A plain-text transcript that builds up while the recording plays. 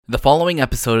The following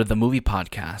episode of the Movie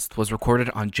Podcast was recorded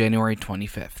on January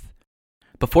 25th.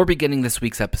 Before beginning this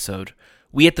week's episode,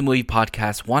 we at the Movie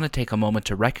Podcast want to take a moment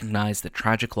to recognize the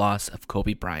tragic loss of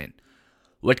Kobe Bryant.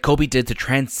 What Kobe did to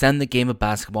transcend the game of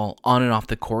basketball on and off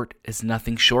the court is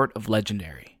nothing short of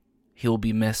legendary. He will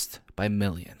be missed by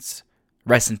millions.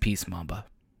 Rest in peace, Mamba.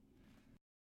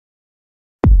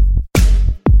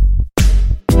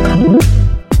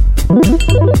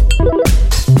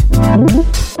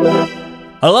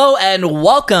 Hello and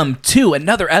welcome to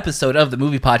another episode of the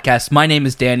Movie Podcast. My name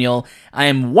is Daniel. I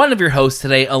am one of your hosts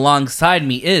today. Alongside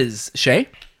me is Shay.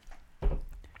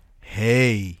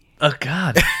 Hey. Oh,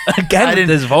 God. Again with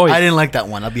this voice. I didn't like that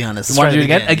one, I'll be honest. You want to do it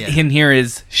again? Again, here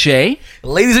is Shay.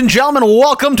 Ladies and gentlemen,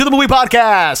 welcome to the Movie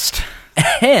Podcast.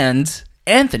 And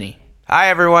Anthony. Hi,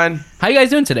 everyone. How you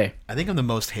guys doing today? I think I'm the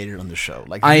most hated on the show.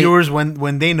 Like, viewers,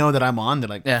 when they know that I'm on, they're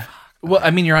like... Yeah. Well, I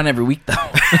mean, you're on every week, though.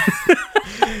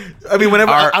 I mean,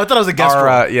 whenever... I thought I was a guest.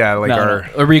 A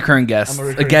recurring guest.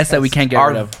 A guest that we can't get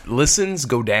rid of. Our listens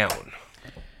go down.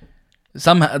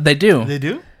 Somehow, they do. They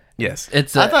do? Yes.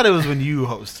 I thought it was when you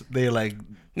host. They like...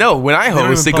 No, when I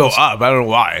host, they go up. I don't know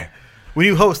why. When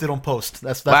you host, they don't post.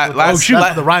 That's the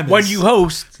rhyme is. When you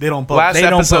host, they don't post. Last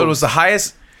episode was the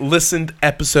highest listened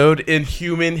episode in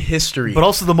human history. But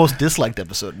also the most disliked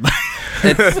episode.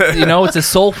 it's a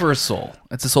soul for a soul.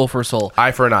 It's a soul for a soul.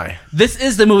 Eye for an eye. This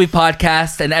is the Movie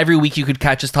Podcast, and every week you could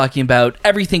catch us talking about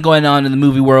everything going on in the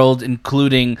movie world,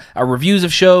 including our reviews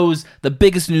of shows, the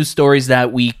biggest news stories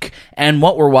that week, and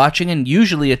what we're watching, and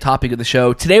usually a topic of the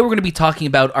show. Today we're going to be talking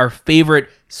about our favorite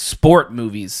sport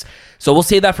movies. So we'll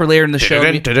save that for later in the show.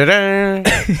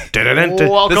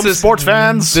 Welcome, sports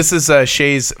fans. This is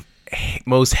Shay's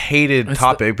most hated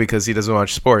topic because he doesn't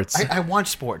watch sports. I watch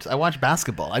sports. I watch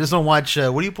basketball. I just don't watch.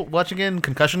 What do you watch again?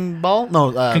 Concussion ball?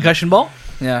 No. Concussion ball?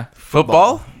 Yeah.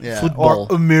 Football? Yeah. Football.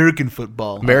 Or American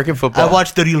football. American football. I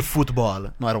watch the real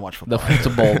football. No, I don't watch football. The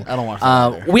football. I don't watch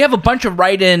football. We have a bunch of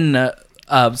write-in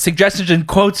suggestions and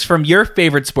quotes from your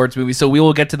favorite sports movies, so we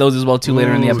will get to those as well too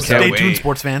later in the episode. Stay tuned,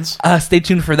 sports fans. Stay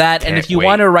tuned for that. And if you wait.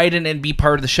 want to write in and be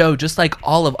part of the show, just like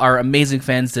all of our amazing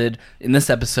fans did in this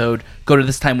episode, go to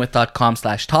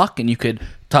thistimewith.com/talk and you could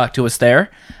talk to us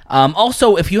there.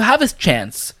 Also, if you have a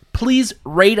chance, please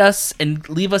rate us and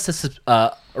leave us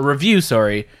a review,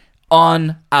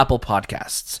 on Apple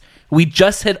Podcasts. We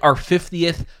just hit our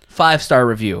 50th 5-star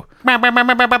review.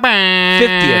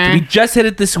 50th. We just hit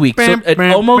it this week. So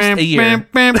almost a year.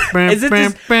 Is it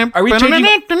just, are we changing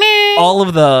all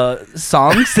of the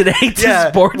songs today to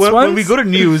sports ones? When we go to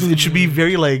news, it should be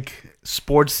very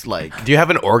sports like. Do you have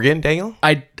an organ, Daniel?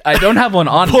 I don't have one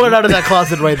on. Pull it out of that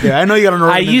closet right there. I know you got an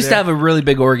organ. I used to have a really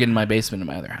big organ in my basement in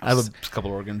my other house. I have a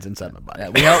couple organs inside my body. Yeah,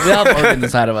 we have organs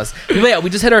inside of us. But yeah, we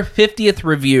just hit our 50th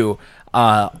review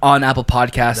on Apple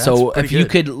Podcasts. So if you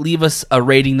could leave us a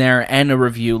rating there and a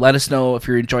review, let us know if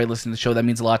you're enjoying listening to the show. That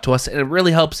means a lot to us, and it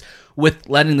really helps with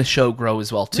letting the show grow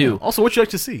as well too. Yeah. Also, what you like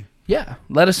to see? Yeah,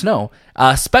 let us know.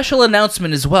 Special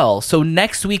announcement as well. So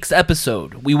next week's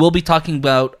episode, we will be talking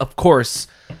about, of course,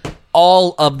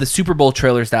 all of the Super Bowl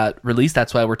trailers that released.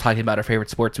 That's why we're talking about our favorite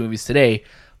sports movies today.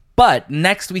 But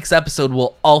next week's episode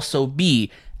will also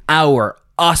be our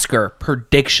Oscar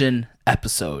prediction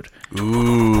episode.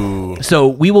 Ooh. So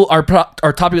we will our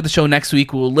topic of the show next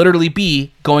week will literally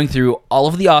be going through all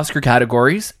of the Oscar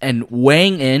categories and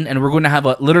weighing in, and we're going to have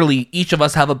literally each of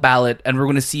us have a ballot, and we're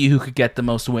going to see who could get the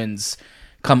most wins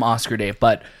come Oscar day.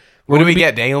 But what do we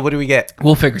get, Daniel? What do we get?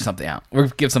 We'll figure something out. We'll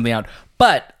give something out.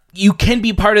 But you can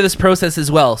be part of this process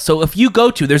as well. So if you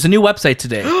go to, there's a new website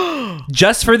today,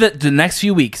 just for the next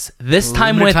few weeks,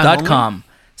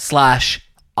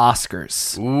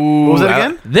 thistimewith.com/Oscars. Ooh, what was that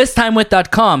again?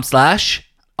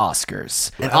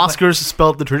 thistimewith.com/Oscars. And Oscars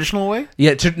spelled the traditional way?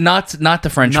 Yeah, not the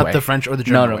French way. Not the French or the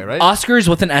German way, right? Oscars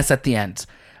with an S at the end.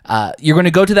 You're going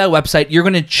to go to that website. You're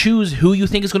going to choose who you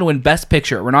think is going to win Best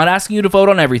Picture. We're not asking you to vote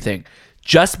on everything.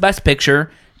 Just Best Picture.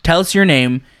 Tell us your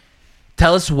name.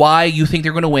 Tell us why you think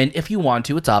they're going to win. If you want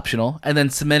to, it's optional. And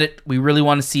then submit it. We really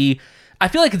want to see. I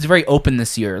feel like it's very open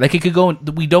this year. Like it could go.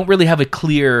 We don't really have a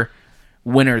clear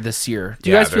winner this year. Do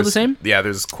you guys feel the same? Yeah,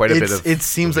 there's quite a bit of. It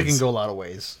seems like it can go a lot of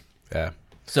ways. Yeah.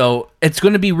 So it's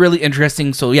going to be really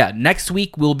interesting. So yeah, next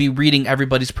week we'll be reading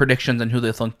everybody's predictions on who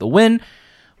they think will win.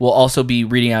 We'll also be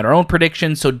reading out our own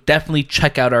predictions. So definitely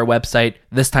check out our website,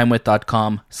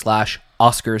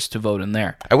 thistimewith.com/Oscars to vote in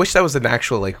there. I wish that was an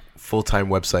actual full-time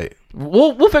website.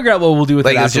 We'll figure out what we'll do with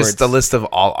it afterwards. It's just a list of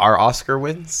all our Oscar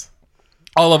wins.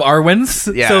 All of our wins.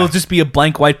 Yeah. So it'll just be a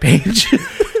blank white page.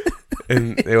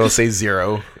 And it will say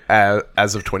 0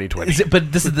 as of 2020.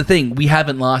 But this is the thing. We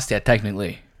haven't lost yet,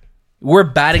 technically. We're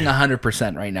batting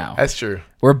 100% right now. That's true.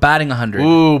 We're batting 100.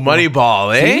 Ooh,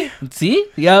 Moneyball, eh? See?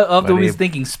 Yeah, of the Money- week's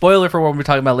thinking. Spoiler for what we're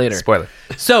talking about later. Spoiler.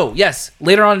 So, yes,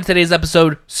 later on in today's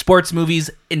episode, sports movies.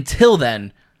 Until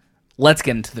then, let's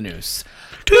get into the news.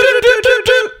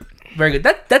 Very good.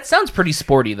 That sounds pretty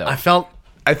sporty, though.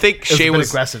 I think It was Shay a bit was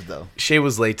aggressive though. Shay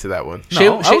was late to that one.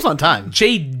 No, I was on time.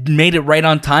 Jay made it right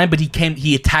on time, but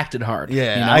he attacked it hard.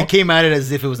 Yeah, you know? I came at it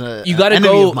as if it was You gotta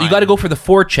go for the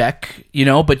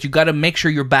forecheck, but you gotta make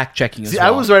sure you're back checking as See, well.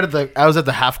 I was at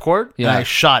the half court and Yeah. I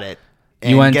shot it.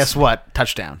 And You went- guess what?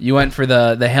 Touchdown. You went for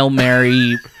the Hail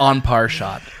Mary on par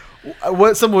shot.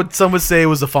 What some would say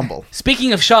was a fumble.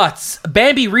 Speaking of shots,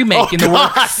 Bambi remake Oh, in the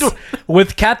God. works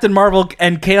with Captain Marvel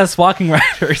and Chaos Walking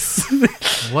Riders.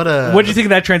 What a What did you think of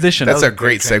that transition? That's that a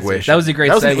great segue. was, that was a great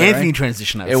that was segue, an Anthony right?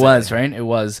 transition. It was, right? It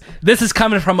was. This is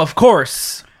coming from, of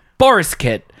course, Boris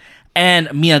Kit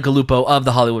and Mia Gallupo of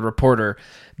The Hollywood Reporter.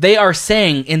 They are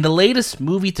saying in the latest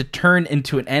movie to turn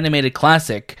into an animated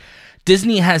classic,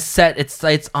 Disney has set its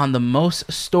sights on the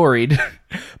most storied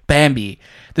Bambi.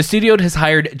 The studio has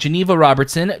hired Geneva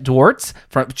Robertson Dwartz,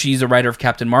 she's a writer of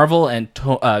Captain Marvel and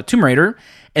Tomb Raider,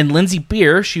 and Lindsay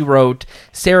Beer, she wrote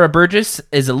Sarah Burgess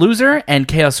is a Loser and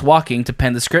Chaos Walking to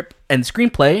pen the script and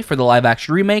screenplay for the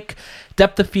live-action remake.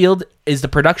 Depth of Field is the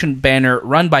production banner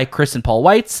run by Chris and Paul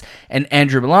Weitz and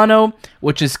Andrew Milano,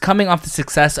 which is coming off the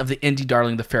success of the indie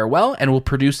darling The Farewell and will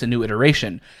produce a new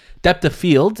iteration. Depth of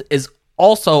Field is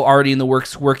also already in the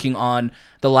works working on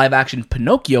the live-action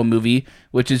Pinocchio movie,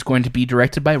 which is going to be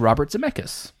directed by Robert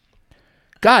Zemeckis.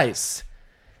 Guys,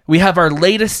 we have our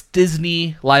latest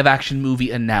Disney live-action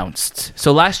movie announced.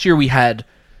 So last year we had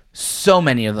so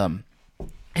many of them. We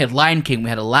had Lion King, we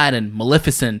had Aladdin,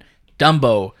 Maleficent,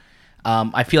 Dumbo.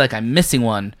 I feel like I'm missing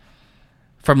one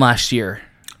from last year.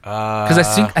 Because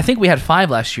I think we had 5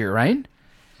 last year, right?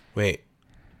 Wait.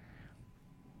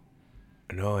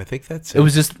 No, I think that's It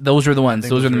was just, those were the ones.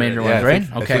 Those are the major yeah, ones, I right?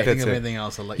 think- I Okay. think Think that's of it. anything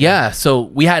else? I'll let you know. Yeah, so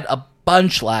we had a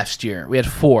bunch last year. We had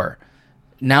 4.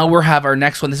 Now we'll have our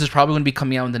next one. This is probably going to be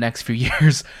coming out in the next few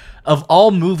years. Of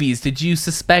all movies, did you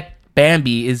suspect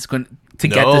Bambi is going to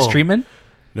get this No. treatment?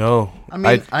 No. I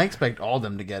mean, I expect all of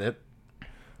them to get it,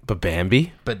 but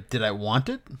Bambi? but did I want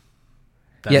it?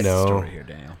 That's Yes. the No. story here,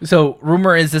 Daniel. So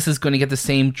rumor is this is going to get the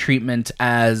same treatment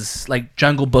as like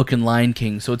Jungle Book and Lion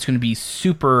King. So it's going to be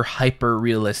super hyper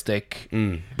realistic.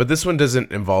 But this one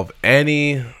doesn't involve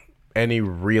any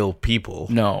real people.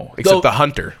 No. Except Though- the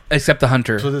hunter. Except the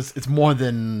hunter. So it's more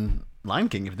than Lion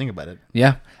King if you think about it.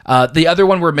 Yeah. The other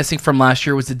one we're missing from last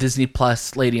year was the Disney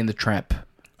Plus Lady and the Tramp.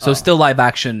 So still live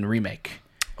action remake.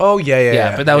 Oh, yeah.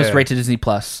 Yeah, but that was yeah. right to Disney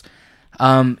Plus.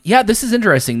 Yeah, this is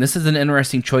interesting. This is an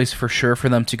interesting choice for sure for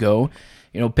them to go.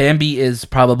 Bambi is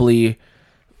probably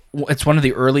it's one of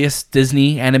the earliest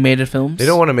Disney animated films. They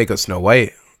don't want to make a Snow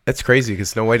White. That's crazy because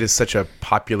Snow White is such a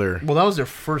popular. Well, that was their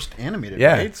first animated,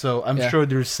 Yeah. right? So I'm sure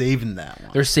they're saving that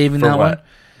one. They're saving For that what? one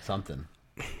Something.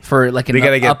 for like an They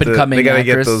gotta get up and coming. They gotta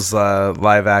get actress. those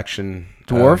live action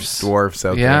dwarfs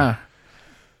out there. Yeah.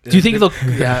 Do you think they'll?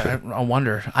 Yeah, I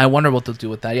wonder. I wonder what they'll do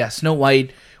with that. Yeah, Snow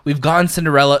White. We've gone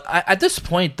Cinderella. At this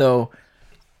point, though,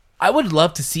 I would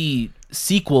love to see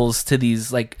sequels to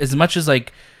these. Like as much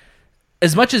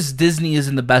as Disney is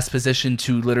in the best position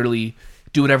to literally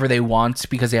do whatever they want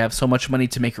because they have so much money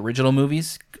to make original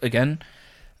movies. Again,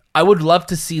 I would love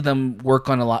to see them work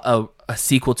on a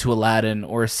sequel to Aladdin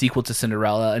or a sequel to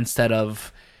Cinderella instead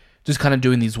of just kind of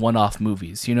doing these one-off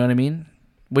movies. You know what I mean?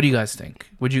 What do you guys think?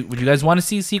 Would you guys want to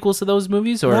see sequels to those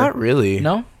movies or Not really.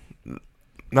 no?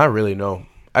 Not really. No.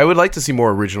 I would like to see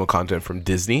more original content from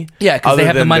Disney. Yeah, 'cause they other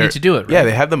have the than money their- to do it, right? Yeah,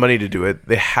 they have the money to do it.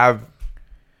 They have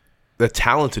the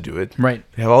talent to do it. Right.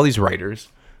 They have all these writers.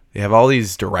 They have all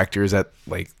these directors at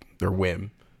like their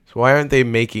whim. So why aren't they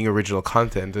making original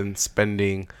content and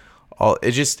spending all?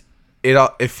 It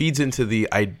feeds into the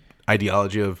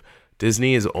ideology of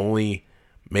Disney is only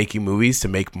making movies to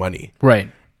make money.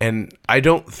 Right. And I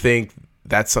don't think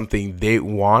that's something they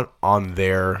want on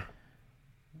their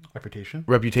Reputation.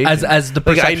 reputation. As the like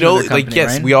I perception know, of their like company,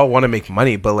 yes, right? we all want to make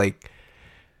money, but like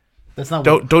That's not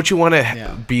don't you want to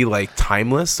Yeah. be like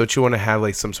timeless? Don't you want to have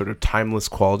like some sort of timeless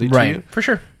quality to Right. you? For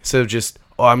sure. Instead of just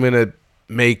I'm gonna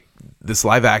make this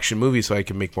live action movie so I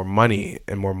can make more money,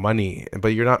 but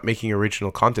you're not making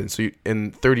original content. So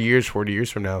in 30 years, 40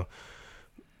 years from now,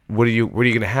 what are you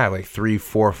gonna have? Like 3,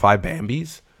 4, 5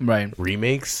 Bambis Right.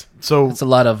 remakes? So It's a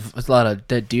lot of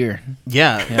dead deer.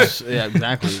 yeah, yeah,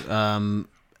 exactly.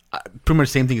 Pretty much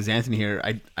the same thing as Anthony here.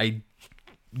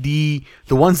 The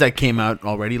ones that came out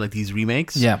already, like these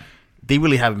remakes, Yeah. they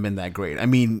really haven't been that great. I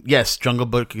mean, yes, Jungle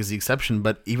Book is the exception,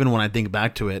 but even when I think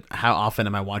back to it, how often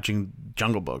am I watching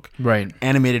Jungle Book? Right.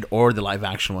 Animated or the live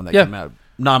action one that Yeah. came out?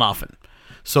 Not often.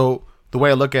 So the way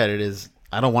I look at it is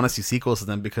I don't want to see sequels to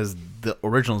them because the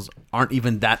originals aren't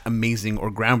even that amazing or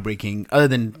groundbreaking other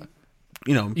than,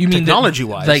 you know, You mean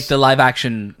technology-wise. like the live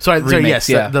action? Sorry, remakes, yes,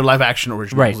 yeah. the live action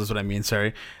originals Right. is what I mean.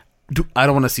 Sorry. I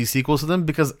don't want to see sequels to them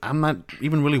because I'm not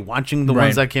even really watching the Right.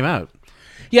 ones that came out.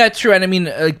 Yeah, it's true, and I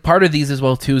mean, like, part of these as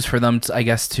well too is for them, to, I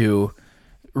guess, to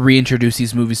reintroduce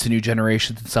these movies to new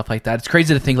generations and stuff like that. It's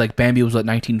crazy to think like Bambi was what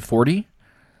 1940,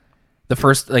 the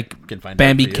first like Can find out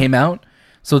Bambi for you. came out,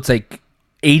 so it's like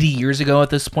 80 years ago at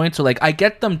this point. So like, I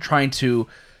get them trying to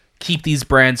keep these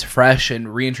brands fresh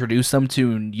and reintroduce them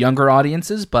to younger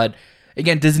audiences, but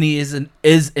again, Disney is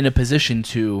in a position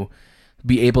to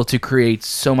be able to create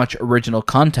so much original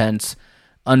content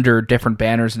under different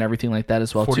banners and everything like that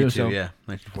as well 42, too. So yeah.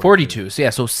 1942. 42. So yeah,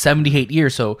 so 78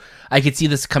 years. So I could see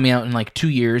this coming out in like 2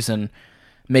 years and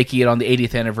making it on the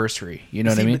 80th anniversary. You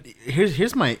know what I mean? but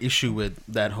here's my issue with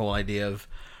that whole idea of,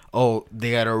 oh,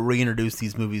 they got to reintroduce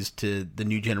these movies to the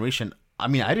new generation. I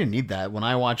mean, I didn't need that. When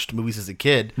I watched movies as a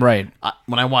kid, Right.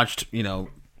 when I watched, you know,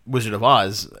 Wizard of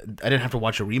Oz, I didn't have to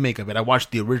watch a remake of it. I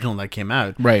watched the original that came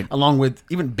out. Right. Along with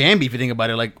even Bambi, if you think about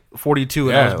it, like 42,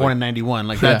 and I Yeah, was born like- in 91.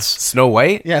 Like, Yeah. that's... Snow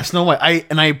White. Yeah, Snow White.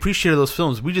 I appreciated those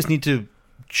films. We just need to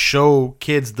show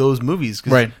kids those movies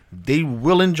because Right. they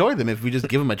will enjoy them if we just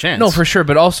give them a chance. No, for sure.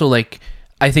 But also, like,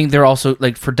 I think they're also,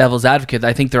 like, for devil's advocate,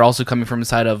 I think they're also coming from the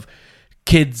side of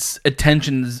kids'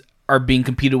 attentions are being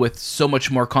competed with so much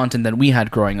more content than we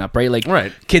had growing up, right? Like,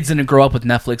 Right. kids didn't grow up with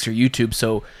Netflix or YouTube,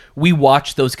 so we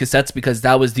watched those cassettes because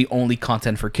that was the only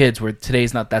content for kids, where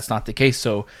today's not, that's not the case.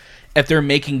 So if they're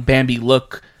making Bambi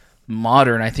look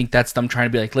modern, I think that's them trying to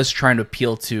be like, let's try and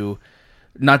appeal to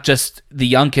not just the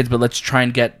young kids, but let's try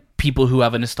and get people who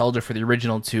have a nostalgia for the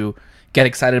original to get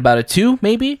excited about it too,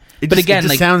 maybe. It But just, again, it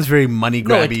just like, sounds very money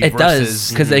no, grabby. it does versus,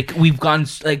 because like we've gone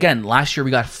again. Last year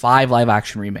we got 5 live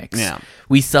action remakes. Yeah.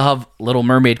 we still have Little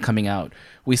Mermaid coming out.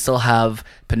 We still have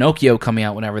Pinocchio coming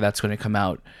out whenever that's going to come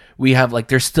out. We have like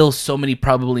there's still so many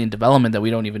probably in development that we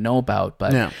don't even know about.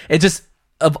 But Yeah. it just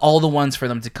of all the ones for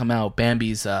them to come out,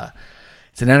 Bambi's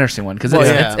it's an interesting one because Well,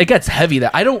 yeah. it gets heavy.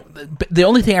 That I don't. The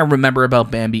only thing I remember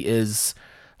about Bambi is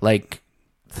like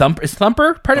Thumper. Is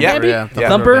Thumper part of Yeah, Bambi? yeah, Yeah.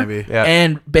 Thumper Bambi. Yeah.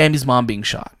 and Bambi's mom being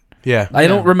shot. Yeah. I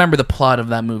don't remember the plot of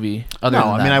that movie. Other No,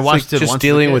 than I that. mean, I It's watched like it just once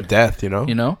dealing as a with kid. death, you know?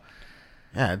 You know?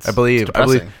 Yeah, it's, I believe. it's I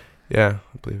believe. depressing. Yeah,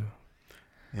 I believe.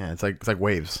 Yeah, it's like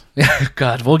waves.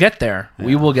 God, we'll get there.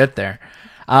 We will get there.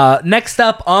 Next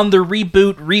up on the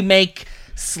reboot remake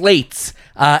slates,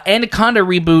 Anaconda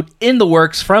reboot in the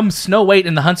works from Snow White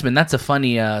and the Huntsman. That's a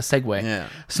funny segue. Yeah.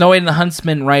 Snow White and the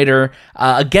Huntsman writer.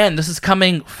 Again, this is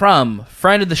coming from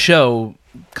friend of the show,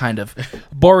 kind of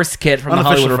Boris Kitt from the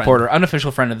Unofficial Hollywood friend. Reporter,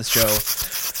 unofficial friend of the show.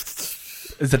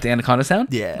 Is that the Anaconda sound?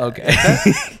 Yeah. Okay.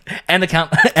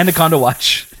 Anaconda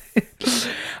watch. In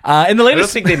the I don't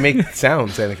latest, think they make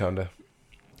sounds, Anaconda.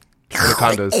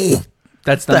 Anacondas.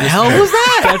 that's them. The hell was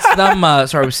that? That's them.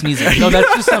 Sorry, I was sneezing. No,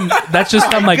 that's just them. That's just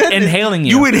them like inhaling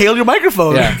you. You inhaled your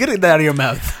microphone. Yeah. Get that out of your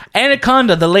mouth.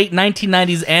 Anaconda, the late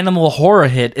 1990s animal horror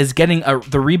hit, is getting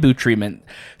the reboot treatment.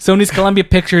 Sony's Columbia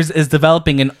Pictures is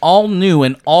developing an all-new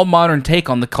and all-modern take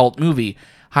on the cult movie,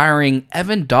 hiring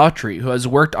Evan Daughtry, who has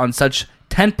worked on such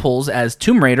tentpoles as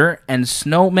Tomb Raider and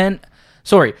Snow White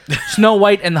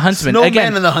and the Huntsman. Snowman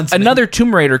and the Huntsman. Another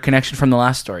Tomb Raider connection from the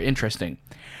last story. Interesting.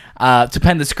 To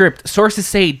pen the script, sources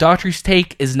say Daughtry's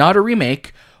take is not a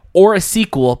remake or a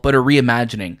sequel, but a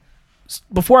reimagining.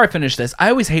 Before I finish this, I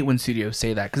always hate when studios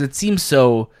say that because it seems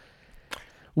so.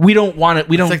 We don't want it.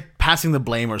 We don't. It's like passing the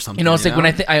blame or something. you know, it's like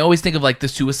when I always think of like the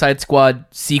Suicide Squad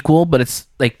sequel, but it's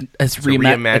like it's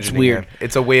reimagining. It's weird. Yeah.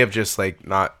 It's a way of just like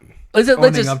not. Let's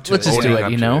Owning just up to let's it. just do Owning it.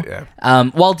 up You to know, it, yeah.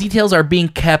 While details are being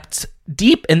kept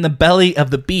deep in the belly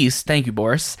of the beast, thank you,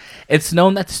 Boris. It's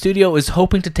known that the studio is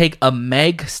hoping to take a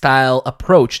Meg style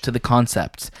approach to the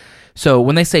concept. So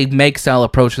when they say Meg style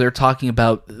approach, they're talking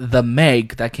about the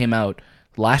Meg that came out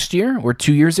last year or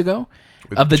 2 years ago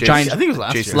of the Jason- giant. I think it was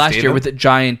last Jason year. last year Statham? with the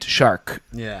giant shark.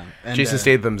 Yeah. And, Jason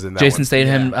Statham's in that Jason one.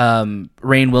 Statham,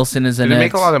 Rainn Wilson is in Did it. it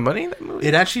make a lot of money in that movie?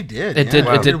 It actually did. It yeah. did.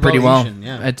 Wow. It did pretty well. Asian,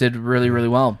 yeah. It did really, really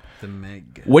well. The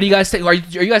Meg. What do you guys think? Are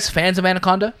you guys fans of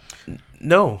Anaconda?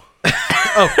 No.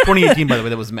 Oh, 2018, by the way,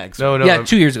 that was Meg. No, no. Yeah,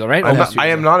 2 years ago, right? I'm Almost not, 2 I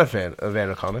years am ago. not a fan of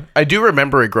Anaconda. I do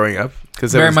remember it growing up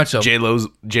because Very much so.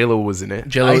 J-Lo was in it.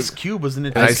 J-Lo- Ice Cube, wasn't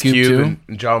it? Ice Ice Cube Cube too.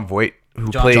 and John Voight who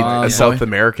John played Boy. a South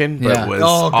American, but Yeah. was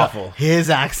Oh, God. awful. His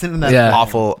accent in that Yeah.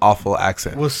 film Awful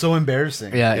accent. was so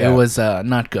embarrassing. Yeah, Yeah. it was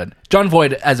not good. John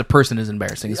Voight as a person is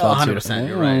embarrassing as well. 100%.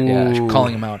 Too. You're right. Yeah,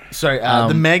 calling him out. Sorry,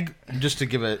 the Meg. Just to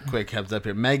give a quick heads up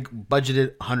here, Meg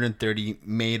budgeted 130,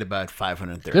 made about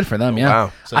 530. Good for them. Yeah,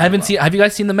 Wow. So I haven't wow. seen. Have you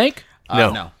guys seen the make?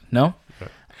 No. No. No.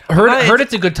 not Heard into-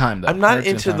 it's a good time though. I'm not Heard it's a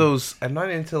good into time. those. I'm not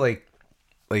into like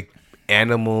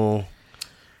animal,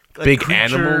 big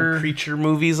animal creature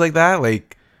movies like that.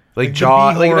 Like the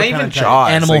Jaws. B Like horror not kinda even type. Jaws.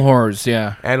 animal like, horrors.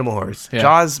 Yeah. Animal horrors. Yeah.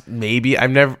 Jaws. Maybe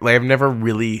I've never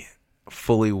really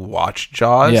fully watched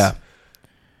Jaws. Yeah.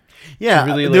 Yeah,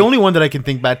 really, the like- only one that I can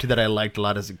think back to that I liked a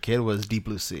lot as a kid was Deep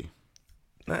Blue Sea.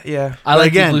 Yeah. I But like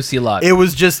again, Deep Blue Sea a lot. It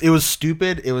was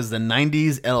stupid. It was the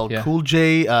 90s. LL Yeah. Cool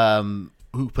J,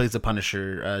 who plays the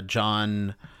Punisher,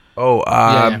 John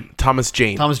yeah. Thomas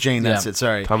Jane. Thomas Jane. That's Yeah. it.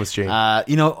 Sorry, Thomas Jane.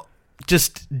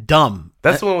 Just dumb.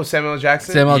 That's the one with Samuel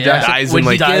Jackson. Samuel Yeah. Jackson Dies when in, he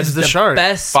like, dies gives the the shark.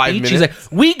 best 5 speech. He's like,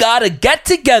 minutes. "We gotta get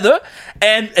together,"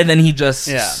 and then he just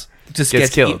Gets gets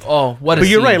killed. Oh, what a But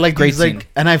you're scene. right. Like great these, scene. like,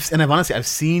 and I've honestly I've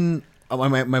seen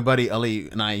my buddy Ali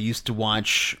and I used to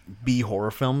watch B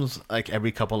horror films like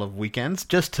every couple of weekends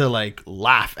just to like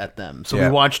laugh at them. So Yeah.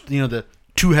 we watched the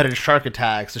two-headed shark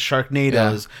attacks, the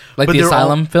Sharknadoes, Like but the they're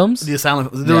Asylum films? The Asylum.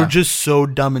 They Yeah. were just so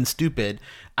dumb and stupid.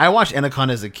 I watched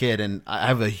Anaconda as a kid, and I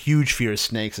have a huge fear of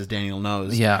snakes, as Daniel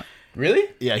knows. Yeah, Really?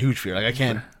 Yeah, huge fear. Like I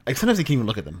can't. Like sometimes I can't even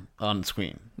look at them on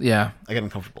screen. yeah. I get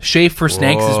uncomfortable. Shave for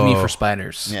snakes is me Whoa. for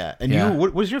spiders. Yeah. And Yeah. you,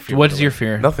 what is your fear? What is your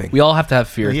fear? Nothing. We all have to have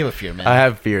fear. You have a fear, man. I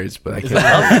have fears, but I Is can't. it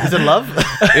love? Is it love?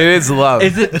 It is love.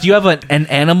 Is it? Do you have an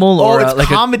animal Oh, or it's like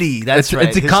comedy. That's right.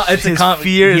 It's a His comedy.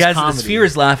 fear is His comedy. fear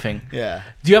is laughing. Yeah.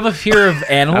 Do you have a fear of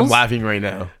animals? I'm laughing right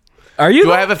now. Are you?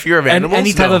 Do I have a fear of animals?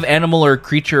 Any type No. of animal or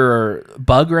creature or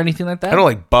bug or anything like that? I don't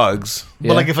like bugs. Yeah.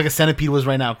 But like if like a centipede was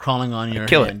right now crawling on your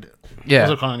kill it. hand. Yeah.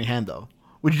 Also crawling on your hand though.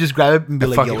 Would you just grab it and be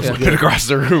like, Fuck yo, it. what's Put it good? across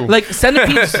the room. Like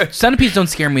centipedes don't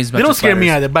scare me as much. They don't as scare me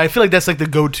spiders. either, but I feel like that's like the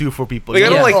go-to for people. Like, I You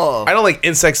don't know, like oh. I don't like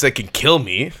insects that can kill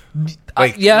me.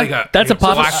 Like yeah, that's a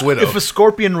pop- Black Widow. If a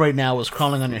scorpion right now was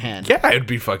crawling on your hand, Yeah, I'd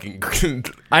be fucking.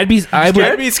 I'd be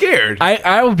scared.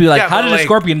 I would be like, Yeah, how but did a like-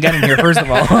 scorpion get in here? First of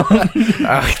all,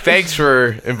 Thanks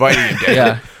for inviting me, Dan.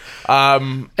 yeah.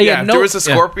 Yeah, if no- there was a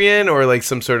yeah. scorpion or like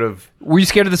some sort of Were you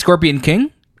scared of the Scorpion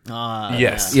King?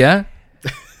 yes. Yeah.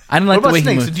 I didn't like What the way about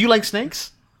he snakes? moved. Do you like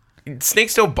snakes?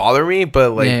 Snakes don't bother me,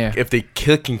 but like Yeah. if they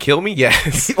can kill me,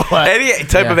 yes. What? Any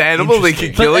type Yeah. of animal they can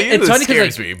Interesting. kill But you. it's That funny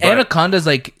scares because me. like But anacondas,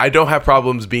 like I don't have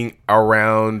problems being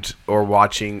around or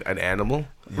watching an animal.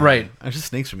 right. It's just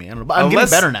snakes for me. I don't know. But I'm getting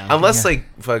better now. Unless like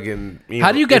fucking.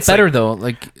 How do you get it's better like- though?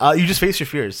 Like, You just face your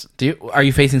fears. are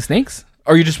you facing snakes?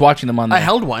 Or are you just watching them on? The, I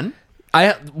held one.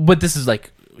 But this is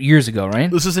like years ago,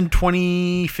 right? This was in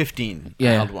 2015. I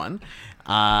Yeah. held one.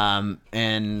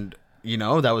 And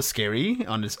that was scary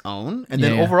on its own. And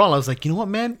then Yeah. overall, I was like, you know what,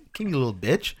 man? Give me a little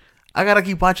bitch. I gotta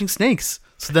keep watching snakes.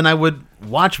 So then I would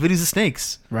watch videos of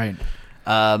snakes. Right.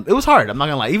 It was hard. I'm not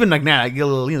gonna lie. Even like now, I get a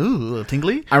little, a little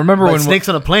tingly. I remember But when- snakes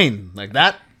on a plane like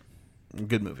that.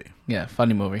 Good movie. Yeah,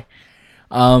 funny movie.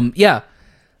 Yeah.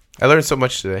 I learned so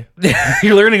much today.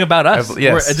 You're learning about us.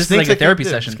 yes. This is Snakes like a I therapy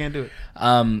can't do. session. Just can't do it.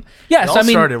 Yeah, It so all I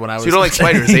mean, started when I was. So you don't like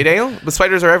spiders, eh, Daniel? The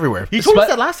spiders are everywhere. He told us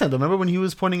Spi- that last time. Though. Remember when he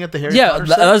was pointing at the Harry yeah, Potter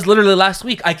that stuff? was literally last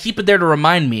week. I keep it there to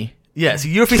remind me. Yeah, so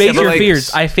you're Face facing your like- fears.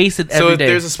 I face it So every if day.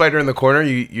 there's a spider in the corner,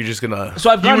 you're just gonna. So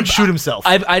I've He gotten, would shoot himself.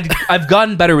 I've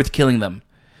gotten better with killing them.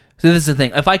 So this is the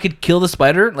thing. If I could kill the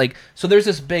spider, like, so there's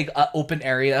this big open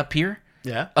area up here.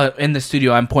 Yeah. In the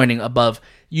studio, I'm pointing above.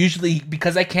 Usually,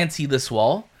 because I can't see this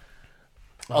wall,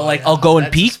 I'll go and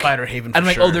That's a peek. spider haven. I'm for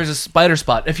like, sure. oh, there's a spider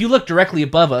spot. If you look directly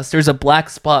above us, there's a black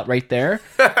spot right there.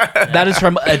 That is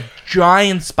from a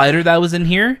giant spider that was in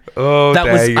here. Oh, that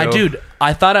was, Daniel. dude.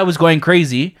 I thought I was going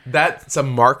crazy. That's a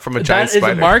mark from a That giant is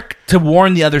spider. a mark to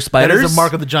warn the other That spiders. is a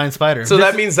mark of the giant spider. So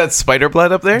that means that's spider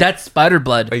blood up there. That's spider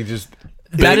blood. like just.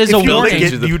 That is if a you warning. lick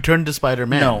to it, the- you turn to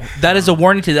Spider-Man. No, that is a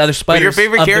warning to the other But spiders. your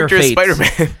favorite of their character is fates.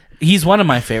 Spider-Man. He's one of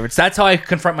my favorites. That's how I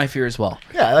confront my fear as well.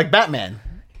 Yeah, like Batman.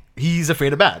 He's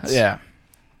afraid of bats. Yeah,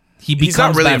 he becomes He's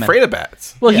not really Batman. afraid of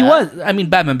bats. Well, he Yeah. was. I mean,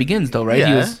 Batman Begins though, right? Yeah.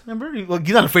 He was Remember? Well,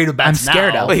 he's not afraid of bats I'm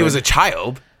scared now. of But he was a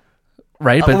child.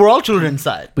 right, but We're all children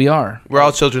inside. we are. We're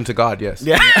all children to God. Yes.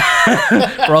 Yeah.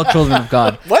 We're all children of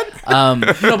God. What?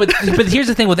 No, but here's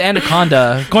the thing with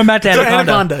Anaconda. Going back to So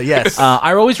Anaconda. Anaconda, yes.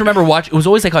 I always remember watching. It was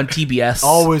always like on TBS.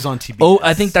 Always on TV. Oh,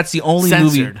 I think that's the only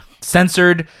movie Censored.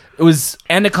 censored. It was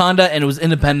Anaconda and it was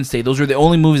Independence Day. Those were the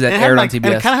only movies that It had aired like, on and it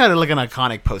TBS. kind of had like an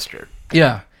iconic poster.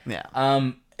 Yeah. Yeah.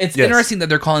 It's Yes. interesting that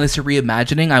they're calling this a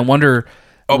reimagining. I wonder.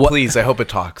 Oh what- please! I hope it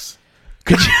talks.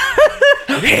 Could you?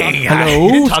 Hello?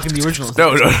 He didn't talk in the originals. No.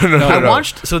 I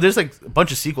watched. So there's like a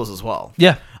bunch of sequels as well.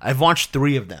 Yeah. I've watched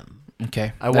 3 of them.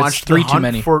 Okay. I That's watched 3 The too Hunt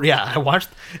many. I watched,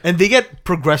 and they get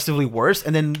progressively worse.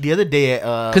 And then the other day,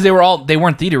 Because they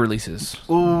weren't theater releases.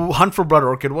 Hunt for Blood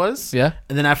Orchid was. Yeah.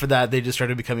 And then after that, they just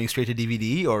started becoming straight to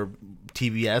DVD or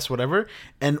TBS, whatever.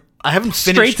 And I haven't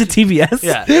finished. Straight to TBS.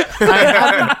 Yeah,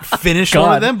 I haven't finished one of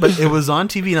God. them, but it was on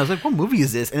TV, and I was like, "What movie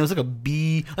is this?" And it was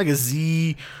like a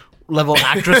Z level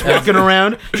actress walking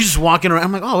around. She's just walking around.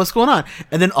 I'm like, "Oh, what's going on?"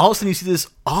 And then all of a sudden, you see this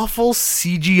awful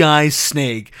CGI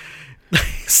snake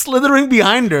slithering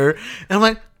behind her, and I'm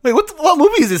like, "Wait, what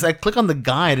movie is this?" I click on the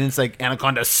guide, and it's like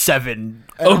Anaconda 7.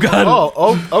 And Oh, I'm like, God.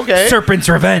 oh, okay. Serpent's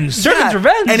Revenge. Serpent's Yeah.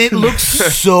 Revenge. And it looks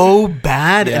so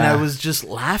bad, and Yeah. I was just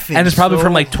laughing. And it's probably so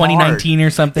from, like, 2019 hard.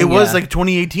 or something, It was yeah. like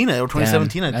 2018 or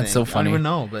 2017, I think. that's so I funny. don't even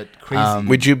know, but crazy.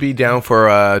 Would you be down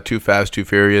for Too Fast, Too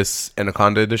Furious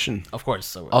Anaconda edition? Of course.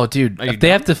 So, Oh, dude. Are you If they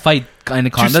have to fight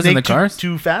anacondas in the cars.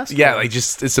 Too fast? Yeah, Or- like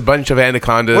just it's a bunch of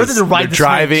anacondas. Or do they ride They're the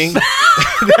driving.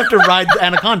 they have to ride the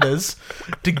anacondas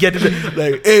to get to the,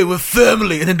 like, hey, we're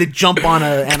family, and then they jump on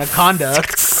an anaconda.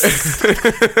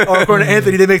 Or according to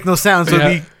Anthony, they make no sound, so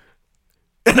it'd be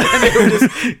and they would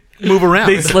just move around.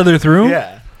 They slither through.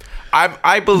 Yeah.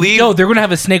 I believe Yo, they're gonna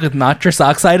have a snake with nitrous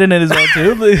oxide in it as well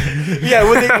too. Yeah,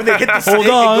 when they hit the snake,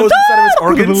 on. it goes inside of its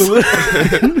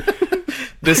organs.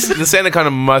 this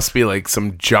anaconda must be like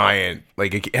some giant.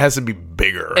 Like it has to be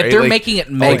bigger. If right? they're Like, making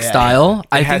it Meg yeah. style,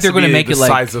 I it think has they're to gonna be make the it like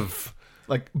size of.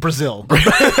 Like Brazil.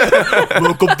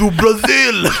 Welcome to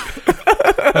Brazil.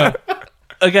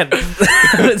 again.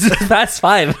 It's Fast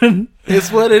 5.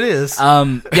 It's what it is.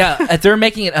 Yeah, if they're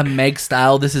making it a Meg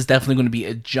style, this is definitely going to be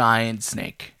a giant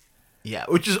snake. Yeah,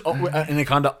 which is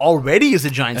Anaconda already is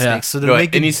a giant Yeah. snake, so they're It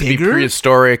making needs to bigger. be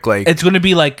prehistoric. Like It's going to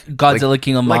be like Godzilla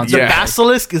King of Like Monsters. the Yeah.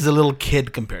 basilisk is a little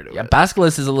kid compared to Yeah, it.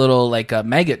 Basilisk is a little like a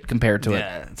maggot compared to it.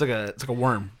 Yeah, it's like a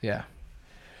worm. Yeah.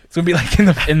 It's gonna be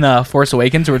like in the Force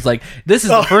Awakens, where it's like, this is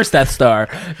the first Death Star,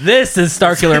 this is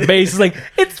Starkiller Base. It's like,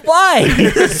 it's why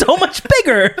this is so much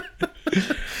bigger.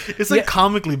 It's like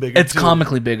comically bigger. It's too.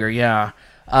 comically bigger, yeah.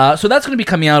 So that's going to be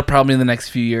coming out probably in the next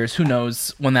few years. Who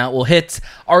knows when that will hit.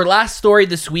 Our last story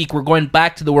this week, we're going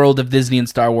back to the world of Disney and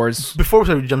Star Wars. Before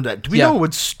we jump to that, do we Yeah. know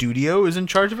what studio is in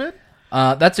charge of it?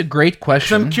 That's a great 'Cause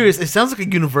question. I'm curious. It sounds like a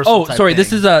Universal. Oh, type sorry. thing.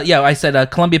 This is I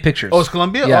said Columbia Pictures. Oh, it's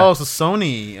Columbia. Yeah. Oh, it's a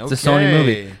Sony. Okay. It's a Sony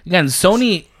movie. Again,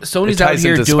 Sony's it out ties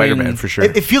here into doing Spider-Man for sure.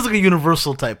 It feels like a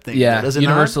Universal type thing. Yeah, does it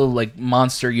Universal like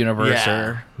Monster Universe Yeah.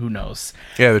 or who knows.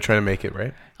 Yeah, they're trying to make it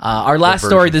right. Our last version.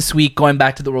 story this week, going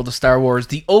back to the world of Star Wars,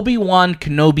 the Obi-Wan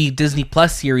Kenobi Disney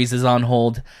Plus series is on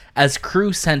hold as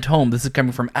crew sent home. This is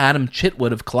coming from Adam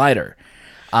Chitwood of Collider.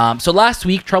 So last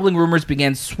week, troubling rumors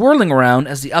began swirling around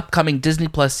as the upcoming Disney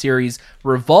Plus series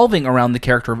revolving around the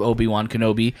character of Obi-Wan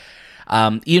Kenobi.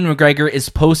 Ian McGregor is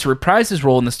supposed to reprise his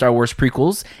role in the Star Wars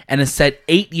prequels and is set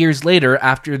 8 years later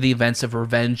after the events of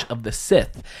Revenge of the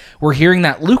Sith. We're hearing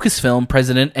that Lucasfilm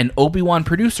president and Obi-Wan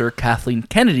producer Kathleen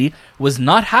Kennedy was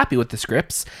not happy with the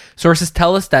scripts. Sources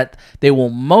tell us that they will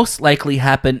most likely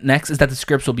happen next is that the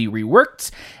scripts will be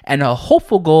reworked and a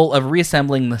hopeful goal of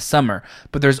reassembling this summer.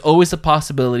 But there's always a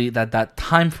possibility that that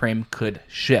time frame could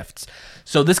shift.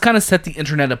 So this kind of set the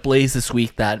internet ablaze this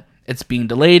week that it's being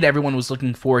delayed. Everyone was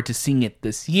looking forward to seeing it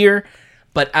this year.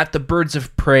 But at the Birds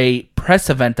of Prey press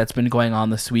event that's been going on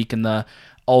this week and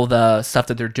all the stuff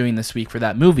that they're doing this week for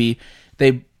that movie,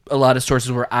 a lot of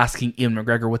sources were asking Ian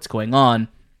McGregor what's going on.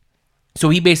 So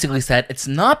he basically said it's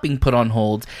not being put on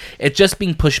hold. It's just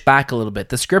being pushed back a little bit.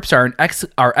 The scripts are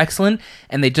excellent,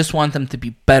 and they just want them to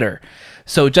be better.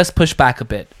 So just push back a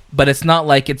bit. But it's not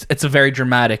like it's a very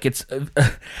dramatic. It's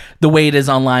the way it is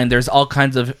online. There's all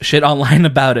kinds of shit online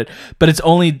about it. But it's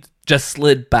only just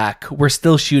slid back. We're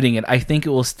still shooting it. I think it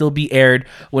will still be aired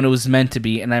when it was meant to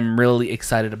be, and I'm really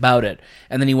excited about it.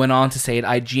 And then he went on to say at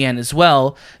IGN as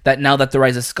well that now that The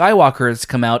Rise of Skywalker has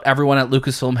come out, everyone at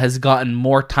Lucasfilm has gotten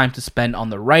more time to spend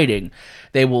on the writing.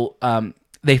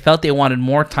 They felt they wanted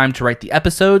more time to write the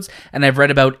episodes, and I've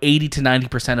read about 80 to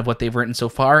 90% of what they've written so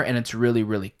far, and it's really,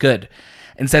 really good.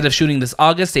 Instead of shooting this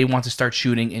August, they want to start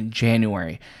shooting in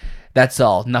January. That's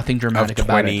all. Nothing dramatic Of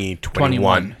about it.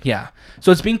 2021. Yeah.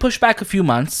 So it's being pushed back a few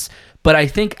months, but I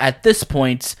think at this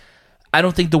point, I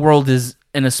don't think the world is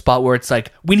in a spot where it's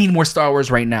like, we need more Star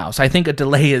Wars right now. So I think a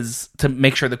delay is to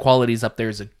make sure the quality is up there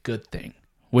is a good thing.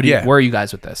 Yeah. Where are you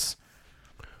guys with this?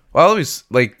 Well, it was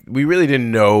like we really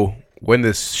didn't know when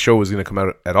this show was going to come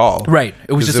out at all. Right.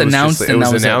 It was 'Cause just announced, and it that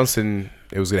was was announced and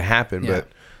it was going to happen. Yeah.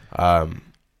 But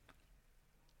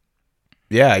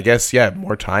yeah, I guess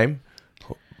more time.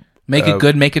 Make it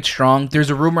good, make it strong. There's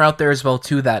a rumor out there as well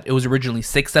too that it was originally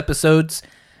 6 episodes,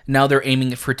 Now they're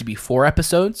aiming for it to be 4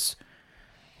 episodes,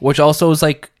 which also is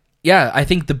like, yeah, I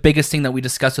think the biggest thing that we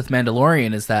discussed with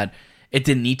Mandalorian is that it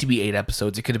didn't need to be 8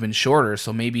 episodes. It could have been shorter.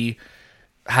 So maybe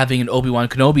having an Obi-Wan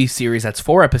Kenobi series that's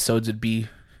 4 episodes would be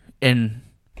in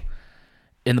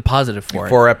the positive for it.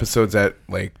 4 episodes at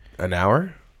like an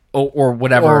hour? Or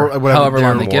whatever, however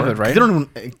long they give more. it, right? They don't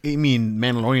even, I mean,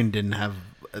 Mandalorian didn't have,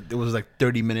 it was like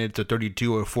 30 minutes or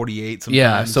 32 or 48 sometimes.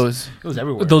 Yeah, so it was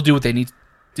everywhere. they'll do what they need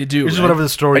to do. It's just right? whatever the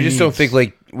story I just don't needs. think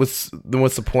like what's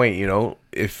the point, you know?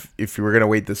 If you were gonna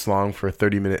wait this long for a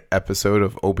 30-minute episode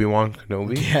of Obi-Wan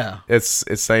Kenobi, Yeah.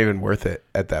 it's not even worth it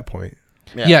at that point.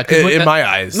 Yeah, because In my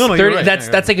eyes. No, no, you're right.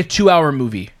 that's like a 2-hour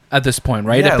movie at this point,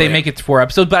 right? Yeah, If they like- make it 4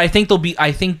 episodes, but I think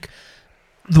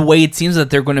the way it seems that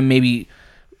they're going to maybe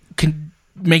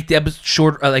make the episode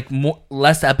short,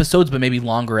 less episodes, but maybe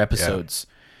longer episodes.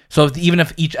 So even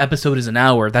if each episode is an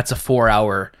hour, that's a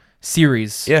 4-hour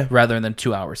series, rather than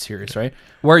 2-hour series, right?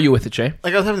 Where are you with it, Jay?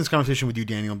 Like I was having this conversation with you,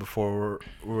 Daniel, before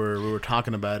where we were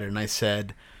talking about it, and I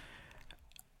said,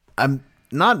 I'm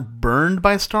not burned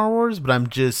by Star Wars, but I'm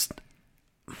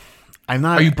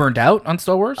not. Are you burned out on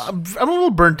Star Wars? I'm a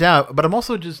little burnt out, but I'm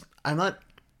also I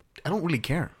don't really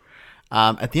care.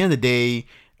 At the end of the day,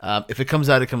 if it comes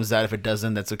out, it comes out. If it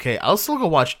doesn't, that's okay. I'll still go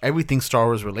watch everything Star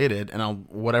Wars related, and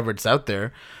whatever it's out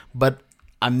there. But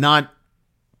I'm not.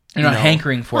 You're not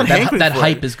hankering for it. That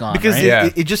hype is gone, because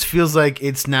right? it just feels like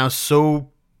it's now so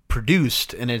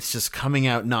produced and it's just coming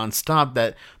out nonstop.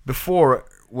 That before,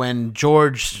 when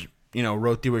George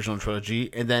wrote the original trilogy,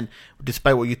 and then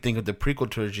despite what you think of the prequel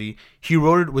trilogy, he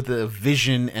wrote it with a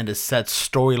vision and a set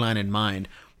storyline in mind.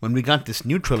 When we got this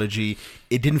new trilogy,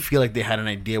 it didn't feel like they had an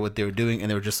idea what they were doing, and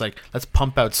they were just like, let's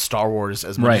pump out Star Wars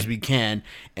as much as we can.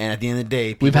 And at the end of the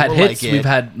day, people we've had will hits, like it. we've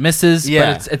had misses,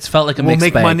 but it's felt like a we'll mixed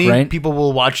make bag, money, right? people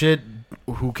will watch it.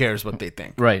 Who cares what they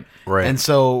think? Right. And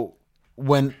so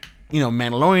when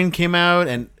Mandalorian came out,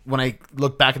 and when I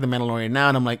look back at the Mandalorian now,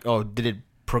 and I'm like, oh, did it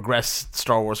progress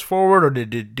Star Wars forward, or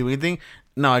did it do anything?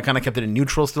 No, I kind of kept it in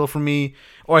neutral still for me,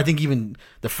 or I think even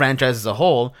the franchise as a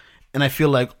whole. And I feel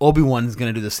like Obi-Wan is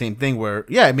going to do the same thing where,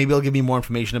 maybe it'll give me more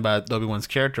information about Obi-Wan's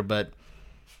character, but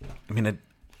I mean, it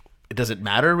doesn't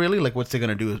matter really. Like, what's they going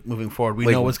to do moving forward? We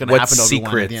know what's going to happen to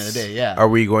Obi-Wan at the end of the day. Yeah. Are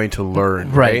we going to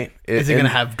learn? Right. Is it going to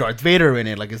have Darth Vader in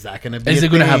it? Like, is that going to be? Is it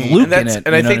going to have Luke in it?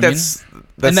 And I think that's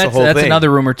the whole thing. That's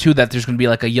another rumor too, that there's going to be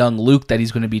like a young Luke that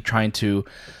he's going to be trying to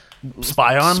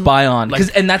spy on.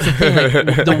 Like, and that's the thing,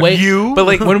 like, the way but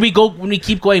like when we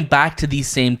keep going back to these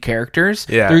same characters,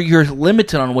 you're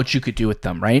limited on what you could do with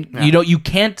them, right? You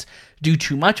can't do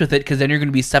too much with it, because then you're going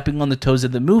to be stepping on the toes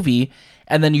of the movie,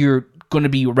 and then you're going to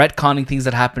be retconning things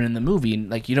that happen in the movie, and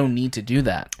like, you don't need to do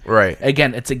that. Right.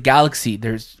 Again, it's a galaxy.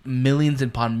 There's millions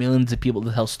upon millions of people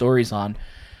to tell stories on.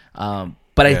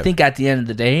 But I think at the end of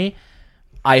the day,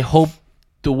 I hope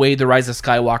the way The Rise of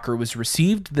Skywalker was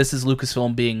received, this is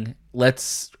Lucasfilm being,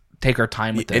 let's take our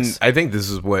time with this. And I think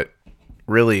this is what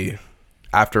really,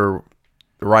 after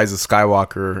The Rise of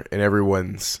Skywalker and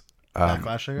everyone's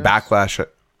backlash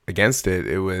against it,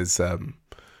 it was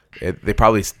they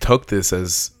probably took this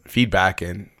as feedback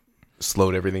and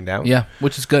slowed everything down. Yeah,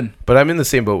 which is good. But I'm in the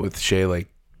same boat with Shay. Like,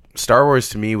 Star Wars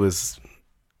to me was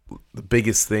the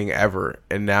biggest thing ever,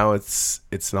 and now it's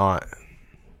not.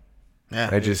 Yeah,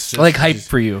 I just like hype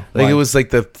for you. Like, it was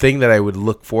like the thing that I would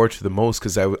look forward to the most,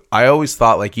 because I always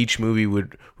thought like each movie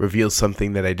would reveal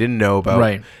something that I didn't know about.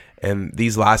 Right. And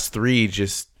these last 3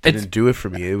 just didn't do it for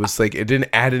me. It was like, it didn't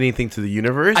add anything to the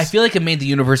universe. I feel like it made the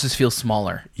universes feel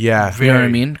smaller. Yeah. You know what I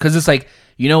mean? Because it's like,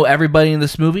 everybody in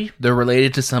this movie, they're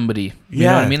related to somebody. You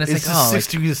know what I mean? It's like, 6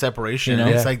 degrees of separation.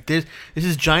 It's like this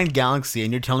is giant galaxy,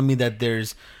 and you're telling me that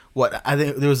there's I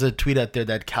think there was a tweet out there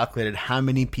that calculated how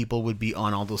many people would be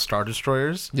on all those Star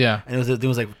Destroyers. Yeah. And there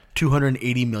was like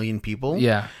 280 million people.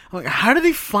 Yeah. I'm like, how do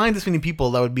they find this many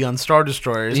people that would be on Star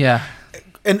Destroyers? Yeah.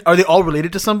 And are they all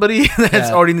related to somebody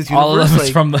that's already in this universe? All of them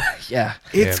like, from the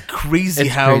It's crazy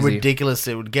It's how crazy. ridiculous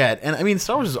it would get. And I mean,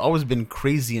 Star Wars has always been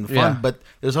crazy and fun, Yeah. but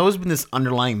there's always been this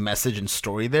underlying message and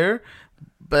story there.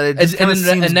 But it just and seems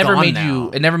it never gone made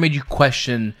now. you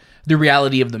question the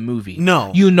reality of the movie.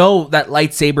 No. You know that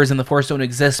lightsabers and the Force don't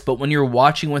exist, but when you're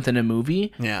watching within a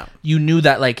movie, you knew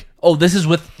that, like, oh, this is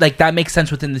that makes sense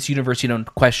within this universe. You don't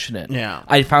question it. Yeah.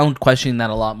 I found questioning that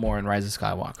a lot more in Rise of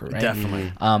Skywalker, right?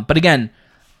 Definitely. But again,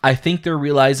 I think they're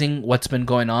realizing what's been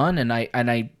going on, and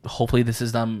I hopefully this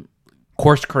is them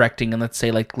course correcting, and let's say,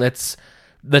 like, let's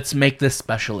make this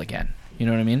special again. You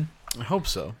know what I mean? I hope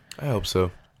so. I hope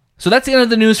so. So that's the end of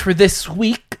the news for this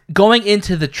week. Going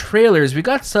into the trailers, we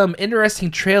got some interesting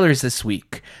trailers this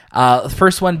week. The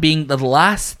first one being The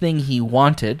Last Thing He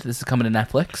Wanted. This is coming to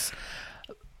Netflix.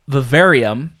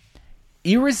 Vivarium,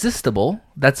 Irresistible,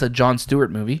 that's a Jon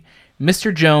Stewart movie,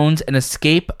 Mr. Jones, and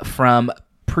Escape from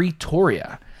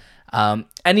Pretoria.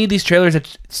 Any of these trailers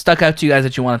that stuck out to you guys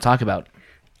that you want to talk about?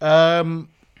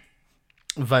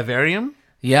 Vivarium.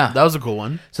 Yeah. That was a cool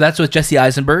one. So that's with Jesse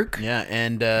Eisenberg. Yeah,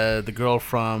 and the girl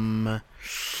from...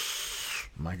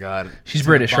 My God. She's it's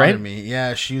British, gonna bother right? Me.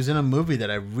 Yeah, she was in a movie that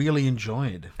I really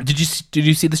enjoyed. Did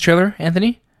you see this trailer,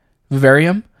 Anthony?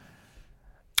 Vivarium?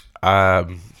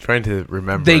 Trying to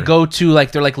remember. They go to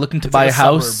they're looking to buy in a a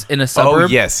house suburb. in a suburb. Oh,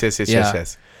 yes. Yeah.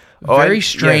 Oh, Very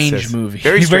strange movie.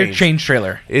 Very strange. strange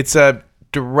trailer. It's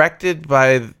directed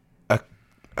by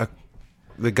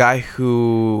the guy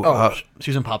who... she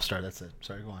was in Popstar. That's it.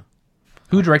 Sorry, go on.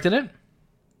 Who directed it?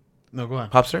 No, go on.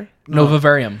 Popstar? No,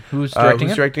 Vivarium. Who's directing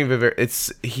Who's it? directing Vivarium?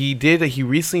 He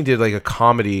recently did like a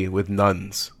comedy with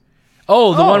nuns.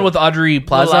 Oh, the Oh. one with Audrey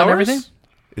Plaza and Hours? everything?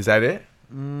 Is that it?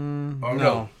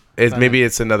 No. Maybe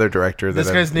it's another director. This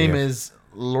guy's name is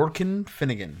Lorcan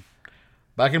Finnegan.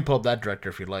 But I can pull up that director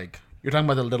if you like. You're talking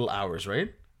about the Little Hours,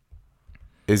 right?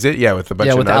 Is it? Yeah, with a bunch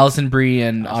Yeah, of with nuns. Allison Brie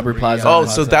and Aubrey Brie, Plaza. yeah. Oh,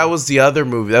 so that was the other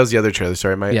movie. That was the other trailer.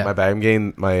 Sorry, my Yeah. bad. I'm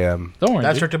getting my Don't worry.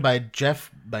 That's dude. directed by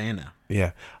Jeff Baena.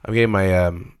 yeah. I'm getting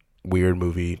my weird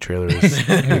movie trailers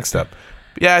mixed up.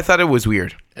 Yeah, I thought it was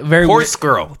weird. Very Horse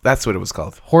Girl. That's what it was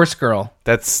called. Horse Girl.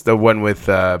 That's the one with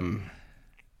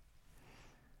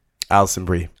Allison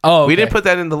Brie. Oh, we okay. didn't put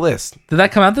that in the list. Did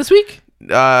that come out this week?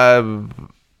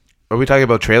 Are we talking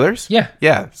about trailers? Yeah.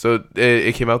 Yeah. So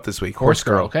it came out this week. Horse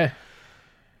Girl. Okay.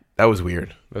 That was weird.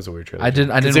 That was a weird trailer. I didn't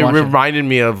 'Cause watch it it. reminded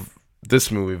me of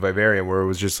this movie, Vivarium, where it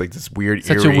was just like this weird,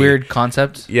 Such eerie, a weird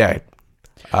concept. Yeah.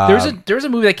 There was a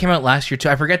movie that came out last year too.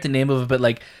 I forget the name of it, but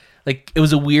like it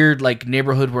was a weird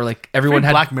neighborhood where everyone Pretty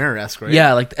had Black Mirror-esque, right?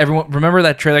 Yeah, everyone remember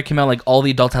that trailer came out all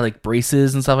the adults had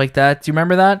braces and stuff like that. Do you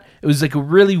remember that? It was a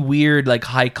really weird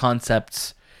high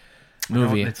concept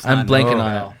movie. It's I'm not- blanking no,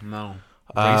 on it. No.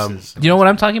 Braces. Do you know what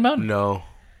I'm talking about? No.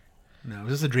 No. Is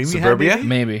this a dream Suburbia? you had,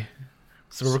 maybe? Maybe.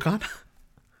 Suburbicon?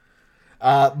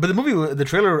 But the movie, the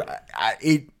trailer,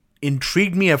 it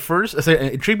intrigued me at first.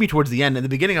 It intrigued me towards the end. In the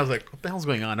beginning, I was like, what the hell's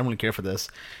going on? I don't really care for this.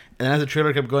 And then as the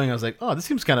trailer kept going, I was like, oh, this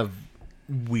seems kind of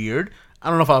weird. I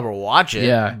don't know if I'll ever watch it.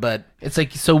 Yeah. But It's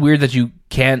so weird that you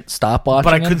can't stop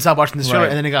watching I it. couldn't stop watching this trailer. Right.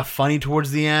 And then it got funny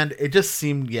towards the end. It just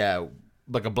seemed,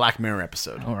 like a Black Mirror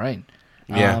episode. All right.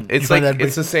 Yeah. It's you find like that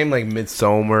it's the same like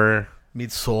Midsommar.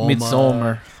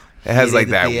 Midsommar. It has like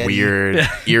the that Deity. weird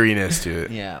eeriness to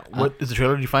it. Yeah. What is the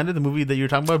trailer? Did you find it? The movie that you're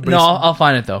talking about? No, I'll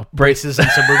find it though. Braces and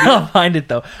I'll Suburbia? find it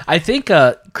though. I think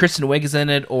Kristen Wiig is in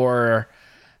it, or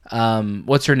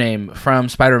what's her name from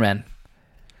Spider-Man?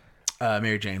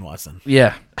 Mary Jane Watson.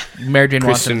 Yeah, Mary Jane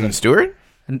Kristen Watson. Stewart?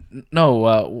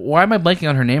 No, why am I blanking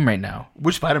on her name right now?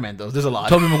 Which Spider-Man, though? There's a lot.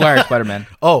 Tobey Maguire Spider-Man.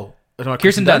 Oh.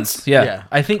 Kirsten Dunst. Yeah.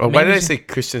 I think. Oh, why maybe did I say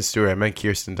Kristen Stewart? I meant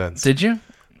Kirsten Dunst. Did you?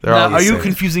 They're Now, all the are you same.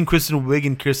 confusing Kristen Wiig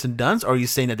and Kirsten Dunst, or are you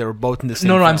saying that they were both in the same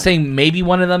No, film? I'm saying maybe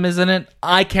one of them is in it.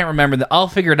 I can't remember that. I'll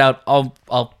figure it out. I'll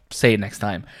say it next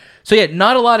time. So yeah,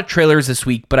 not a lot of trailers this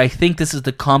week, but I think this is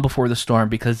the calm before the storm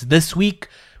because this week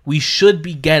we should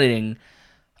be getting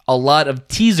a lot of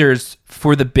teasers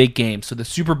for the big game. So the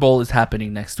Super Bowl is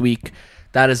happening next week.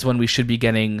 That is when we should be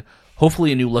getting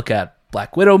hopefully a new look at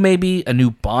Black Widow, maybe a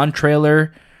new Bond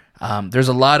trailer. There's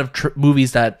a lot of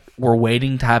movies that we're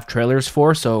waiting to have trailers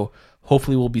for, so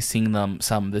hopefully we'll be seeing them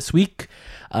some this week.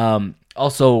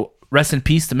 Also, rest in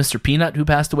peace to Mr. Peanut, who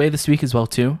passed away this week as well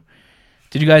too.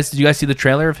 Did you guys see the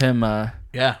trailer of him?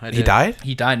 Yeah, I did. He died?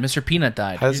 He died. Mr. Peanut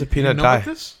died. How does the You peanut know die? about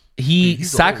this? He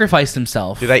He's sacrificed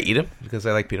himself. Did I eat him? Because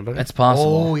I like peanut butter. That's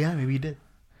possible. Oh, yeah, maybe you did.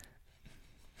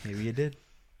 Maybe you did.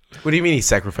 What do you mean he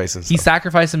sacrificed himself? He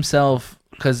sacrificed himself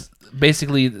because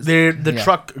basically The yeah.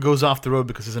 truck goes off the road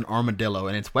because there's an armadillo,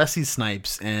 and it's Wesley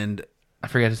Snipes and I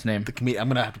forget his name. the comedian. I'm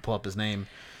gonna have to pull up his name.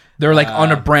 They're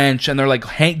on a branch and they're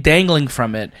dangling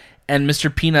from it. And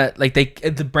Mr. Peanut,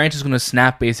 the branch is going to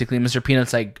snap basically. And Mr.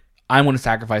 Peanut's like, I'm going to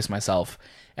sacrifice myself.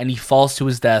 And he falls to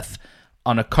his death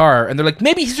on a car. And they're like,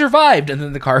 maybe he survived. And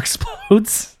then the car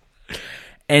explodes.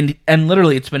 And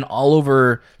literally, it's been all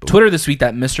over Twitter this week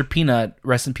that Mr. Peanut,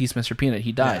 rest in peace, Mr. Peanut,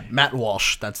 he died. Matt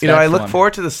Walsh. That's You know, I That's look one.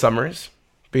 forward to the summers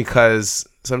because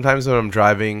sometimes when I'm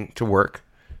driving to work,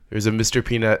 there's a Mr.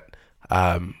 Peanut.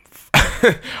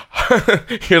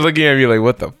 You're looking at me like,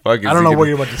 what the fuck is I don't he know what gonna-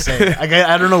 you're about to say.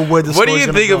 I don't know where this. What do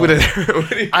you think I'm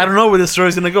gonna? I don't know where this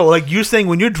story's gonna go. Like you're saying,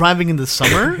 when you're driving in the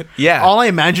summer, Yeah. All I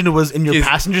imagined was in your Is-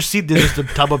 passenger seat, there's just a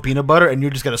tub of peanut butter, and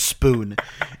you're just got a spoon,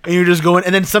 and you're just going.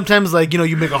 And then sometimes,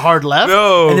 you make a hard left,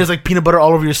 No. and there's peanut butter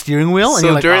all over your steering wheel, and So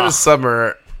you're like, during "Ah." the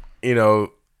summer,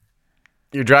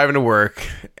 you're driving to work,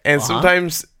 and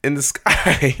sometimes in the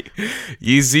sky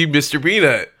you see Mr.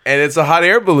 Peanut, and it's a hot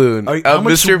air balloon How of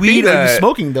much Mr. weed are you Peanut.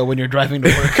 smoking though when you're driving to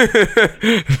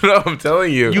work? No, I'm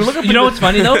telling you. You look up. You know what's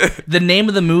funny though? The name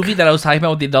of the movie that I was talking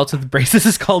about with the adults with braces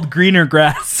is called Greener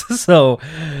Grass. So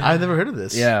I've never heard of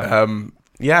this. yeah,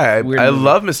 Yeah, Weird I movie.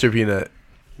 love Mr. Peanut.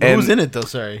 Who's in it though?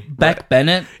 Sorry. Beck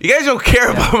Bennett. You guys don't care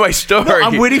about my story. No,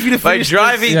 I'm waiting for you to Like finish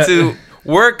driving this. to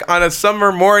work on a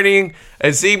summer morning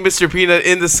and seeing Mr. Peanut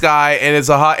in the sky, and it's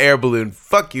a hot air balloon.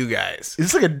 Fuck you guys.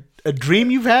 Is this like a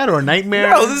dream you've had or a nightmare?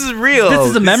 No, this is real. This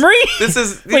is a memory? This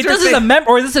is Wait, this is a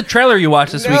or is this a trailer you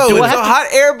watched this No, week? it's I have a to- hot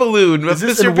air balloon with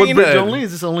Is this Mr. in Woodbridge Peanut. only?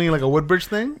 Is this only like a Woodbridge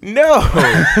thing? No.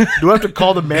 Do I have to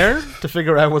call the mayor to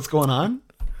figure out what's going on?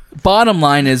 Bottom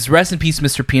line is, rest in peace,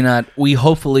 Mr. Peanut. We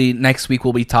hopefully next week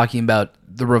will be talking about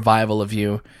the revival of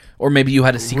you, or maybe you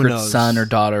had a secret knows? son or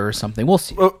daughter or something. We'll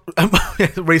see. Oh,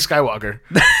 Ray Skywalker,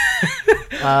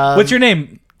 What's your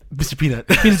name? Mr. Peanut.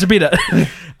 Mr. Peanut.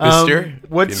 Mr.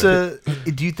 What's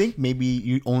Peanut. do you think maybe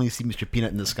you only see Mr.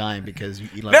 Peanut in the sky because you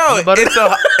eat like No, peanut butter? it's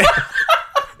a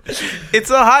it's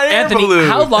a hot air Anthony, balloon.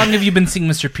 how long have you been seeing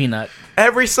Mr. Peanut?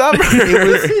 Every summer.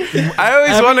 I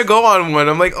always want to go on one.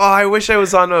 I'm like, oh, I wish I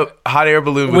was on a hot air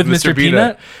balloon with, Mr.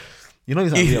 Peanut. You know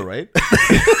he's not real, right?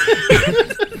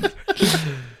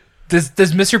 Does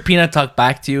Mr. Peanut talk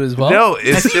back to you as well? No,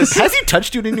 it's just Has he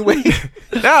touched you in any way?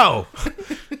 no.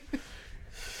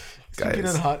 Peanut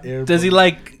Guys. hot air. Does he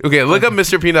like? Okay, look up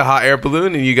Mr. Peanut hot air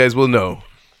balloon, and you guys will know.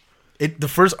 The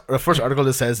first article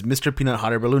that says Mr. Peanut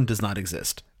hot air balloon does not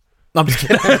exist. No, I'm just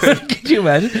kidding. Could you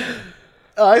imagine?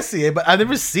 Oh, I see it, but I've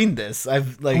never seen this.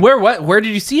 I've like Where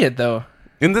did you see it though?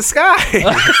 In the sky.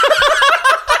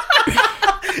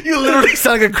 you literally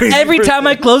sound like a crazy. Every time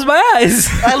I close my eyes.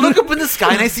 I look up in the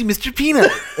sky and I see Mr.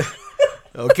 Peanut.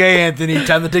 Okay, Anthony,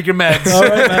 time to take your meds.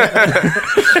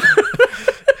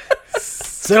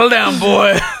 Settle down,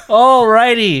 boy.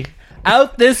 Alrighty.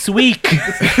 Out this week.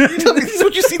 This is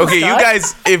what you see. In Okay, the you sky?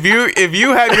 guys, if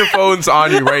you have your phones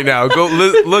on you right now, go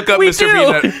look up We Mr. do.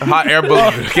 Peanut hot air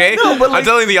balloon. Okay, No, but like- I'm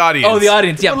telling the audience. Oh, the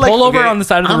audience. Yeah, But like- pull over okay, on the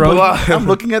side of the I'm, road. I'm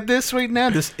looking at this right now.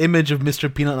 This image of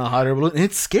Mr. Peanut on a hot air balloon, and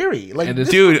it's scary. Like, It is.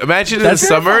 Dude, imagine in the That's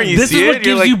summer and you This see is what it.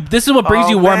 You're gives like, you. This is what brings "Oh,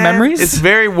 you warm man." memories. It's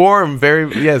very warm.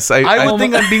 Very yes. I would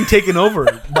think I'm being taken over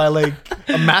by like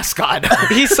a mascot.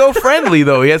 He's so friendly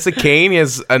though. He has a cane. He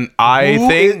has an eye Who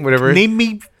thing. is- Whatever. Name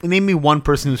me one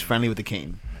person who's friendly with a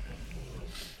cane.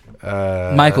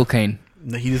 Michael Caine.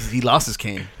 No, he lost his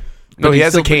cane. No, But he he's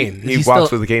has still- a cane. but He he's walks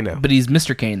still- with a cane now. But he's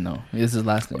Mr. Caine though. Is his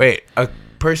last name? Wait, a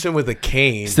person with a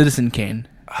cane. Citizen Kane.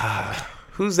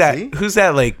 Who's that? See? Who's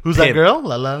that? Like Who's that pimp girl?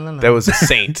 La la la la. That was a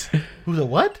saint. Who's a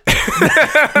what?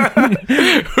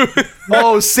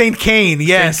 Oh, Saint Kane.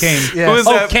 Yes. Saint Kane. Yes. Who is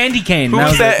Oh, that? Candy Cane.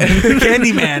 Who's That was it. that?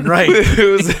 Candyman, right?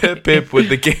 Who's that pimp with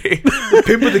the cane?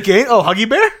 Pimp with the cane? Oh, Huggy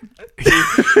Bear?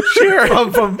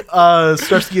 Sure. From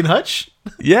Starsky and Hutch?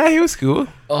 Yeah, he was cool.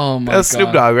 Oh my That was god.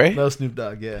 Snoop Dogg, right? That was Snoop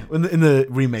Dogg, yeah. In the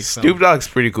remake film. Snoop Dogg's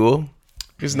pretty cool.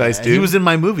 He's a nice Yeah, dude. He was in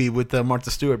my movie with Martha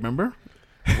Stewart, remember?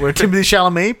 Where Timothy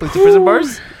Chalamet plays the prison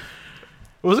bars?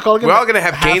 What was it called again? We're all gonna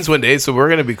have canes one day, so we're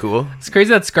gonna be cool. It's crazy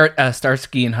that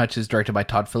Starsky and Hutch is directed by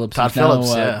Todd Phillips. Todd He's now,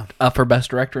 Phillips, yeah. Up for Best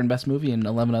Director and Best Movie and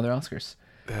 11 other Oscars.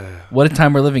 What a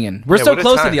time we're living in. We're Yeah, so what a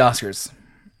close to time. the Oscars.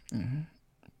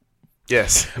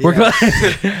 Yes. We're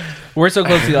we're so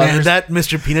close to the Man, Oscars. that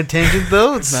Mr. Peanut tangent,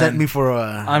 though, it sent me for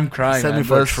a... I'm crying. Sent Man. me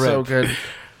for a That's trip. so good.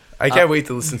 I can't wait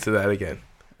to listen to that again.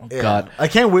 Yeah. God. I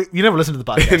can't wait. You never listen to the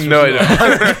podcast. No, I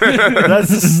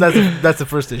don't. That's the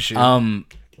first issue.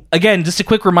 Again, just a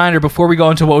quick reminder before we go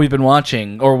into what we've been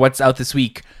watching or what's out this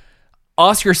week.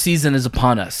 Oscar season is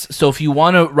upon us. So if you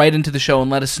want to write into the show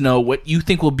and let us know what you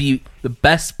think will be the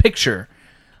best picture,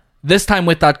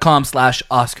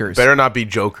 thistimewith.com/Oscars. Better not be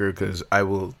Joker, because I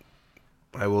will.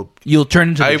 You'll turn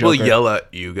into the I will Joker. yell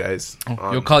at you guys.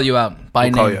 You'll call you out by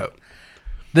I'll name. call you out.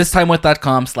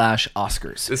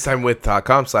 Thistimewith.com/Oscars. This time with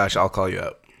 .com/ I'll call you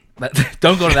out.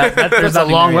 Don't go to that. There's That's a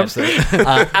nothing long there yet.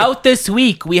 website. Out this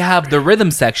week, we have the rhythm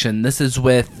section. This is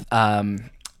with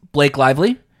Blake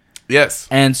Lively Yes.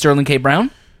 and Sterling K.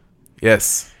 Brown.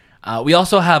 Yes. We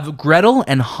also have Gretel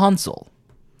and Hansel,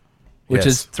 which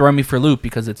Yes. is throwing me for a loop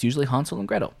because it's usually Hansel and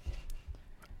Gretel.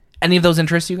 Any of those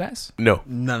interest you guys? No.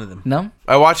 None of them. No?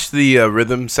 I watched the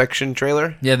rhythm section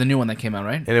trailer, Yeah, the new one that came out,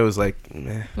 right? and it was like,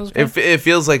 meh. was okay. It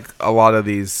feels like a lot of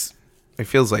these. It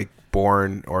feels like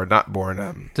Born or not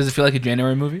Born. Does it feel like a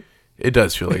January movie? It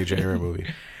does feel like a January movie.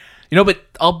 You know, but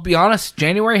I'll be honest,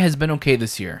 January has been okay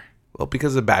this year. Well,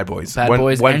 because of Bad Boys. Bad One-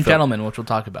 Boys one and film. Gentlemen, which we'll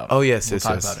talk about. Oh yes, We'll yes,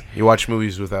 talk yes. about it. You watch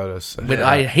movies without us. But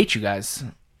I hate you guys.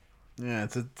 Yeah,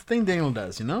 it's a thing Daniel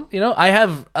does, you know? You know, I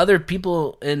have other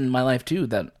people in my life too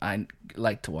that I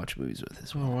like to watch movies with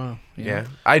as well. Oh, wow. Yeah,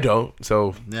 I don't.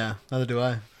 So Yeah, neither do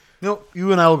I. No,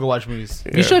 you and I will go watch movies.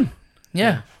 You should.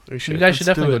 Yeah. we should. You guys should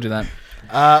Let's definitely do go it. do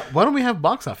that. Why don't we have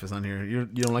box office on here? You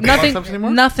don't like Nothing. the box office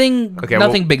anymore? Nothing. Okay,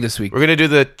 nothing well, big this week. We're gonna do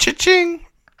the cha-ching.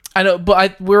 I know, but I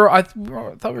thought we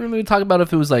were going to talk about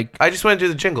if it was like. I just want to do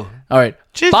the jingle. All right,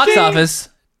 Cha-ching. box office.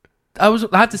 I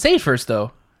have to say it first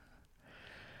though.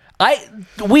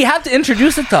 We have to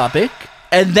introduce the topic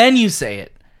and then you say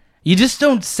it. You just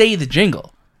don't say the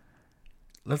jingle.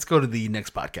 Let's go to the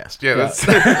next podcast. Yeah, let's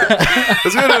go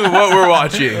to what we're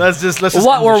watching. Let's just What end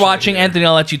we're the show watching, here. Anthony,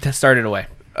 I'll let you start it away.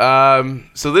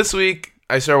 So this week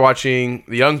I started watching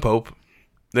The Young Pope,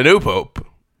 The New Pope,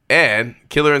 and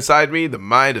Killer Inside Me: The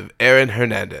Mind of Aaron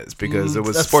Hernandez, because it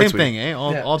was That's the sports same week. thing, eh?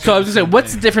 All So I was gonna say,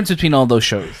 what's the difference between all those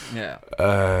shows? Yeah.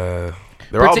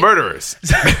 They're all Partic- murderers.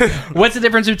 What's the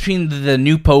difference between the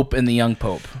new pope and the young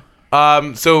pope?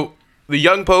 So The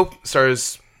Young Pope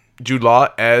stars Jude Law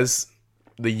as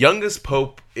the youngest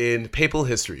pope in papal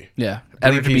history. Yeah, I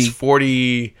ever believe to he's be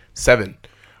 47.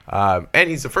 And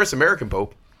he's the first American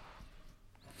pope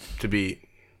to be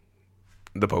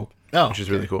the pope, which is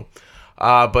really cool.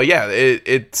 But yeah,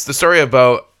 it's the story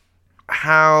about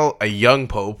how a young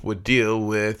pope would deal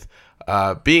with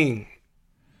being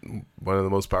one of the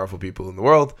most powerful people in the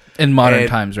world. in modern And-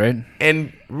 times, right?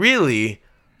 And really,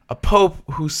 a pope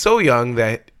who's so young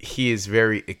that he is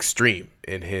very extreme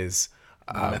in his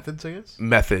Methods, I guess?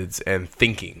 methods and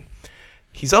thinking.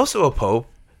 He's also a pope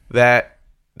that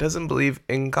doesn't believe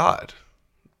in God.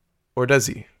 Or does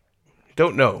he?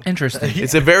 Don't know. Interesting.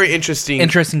 It's a very interesting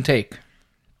Interesting take.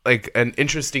 like an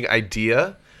interesting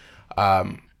idea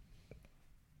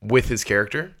with his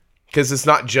character, because it's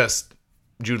not just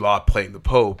Jude Law playing the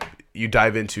Pope. You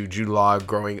dive into Jude Law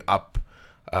growing up,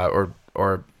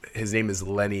 or his name is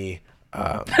Lenny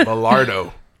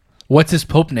Belardo, What's his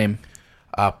pope name?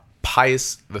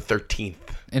 Pius the 13th.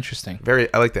 Interesting.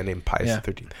 I like that name, Pius Yeah.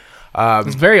 the 13th.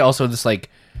 It's very also just like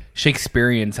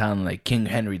Shakespearean sound, like King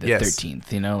Henry the Yes.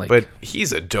 13th. You know, like But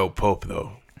he's a dope Pope,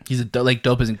 though. he's like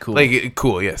dope isn't cool. Like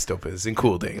cool, yes, dope is and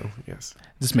cool, Daniel. Yes.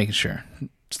 Just making sure,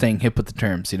 staying hip with the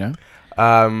terms. You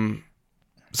know.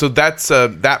 So that's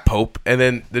that Pope, and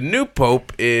then the new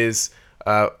Pope is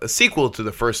a sequel to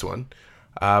the first one,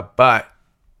 but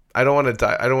I don't want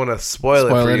to I don't want to spoil it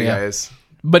Spoil for it, you yeah. guys.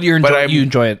 But you I'm-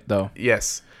 enjoy it though.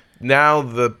 Yes, now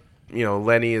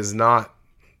Lenny is not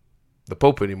the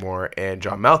Pope anymore, and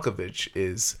John Malkovich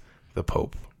is the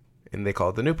Pope, and they call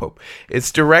it the new Pope.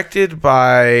 It's directed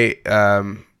by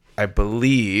I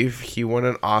believe he won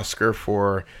an Oscar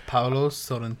for Paolo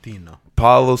Sorrentino.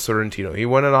 Paolo Sorrentino. He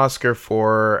won an Oscar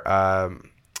for an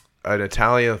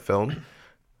Italian film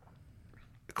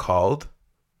called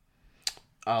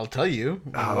I'll tell you.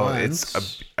 I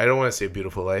don't want to say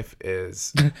Beautiful Life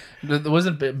is There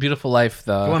wasn't Beautiful Life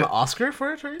You though. want an Oscar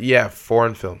for it, right? yeah,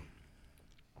 foreign film.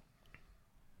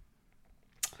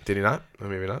 Did he not? Or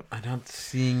maybe not. I'm not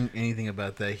seeing anything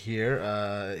about that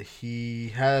here. He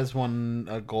has won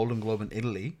a Golden Globe in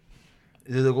Italy.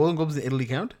 Do the Golden Globes in Italy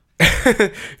count?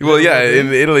 Well, yeah,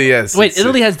 in Italy, yes. Wait, It's,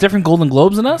 Italy has different Golden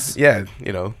Globes than us. yeah,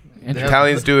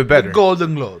 Italians do it better. The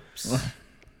Golden Globes.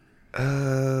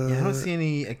 Uh, Yeah, I don't see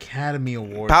any Academy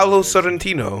Awards. Paolo on this.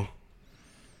 Sorrentino.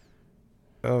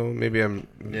 Oh, maybe I'm.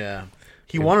 Yeah.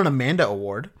 He won an Amanda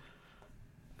Award.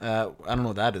 I don't know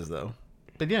what that is though.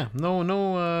 But yeah, no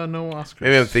Oscars.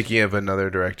 Maybe I'm thinking of another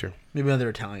director. Maybe another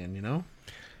Italian, you know?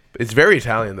 It's very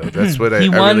Italian though. That's what He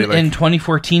I won really like. in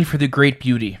 2014 for The Great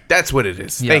Beauty. That's what it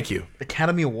is. Yeah. Thank you.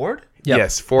 Academy Award? Yep.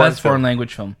 Yes, foreign best foreign film.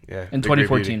 language film. Yeah, in The Great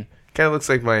 2014. Kind of looks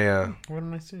like my Where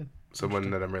did I see it? someone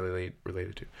that I'm really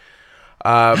related to.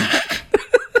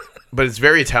 But it's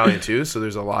very Italian too. So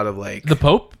there's a lot of like The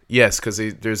Pope? yes, because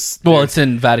there's Well, it's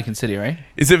in Vatican City, right?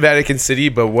 it's in Vatican City,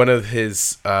 but one of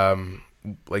his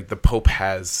like the Pope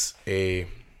has a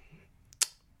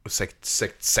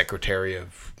secretary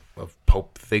of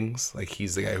Pope things. Like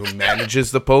he's the guy who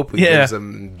manages the Pope, who Yeah. gives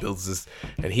him and builds this,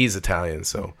 and he's Italian.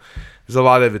 So there's a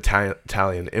lot of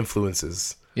Italian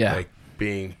influences. Yeah. like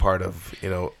being part of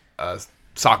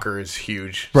soccer is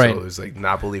huge. Right. So there's like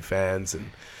Napoli fans and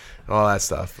all that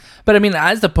stuff. But I mean,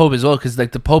 as the Pope as well, because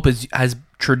like the Pope has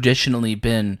traditionally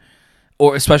been,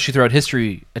 or especially throughout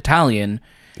history, Italian.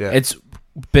 Yeah. It's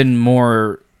been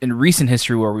more in recent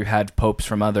history where we've had popes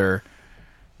from other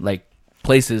like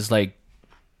places. Like,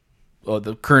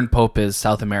 the current Pope is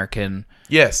South American.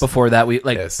 Yes. Before that, we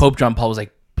like Yes. Pope John Paul was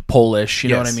like Polish. You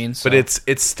know what I Yes. mean? So, But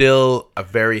it's still a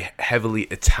very heavily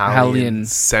Italian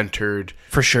centered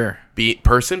for sure.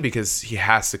 person because he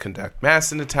has to conduct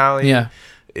mass in Italian. Yeah.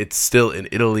 it's still in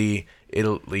Italy.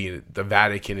 Italy, the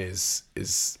Vatican is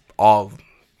all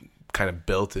kind of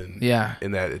built in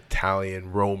that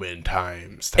Italian Roman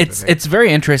times. It's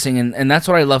very interesting, and that's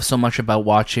what I love so much about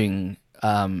watching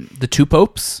the Two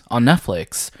Popes on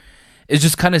Netflix. Is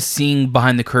just kind of seeing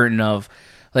behind the curtain of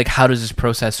like how does this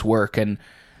process work, and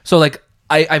so like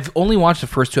I've only watched the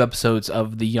first 2 episodes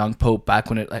of the Young Pope back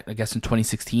when I guess in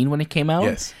 2016 when it came out.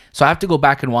 Yes. So I have to go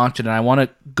back and watch it, and I want to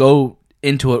go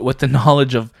into it with the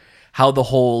knowledge of how the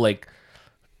whole like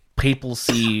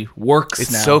papacy works.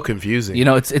 It's now. so confusing. You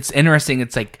know, it's interesting.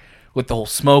 It's like with the whole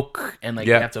smoke and like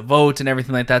you have to vote and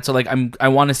everything like that. So like I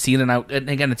want to see it, and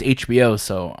again it's HBO,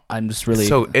 so I'm just really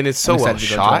it's so well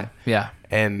shot. Yeah,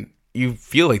 and you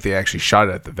feel like they actually shot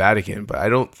it at the Vatican, but I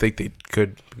don't think they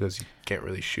could because you can't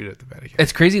really shoot at the Vatican.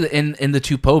 It's crazy that in the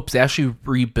Two Popes they actually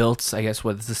rebuilt, I guess,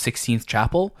 what's the 16th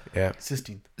chapel? Yeah,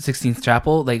 16th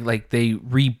chapel. Like they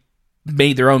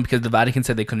remade their own because the Vatican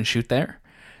said they couldn't shoot there,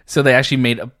 so they actually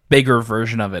made a bigger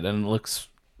version of it, and it looks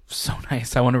so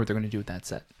nice. I wonder what they're going to do with that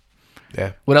set.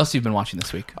 Yeah. What else have you been watching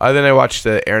this week? Then I watched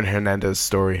the Aaron Hernandez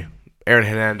story. Aaron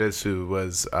Hernandez, who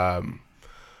was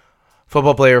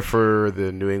football player for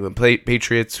the New England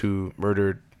Patriots, who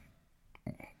murdered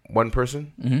one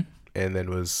person and then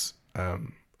was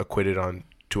acquitted on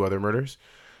 2 other murders.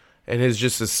 And it's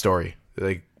just a story,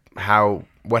 like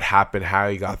what happened, how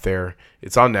he got there.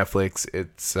 It's on Netflix.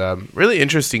 It's really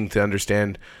interesting to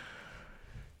understand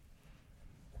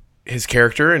his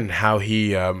character and how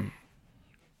he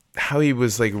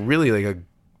was like really like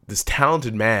this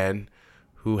talented man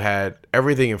who had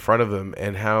everything in front of him,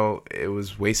 and how it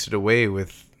was wasted away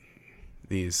with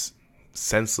these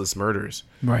senseless murders.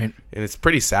 Right. And it's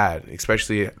pretty sad,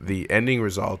 especially the ending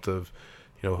result of,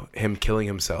 him killing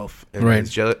himself in his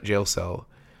jail cell.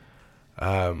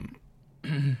 Very,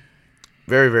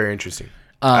 very interesting.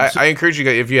 I encourage you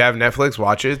guys, if you have Netflix,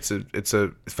 watch it. It's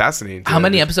fascinating. How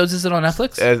many episodes is it on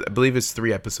Netflix? I believe it's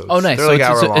 3 episodes. Oh, nice. They're So like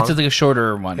hour long. it's like a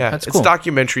shorter one. Yeah, that's cool. It's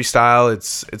documentary style.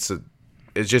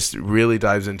 It just really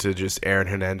dives into just Aaron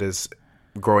Hernandez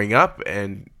growing up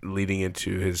and leading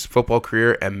into his football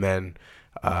career, and then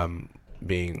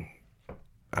being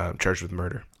charged with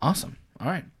murder. Awesome. All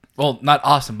right. Well, not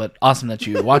awesome, but awesome that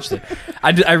you watched it.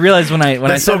 I realized when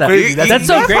I said that. Crazy. That's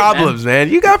so great. Problems, man.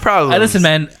 You got problems. Listen,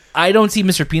 man. I don't see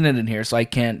Mr. Peanut in here, so I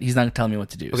can't. He's not telling me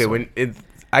what to do. Okay, so.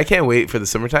 I can't wait for the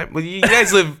summertime. Well, you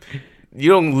guys live. You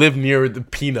don't live near the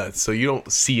peanuts, so you don't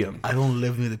see them. I don't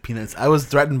live near the peanuts. I was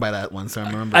threatened by that once. I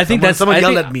remember. I think someone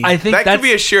yelled at me. I think that could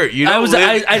be a shirt. You don't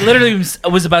live. I literally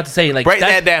was about to say like write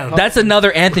that down. That's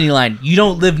another Anthony line. You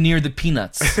don't live near the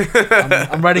peanuts.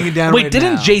 I'm writing it down. Wait, right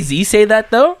didn't now. Jay-Z say that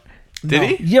though? Did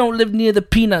he? You don't live near the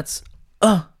peanuts.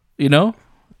 He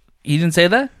didn't say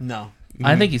that. No.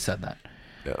 I think he said that.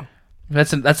 No.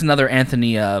 That's another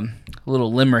Anthony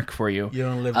little limerick for you. You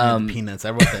don't live near the peanuts.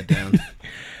 I wrote that down.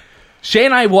 Shay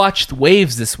and I watched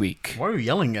Waves this week. Why are you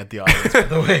yelling at the audience, by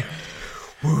the way?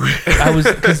 I was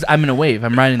because I'm in a wave.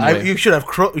 I'm riding the wave. You should have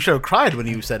cried when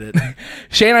you said it.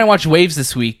 Shay and I watched Waves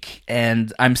this week,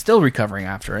 and I'm still recovering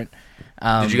after it.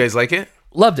 Did you guys like it?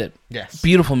 Loved it. Yes.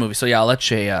 Beautiful movie. So yeah, I'll let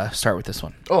Shay start with this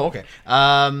one. Oh, okay.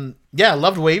 Yeah,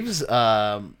 loved Waves.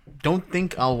 Don't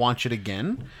think I'll watch it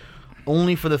again,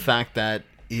 only for the fact that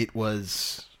it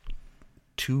was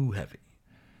too heavy.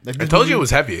 Like, I told you it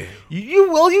was heavy.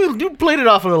 You played it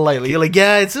off a little lightly. You're like,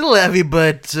 yeah, it's a little heavy,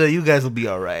 but you guys will be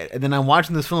all right. And then I'm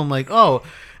watching this film, I'm like, oh,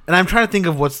 and I'm trying to think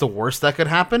of what's the worst that could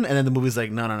happen. And then the movie's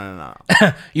like, no.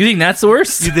 You think that's the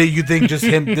worst? You think just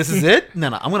him? This is it?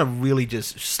 No. I'm gonna really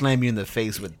just slam you in the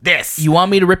face with this. You want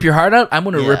me to rip your heart out? I'm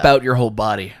gonna rip out your whole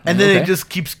body. And then it just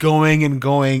keeps going and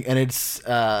going, and it's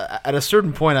at a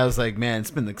certain point, I was like, man,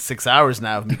 it's been like 6 hours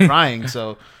now of me crying.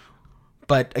 So,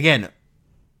 but again,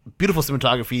 beautiful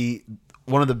cinematography,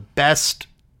 one of the best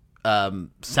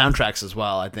soundtracks as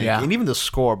well, I think, and even the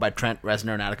score by Trent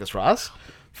Reznor and Atticus Ross,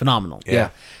 phenomenal.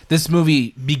 Yeah. This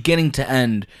movie, beginning to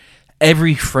end,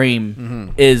 every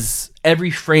frame is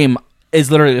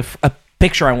literally a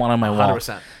picture I want on my wall.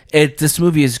 100%. This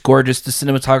movie is gorgeous. The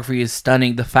cinematography is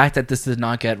stunning. The fact that this did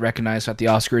not get recognized at the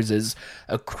Oscars is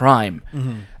a crime.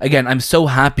 Again, I'm so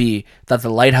happy that The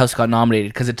Lighthouse got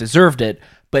nominated because it deserved it.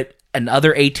 But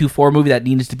another A24 movie that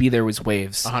needed to be there was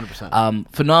Waves. 100%.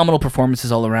 Phenomenal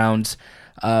performances all around.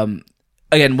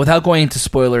 Again, without going into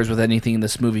spoilers with anything in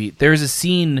this movie, there's a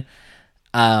scene,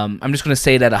 I'm just going to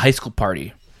say it, at a high school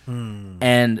party.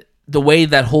 And the way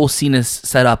that whole scene is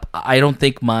set up, I don't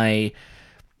think I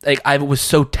was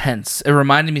so tense. It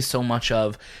reminded me so much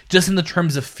of, just in the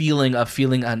terms of feeling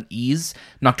unease,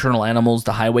 Nocturnal Animals,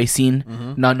 the highway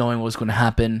scene, not knowing what was going to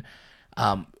happen.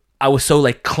 I was so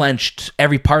like clenched.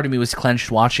 Every part of me was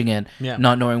clenched watching it, Yeah.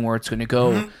 not knowing where it's going to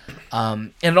go.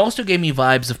 And it also gave me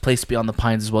vibes of Place Beyond the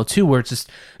Pines as well too, where it's just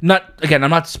not. Again, I'm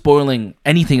not spoiling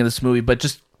anything in this movie, but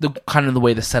just the kind of the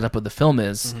way the setup of the film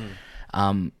is.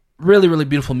 Really, really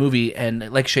beautiful movie,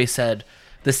 and like Shay said,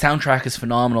 the soundtrack is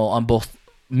phenomenal on both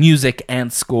music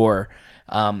and score.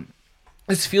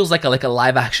 This feels like a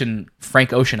live action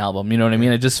Frank Ocean album. You know what I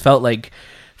mean? It just felt like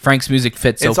Frank's music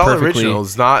fits so It's all perfectly. original.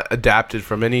 It's not adapted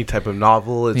from any type of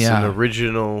novel. It's Yeah. an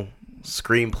original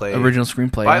screenplay. Original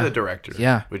screenplay by yeah. the director.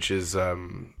 Yeah. Which is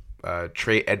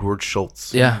Trey Edward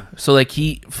Schultz. Yeah. So like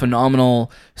he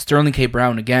phenomenal. Sterling K.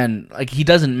 Brown again. Like he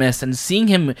doesn't miss. And seeing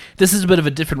him, this is a bit of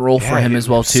a different role for Yeah, him he as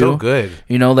well was too. so good.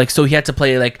 You know, like so he had to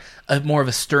play like a more of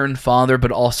a stern father,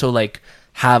 but also like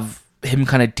have him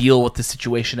kind of deal with the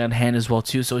situation at hand as well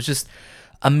too. So it's just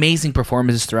amazing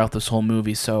performances throughout this whole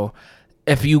movie. So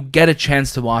if you get a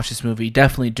chance to watch this movie,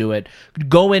 definitely do it.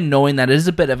 Go in knowing that it is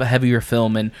a bit of a heavier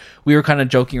film, and we were kind of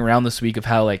joking around this week of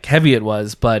how like heavy it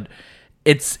was, but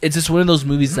it's just one of those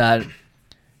movies that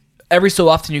every so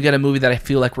often you get a movie that I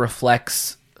feel like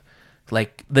reflects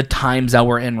like the times that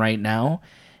we're in right now.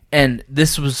 And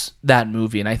this was that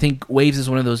movie. And I think Waves is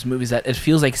one of those movies that it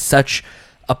feels like such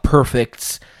a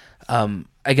perfect,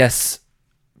 I guess,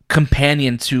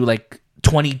 companion to like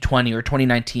 2020 or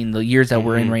 2019, the years that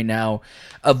we're in right now,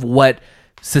 of what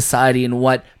society and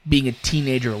what being a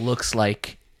teenager looks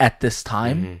like at this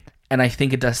time. And I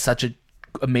think it does such an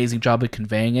amazing job of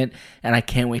conveying it. And I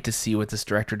can't wait to see what this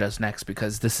director does next,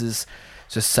 because this is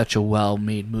just such a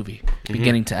well-made movie,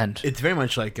 beginning to end. It's very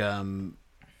much like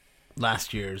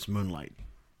last year's Moonlight.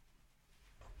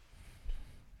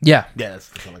 Yeah. Yeah,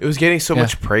 that's It was getting so Yeah.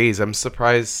 much praise. I'm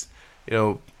surprised, you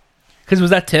know. Because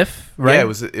was that TIFF, right? Yeah,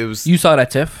 it was. You saw it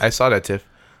at TIFF? I saw that TIFF.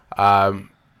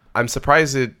 I'm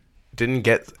surprised it didn't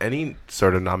get any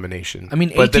sort of nomination. I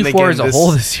mean, But then A24 as again, a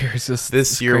whole this year is just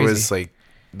this year crazy. was like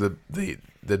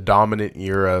the dominant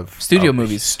year of Studio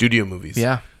movies. Studio movies.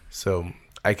 Yeah. So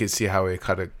I could see how it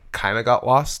kind of got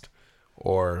lost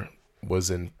or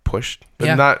wasn't pushed. But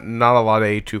Yeah. not a lot of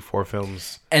A24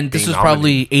 films. And this being was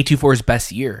probably A24's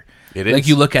best year. It Like is,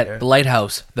 you look at yeah. The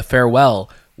Lighthouse, The Farewell,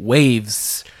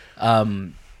 Waves,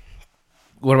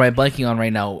 what am I blanking on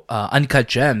right now? Uncut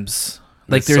Gems.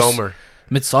 Like Midsommar.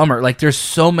 there's Midsommar. Like there's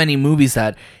so many movies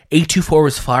that A24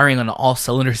 was firing on all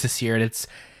cylinders this year, and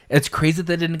it's crazy that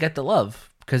they didn't get the love,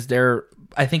 because they're,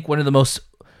 I think, one of the most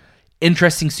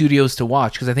interesting studios to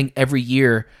watch, because I think every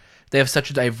year they have such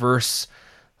a diverse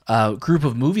group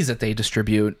of movies that they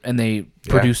distribute and they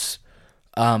produce,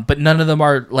 but none of them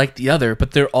are like the other,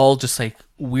 but they're all just like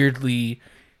weirdly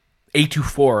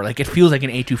A24. Like it feels like an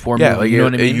A24 movie. Yeah, like you know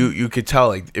what I mean? you could tell,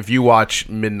 like, if you watch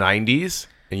mid 90s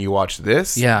and you watch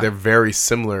this, Yeah. they're very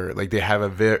similar. Like they have a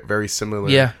very, very similar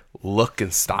Yeah. look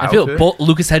and style. I feel to it.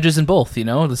 Lucas Hedges in both. You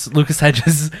know, this Lucas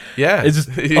Hedges, Yeah. is just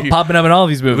popping up in all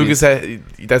these movies.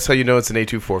 That's how you know it's an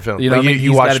A24 film. You know Like, what I mean? you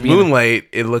He's watch gotta be in it. Moonlight,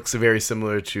 it looks very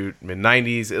similar to mid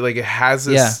 90s. Like it has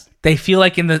this Yeah, they feel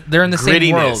like they're in the same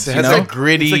grittiness. world. It You has know? that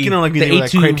gritty. It's like, you know, like The when they do,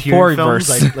 like A24 Criterion films,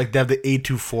 verse. like they have the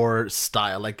A24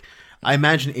 style. Like I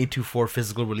imagine A24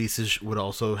 physical releases would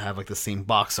also have like the same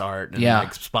box art and Yeah.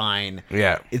 like spine.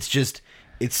 Yeah. It's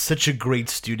such a great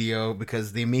studio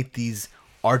because they make these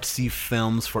artsy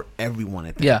films for everyone.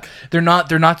 I think. Yeah, they're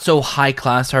not so high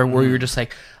class art where you're just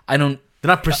like, I don't They're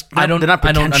not. They're not I don't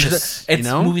pretentious. understand. It's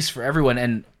you know? movies for everyone,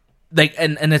 and like,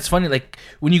 and it's funny, like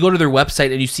when you go to their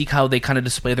website and you see how they kind of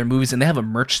display their movies, and they have a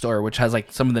merch store which has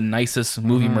like some of the nicest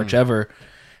movie merch ever.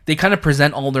 They kind of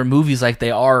present all their movies like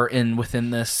they are within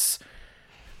this.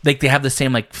 Like they have the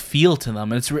same like feel to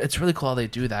them, and it's really cool how they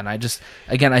do that.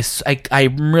 And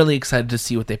I'm really excited to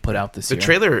see what they put out this The year.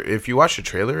 trailer, if you watch the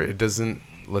trailer, it doesn't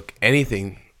look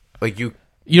anything like you.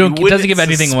 You don't. It doesn't wouldn't give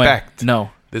anything away. suspect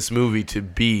No. this movie to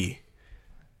be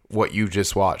what you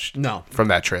just watched. No. From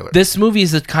that trailer. This movie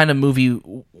is the kind of movie,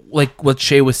 like what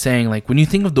Shay was saying, like when you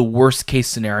think of the worst case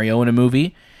scenario in a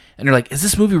movie, and you're like, is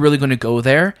this movie really going to go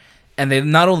there? And they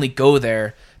not only go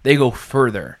there, they go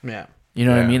further. Yeah. You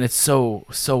know what I Yeah. mean? It's so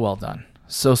well done.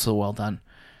 So well done.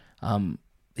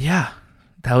 Yeah.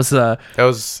 That was a That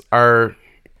was our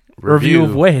review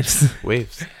of Waves.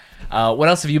 Waves. What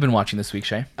else have you been watching this week,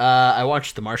 Shay? I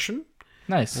watched The Martian.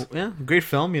 Nice. Yeah, great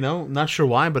film. You know, not sure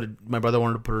why, but my brother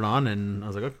wanted to put it on, and I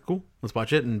was like, okay, cool, let's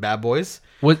watch it. And Bad Boys.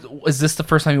 Was this the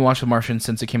first time you watched The Martian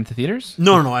since it came to theaters?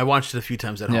 No, I watched it a few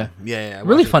times at Yeah. home. Yeah. I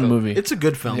Really watched it. fun movie. It's a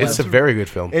good film. It's a very good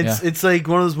film. It's like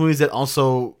one of those movies that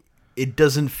also it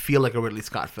doesn't feel like a Ridley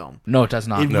Scott film. No, it does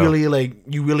not. It really like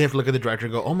you really have to look at the director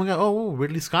and go, oh my god,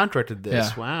 Ridley Scott directed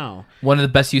this. Yeah. Wow. One of the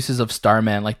best uses of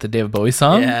Starman, like the David Bowie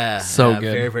song. Yeah, So yeah,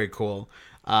 good. very very cool.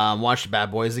 Watched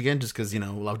Bad Boys again just because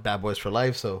loved Bad Boys for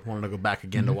Life, so wanted to go back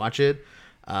again to watch it.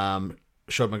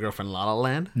 Showed my girlfriend La La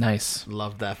Land. Nice.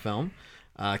 Loved that film.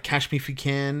 Catch Me If You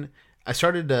Can. I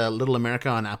started Little America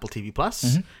on Apple TV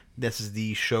Plus. This is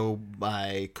the show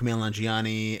by Kumail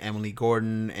Nanjiani, Emily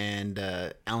Gordon, and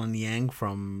Alan Yang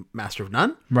from Master of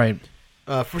None. Right.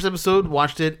 First episode,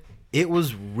 watched it. It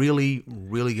was really,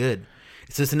 really good.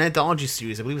 It's an anthology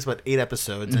series. I believe it's about 8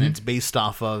 episodes, and it's based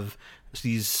off of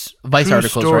these Vice true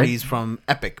articles, stories right? from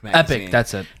Epic magazine. Epic,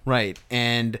 that's it. Right.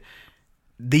 And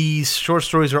these short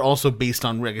stories are also based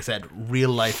on, like I said, real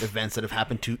life events that have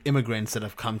happened to immigrants that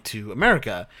have come to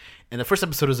America. And the first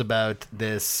episode is about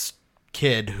this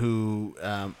kid who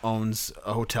owns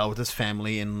a hotel with his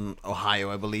family in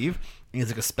Ohio, I believe. And he's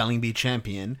like a spelling bee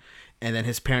champion. And then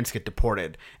his parents get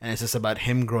deported. And it's just about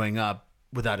him growing up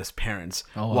without his parents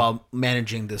while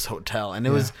managing this hotel. And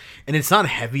it's not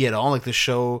heavy at all. Like the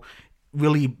show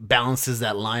really balances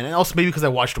that line. And also maybe because I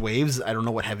watched Waves, I don't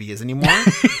know what heavy is anymore.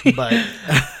 but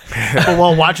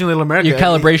while watching Little America, Your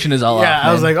calibration is all off.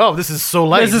 I was like, oh, this is so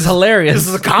light. This is hilarious. This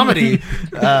is a comedy.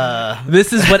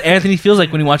 This is what Anthony feels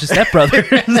like when he watches Step Brothers.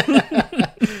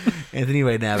 Anthony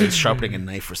right now is sharpening a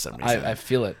knife for some reason. I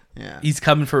feel it. Yeah. He's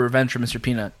coming for revenge for Mr.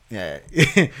 Peanut. Yeah.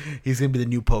 He's going to be the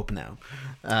new pope now.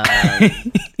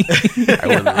 I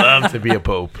would love to be a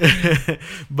pope.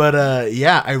 But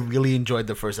I really enjoyed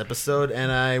the first episode,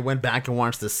 and I went back and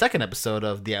watched the second episode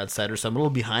of The Outsider, so I'm a little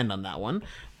behind on that one.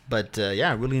 But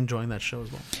really enjoying that show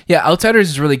as well. Yeah, Outsiders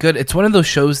is really good. It's one of those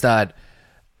shows that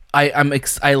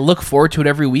I look forward to it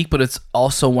every week, but it's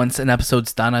also once an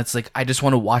episode's done, it's like I just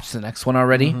want to watch the next one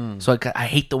already. So I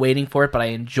hate the waiting for it, but I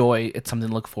enjoy it's something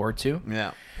to look forward to.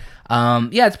 Yeah.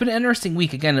 It's been an interesting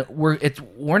week. Again, we're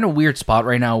in a weird spot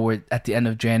right now. We're at the end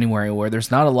of January where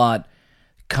there's not a lot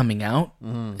coming out.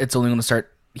 It's only going to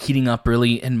start heating up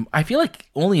really, and I feel like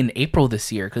only in April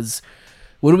this year. Because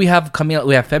what do we have coming out?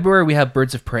 We have February. We have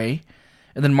Birds of Prey,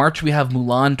 and then March we have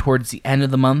Mulan towards the end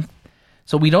of the month.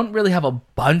 So we don't really have a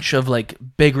bunch of like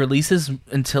big releases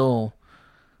until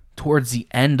towards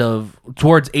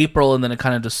April, and then it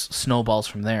kind of just snowballs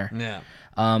from there. Yeah.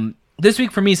 This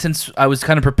week for me, since I was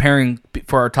kind of preparing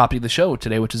for our topic of the show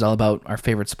today, which is all about our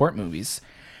favorite sport movies,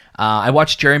 I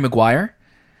watched Jerry Maguire,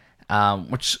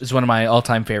 which is one of my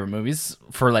all-time favorite movies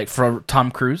for Tom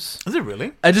Cruise. Is it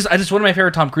really? I just one of my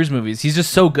favorite Tom Cruise movies. He's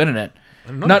just so good in it.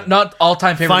 Not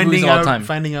all-time favorite movies of all time.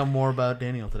 Finding out more about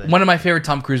Daniel today. One of my favorite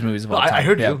Tom Cruise movies of all time. I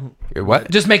heard yeah. you. What?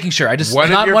 Just making sure.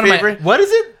 One of your favorite? What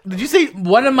is it? Did you say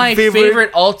one of my favorite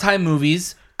all-time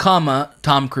movies,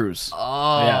 Tom Cruise.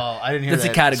 Oh, Yeah. I didn't hear That's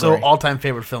that. a category. So all-time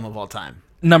favorite film of all time.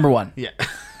 Number 1. Yeah.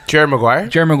 Jerry Maguire?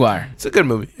 Jerry Maguire. It's a good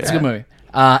movie. It's a good movie.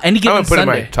 Any I given would put it in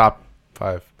Sunday. my top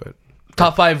 5, but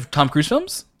Top 5 Tom Cruise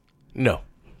films? no.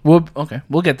 We'll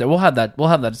get there. We'll have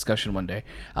that discussion one day.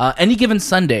 Any given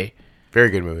Sunday. Very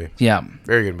good movie. Yeah.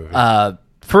 Very good movie.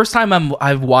 First time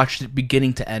I've watched it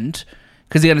beginning to end.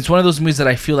 Because again, it's one of those movies that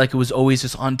I feel like it was always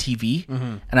just on TV,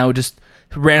 and I would just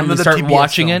randomly Another start TBS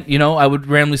watching film. it. I would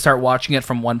randomly start watching it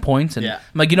from one point, and Yeah.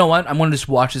 I'm like, you know what? I'm going to just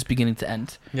watch this beginning to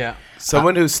end. Yeah.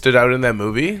 Someone who stood out in that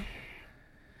movie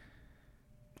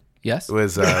Yes.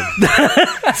 was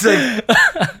It's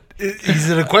like, is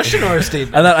it a question or a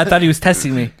statement? I thought he was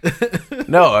testing me.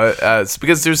 it's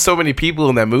because there's so many people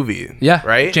in that movie. Yeah.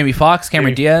 Right? Jamie Foxx,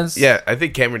 Cameron Diaz. Yeah, I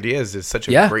think Cameron Diaz did such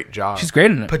a great job. She's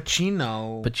great in it.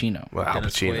 Pacino. Pacino. Al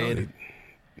Dennis Pacino. Quaid.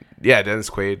 Yeah, Dennis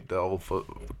Quaid, the old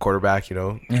quarterback,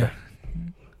 Yeah.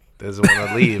 doesn't want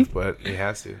to leave, but he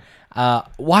has to.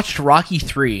 Watched Rocky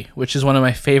 3, which is one of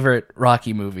my favorite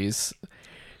Rocky movies.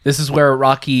 This is where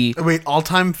Rocky... Wait,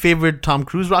 all-time favorite Tom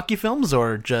Cruise Rocky films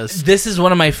or just... This is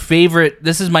one of my favorite...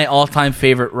 This is my all-time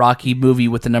favorite Rocky movie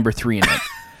with the number 3 in it.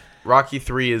 Rocky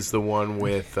 3 is the one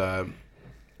with not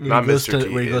Mr.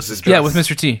 T. where he goes to Is it Yeah, with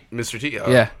Mr. T. Mr. T?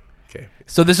 Oh, Yeah. Okay.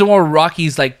 So this is one where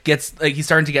Rocky's he's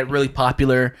starting to get really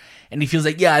popular, and he feels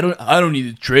like, yeah, I don't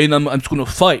need to train. I'm just going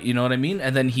to fight. You know what I mean?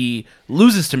 And then he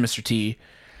loses to Mr. T,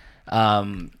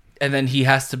 and then he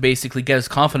has to basically get his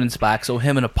confidence back. So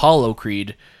him and Apollo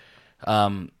Creed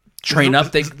train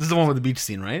up. This is the one with the beach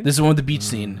scene, right? This is one with the beach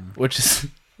scene, which is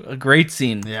a great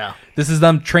scene. Yeah. This is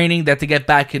them training. They have to get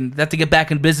back in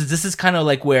business. This is kind of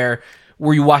like where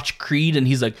you watch Creed and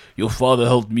he's like, your father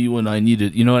helped me when I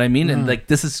needed, you know what I mean? And like,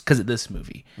 this is because of this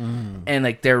movie. And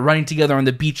like, they're running together on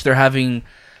the beach. They're having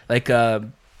like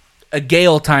a gay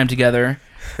old time together.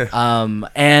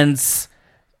 And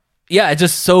yeah, it's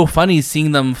just so funny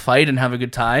seeing them fight and have a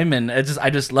good time. And I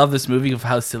just love this movie of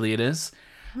how silly it is.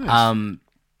 Nice.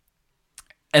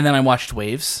 And then I watched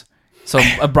Waves. So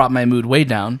I brought my mood way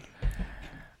down.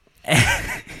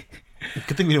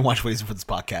 Good thing we didn't watch Waves for this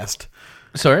podcast.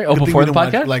 Sorry. Oh, Good thing before we the didn't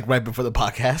watch, podcast. like right before the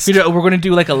podcast. We're going to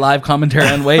do like a live commentary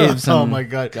on Waves. Oh and- my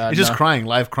god, God, it's just no. crying,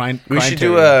 live crying. We crying should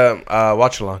do terror. a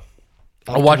watch along.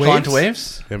 A watch along to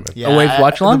Waves. Yeah, man. Yeah, Wave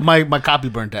watch along? My copy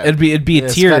burnt out. It'd be a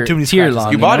It's tier got too many tier scratches.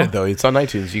 long. You bought know? it though. It's on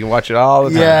iTunes. You can watch it all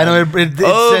the time. Yeah, I know. It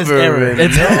says error.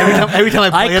 Overrated. every time I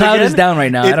play it iCloud again, is down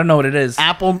right now. I don't know what it is.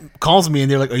 Apple calls me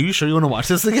and they're like, "Are you sure you want to watch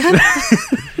this again?"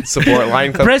 Support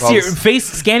line. Press your face,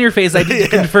 scan your face. I can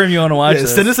confirm you want to watch Yeah,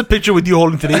 this. send us a picture with you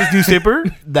holding today's newspaper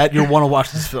that you want to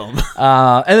watch this film.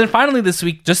 And then finally this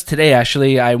week, just today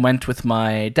actually, I went with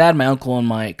my dad, my uncle, and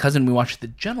my cousin. We watched The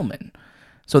Gentleman.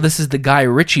 So this is the Guy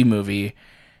Ritchie movie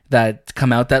that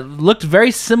come out that looked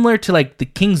very similar to like The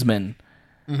Kingsman,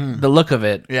 the look of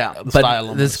it. Yeah, the but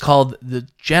style this is almost. called The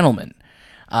Gentleman.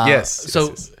 Yes. So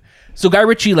yes. so Guy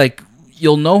Ritchie, like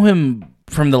you'll know him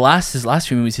from his last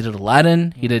few movies. He did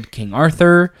Aladdin. He did King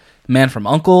Arthur, Man from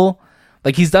U.N.C.L.E.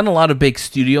 Like he's done a lot of big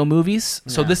studio movies.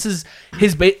 So this is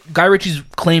Guy Ritchie's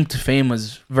claim to fame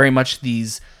was very much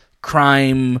these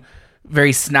crime,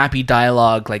 very snappy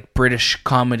dialogue, like British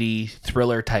comedy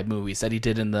thriller type movies that he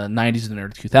did in the 90s and early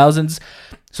 2000s.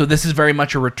 So this is very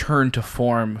much a return to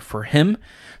form for him.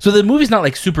 So the movie's not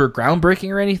like super groundbreaking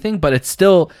or anything, but it's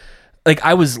still like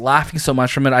I was laughing so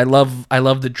much from it. I love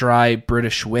the dry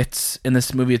British wits in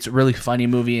this movie. It's a really funny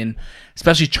movie, and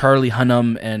especially Charlie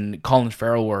Hunnam and Colin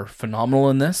Farrell were phenomenal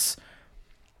in this.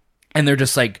 And they're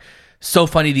just like so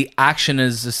funny. The action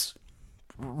is just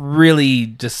really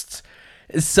just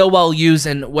is so well used.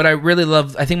 And what I really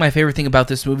love, I think my favorite thing about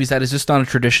this movie is that it's just not a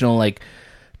traditional like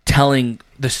telling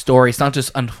the story. It's not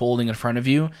just unfolding in front of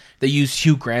you. They use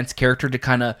Hugh Grant's character to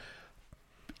kind of,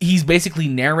 he's basically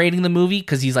narrating the movie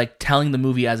because he's like telling the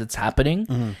movie as it's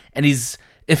happening. And he's,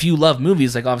 if you love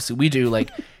movies, like obviously we do, like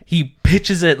he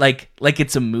pitches it like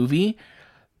it's a movie.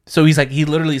 So he's like, he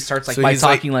literally starts like So by he's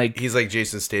talking like he's like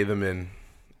Jason Statham in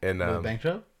Bank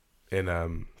show.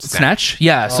 Snatch.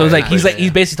 Yeah. So yeah. like he's like Yeah.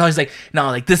 he's basically talking, he's like, no,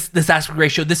 like this aspect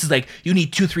ratio, this is like you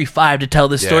need 2, 3, 5 to tell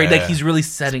this story. Yeah. Like he's really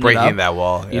setting it breaking up. that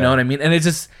wall. You know what I mean? And it's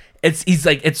just he's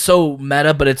like, it's so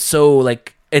meta, but it's so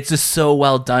like it's just so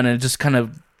well done, and it just kind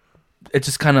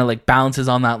of like balances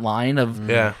on that line of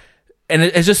Yeah. and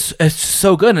it's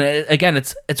so good. And again,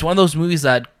 it's one of those movies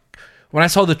that when I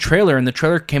saw the trailer and the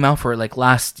trailer came out for like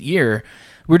last year,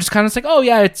 we were just kind of like, oh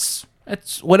yeah, it's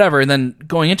whatever. And then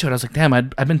going into it, I was like, damn, I've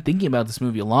been thinking about this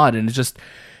movie a lot, and it's just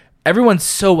everyone's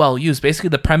so well used. Basically,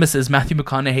 the premise is Matthew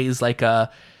McConaughey is like a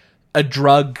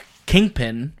drug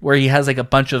kingpin where he has like a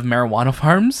bunch of marijuana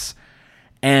farms,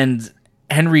 and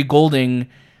Henry Golding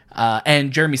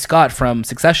and Jeremy Scott from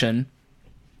Succession.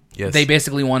 Yes. They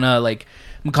basically want to like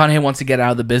McConaughey wants to get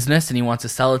out of the business and he wants to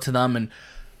sell it to them, and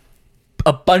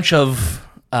a bunch of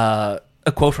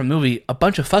a quote from the movie, a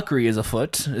bunch of fuckery is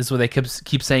afoot, is what they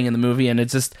keep saying in the movie, and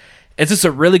it's just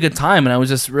a really good time, and I was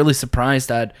just really surprised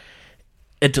that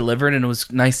it delivered, and it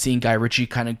was nice seeing Guy Ritchie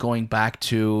kind of going back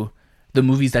to the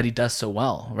movies that he does so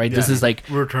well, right? This is like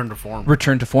return to form.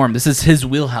 return to form. This is his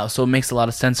wheelhouse, so it makes a lot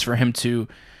of sense for him to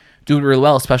do it really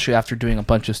well, especially after doing a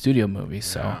bunch of studio movies.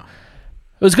 So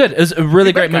it was good. It was a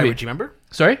really great movie. Ritchie, remember?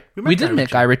 Sorry, We met we Guy did meet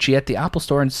Ritchie. Guy Ritchie at the Apple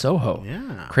Store in Soho.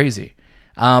 Yeah. Crazy.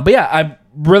 But yeah, I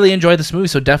really enjoyed this movie.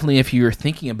 So definitely, if you're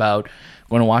thinking about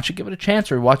going to watch it, give it a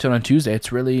chance or watch it on Tuesday.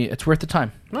 It's worth the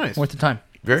time. Nice. Worth the time.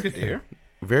 Very Good to hear.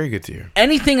 Very good to hear.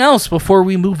 Anything else before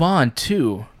we move on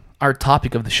to our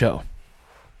topic of the show?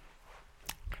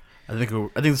 I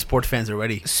think the sports fans are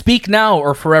ready. Speak now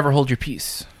or forever hold your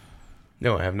peace.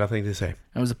 No, I have nothing to say.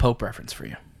 That was a Pope reference for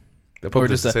you. The Pope Or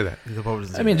doesn't just say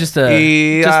that. I mean, just a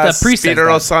priest. says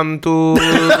Spiro that. Sanctus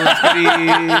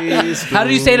Christus. How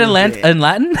do you say it in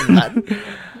Latin?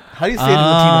 How do you say it in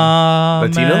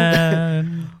Latino?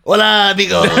 Latino? Hola,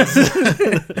 amigos.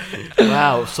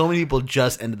 Wow, so many people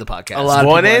just ended the podcast. A lot of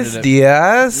people Buenos ended it.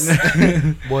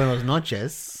 dias. Buenos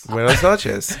noches. Buenas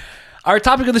noches. Our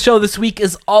topic of the show this week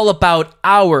is all about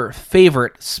our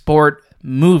favorite sport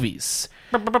movies.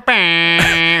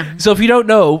 So if you don't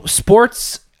know,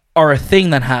 sports are a thing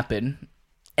that happen,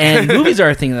 and movies are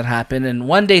a thing that happen. And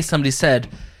one day somebody said,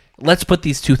 "Let's put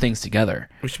these two things together.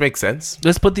 Which makes sense.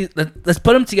 Let's put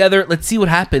them together. Let's see what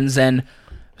happens." And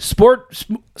sport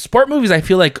movies, I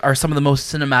feel like, are some of the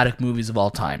most cinematic movies of all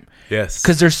time. Yes.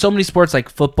 Because there's so many sports like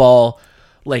football,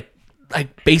 like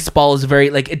baseball is very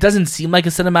like, it doesn't seem like a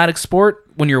cinematic sport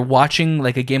when you're watching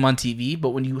like a game on TV, but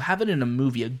when you have it in a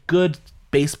movie, a good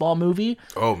baseball movie,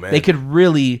 Oh, man. they could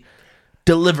really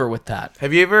deliver with that.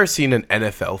 Have you ever seen an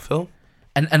NFL film?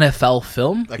 An NFL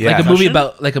film, like Yeah. a movie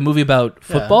Concussion? about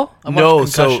football. I watched No,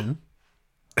 so- Concussion.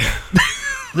 Is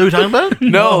that what you're talking about?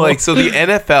 No, like, so the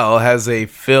NFL has a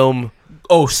film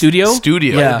Oh, studio.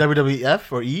 studio. Yeah.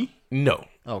 WWF or E? No.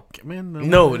 Oh man,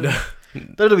 No.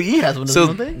 WWE has one. So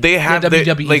Don't they? they have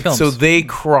WWE like films. so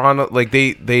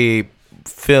they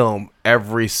film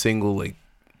every single like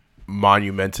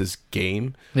monumentous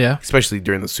game, Yeah. especially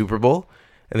during the Super Bowl,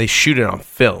 and they shoot it on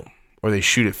film or they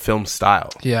shoot it film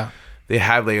style. Yeah. They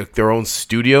have like their own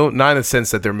studio, not in the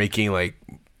sense that they're making like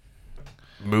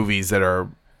movies that are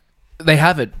They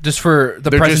have it just for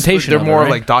the presentation. They're of it, more right?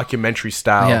 like documentary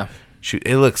style. Yeah. Shoot,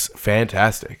 it looks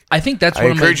fantastic. I think that's I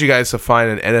one of my encourage you guys to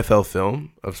find an NFL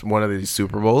film of one of these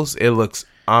Super Bowls. It looks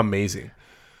amazing.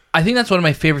 I think that's one of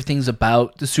my favorite things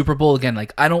about the Super Bowl. Again,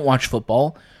 like I don't watch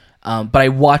football, but I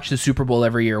watch the Super Bowl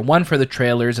every year. One for the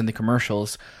trailers and the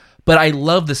commercials, but I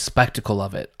love the spectacle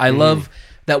of it. I love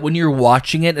that when you're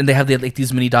watching it and they have like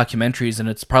these mini documentaries and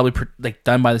it's probably like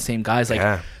done by the same guys. Like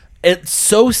Yeah. it's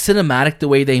so cinematic the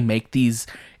way they make these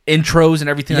intros and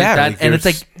everything Yeah, like that. like And it's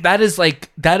there's- like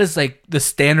that is like the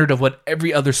standard of what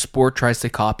every other sport tries to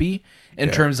copy in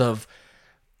terms of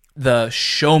the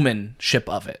showmanship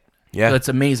of it. Yeah. So it's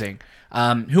amazing.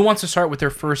 Who wants to start with their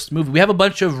first movie? We have a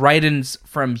bunch of write-ins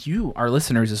from you, our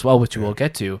listeners, as well, which we'll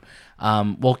get to.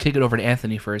 We'll kick it over to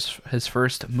Anthony for his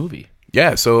first movie.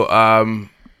 Yeah, so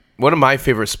one of my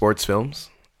favorite sports films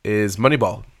is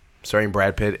Moneyball, starring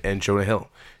Brad Pitt and Jonah Hill,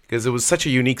 because it was such a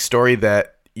unique story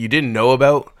that you didn't know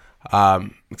about,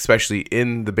 especially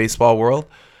in the baseball world,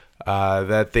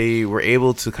 that they were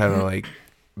able to kind of like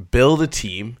build a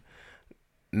team,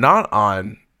 not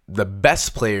on the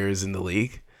best players in the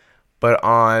league, but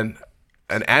on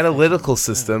an analytical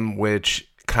system which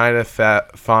kind of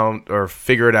found or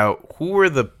figured out who were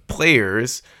the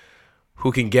players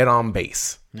who can get on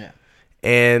base. Yeah.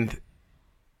 And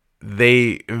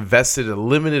they invested a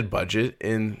limited budget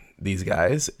in these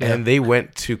guys, and they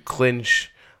went to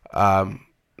clinch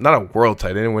not a world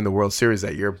title. They didn't win the World Series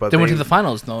that year, but They went to the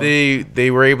finals, though.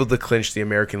 They were able to clinch the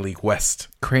American League West.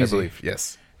 Crazy. I believe.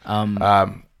 Yes.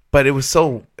 But it was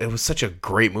such a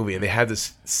great movie, and they had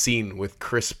this scene with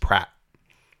Chris Pratt,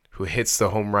 who hits the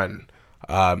home run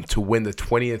to win the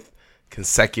 20th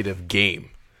consecutive game,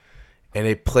 and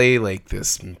they play like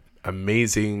this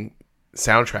amazing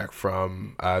soundtrack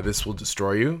from This Will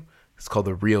Destroy You. It's called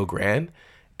the Rio Grande,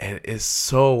 and it is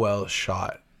so well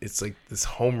shot. It's like this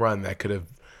home run that could have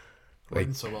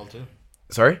Written so well too.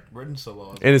 sorry. Written so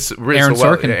well. And it's written Aaron so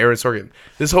well. Sorkin. Yeah, Aaron Sorkin.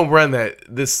 This home run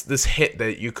this hit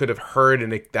that you could have heard,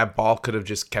 and that ball could have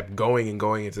just kept going and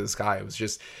going into the sky.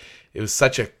 It was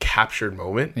such a captured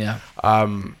moment. Yeah.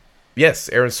 Yes,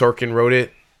 Aaron Sorkin wrote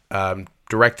it.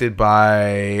 Directed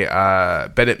by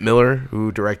Bennett Miller,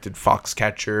 who directed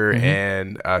Foxcatcher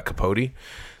and Capote.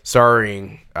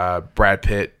 Starring Brad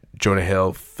Pitt, Jonah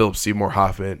Hill, Philip Seymour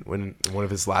Hoffman in one of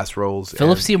his last roles.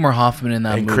 Philip Seymour Hoffman in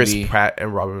that and movie Chris Pratt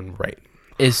and Robin Wright.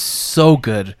 is so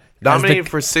good. As Nominated the-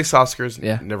 for 6 Oscars.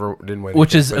 Yeah. Never didn't win.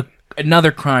 which is anything,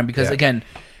 another crime because Yeah. again,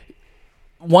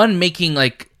 one making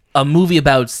like a movie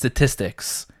about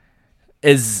statistics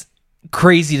is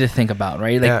crazy to think about,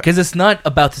 right? Like Yeah. because it's not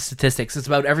about the statistics; it's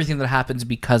about everything that happens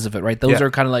because of it, right? Those Yeah.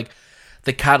 are kind of like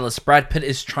the catalyst. Brad Pitt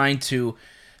is trying to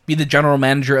be the general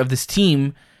manager of this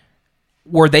team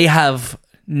where they have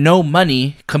no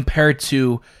money compared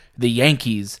to the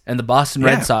Yankees and the Boston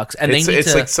Red Yeah. Sox, and it's, they need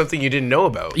it's to. like something you didn't know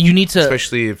about. You need to,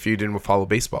 especially if you didn't follow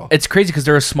baseball. it's crazy because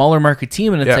they're a smaller market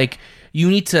team, and it's Yeah. like you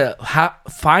need to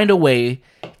find a way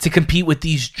to compete with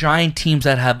these giant teams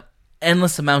that have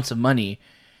endless amounts of money.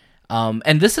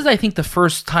 And this is, I think, the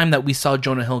first time that we saw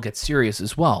Jonah Hill get serious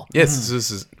as well. Yes,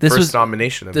 this is This first was-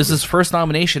 nomination. I This believe. is first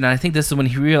nomination, and I think this is when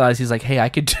he realized he's like, "Hey, I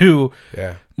could do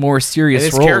yeah. more serious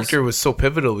And his roles." character was so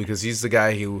pivotal because he's the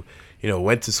guy who,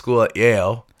 went to school at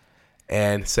Yale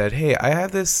and said, "Hey, I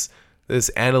have this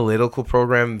analytical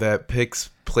program that picks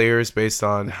players based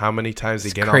on how many times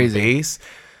they get crazy. on base."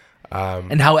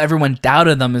 and how everyone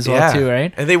doubted them as well too,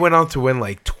 right? And they went on to win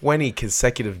like 20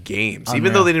 consecutive games, even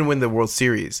Unreal. though they didn't win the World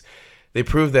Series. They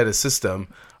proved that a system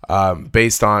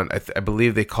based on, I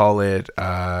believe they call it,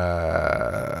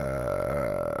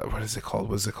 what is it called?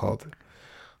 What is it called?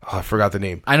 Oh, I forgot the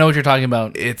name. I know what you're talking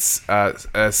about. It's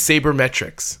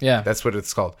sabermetrics. Yeah. That's what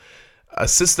it's called. A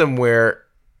system where,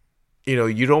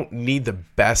 you don't need the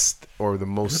best or the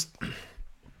most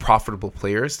profitable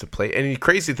players to play. And the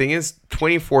crazy thing is,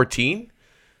 2014.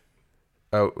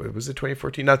 Oh, was it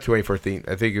 2014? Not 2014.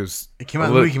 I think it was. It came out. a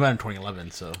The little- movie came out in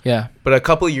 2011. So Yeah, But a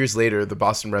couple of years later, the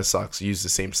Boston Red Sox used the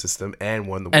same system and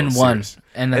won the World and won, Series.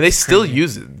 and And they that's still crazy.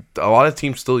 use it. A lot of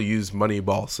teams still use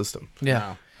Moneyball system.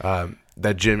 Yeah. wow.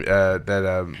 That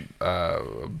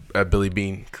Billy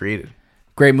Bean created.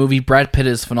 Great movie. Brad Pitt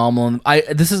is phenomenal.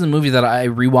 This is a movie that I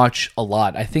rewatch a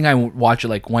lot. I think I watch it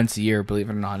like once a year, believe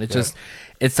it or not. It's just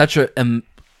it's such a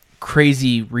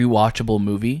crazy rewatchable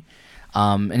movie.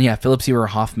 And yeah, Philip Seymour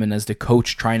Hoffman as the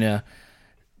coach trying to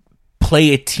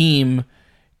play a team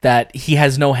that he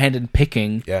has no hand in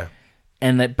picking. Yeah.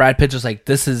 And that Brad Pitt was like,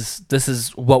 this is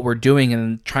what we're doing,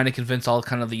 and trying to convince all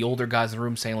kind of the older guys in the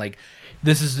room, saying like,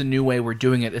 this is the new way we're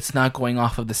doing it. It's not going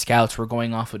off of the scouts. We're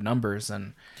going off of numbers.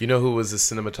 And Do you know who was the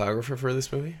cinematographer for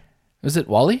this movie? was it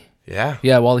Wally? Yeah.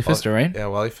 Yeah, Wally Pfister, right? Yeah,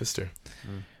 Wally Pfister. It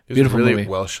was Beautiful a really movie.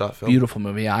 well shot film. Beautiful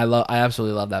movie. Yeah, I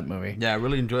absolutely love that movie. Yeah, I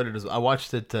really enjoyed it. I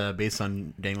watched it based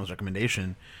on Daniel's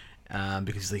recommendation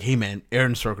because he's like, "Hey man,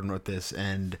 Aaron Sorkin wrote this,"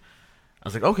 and I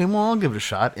was like, "Okay, well, I'll give it a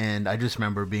shot." And I just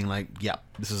remember being like, "Yeah,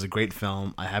 this is a great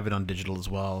film. I have it on digital as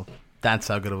well. That's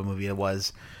how good of a movie it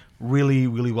was. Really,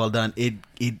 really well done. It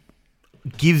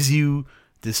gives you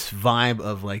this vibe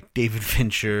of like David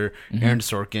Fincher, Aaron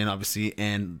Sorkin, obviously,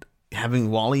 and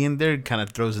having Wally in there kind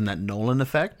of throws in that Nolan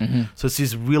effect. So it's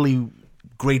these really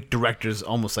great directors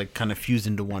almost like kind of fused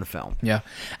into one film. Yeah.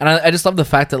 And I just love the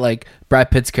fact that like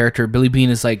Brad Pitt's character, Billy Bean,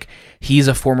 is like, he's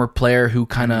a former player who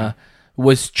kind of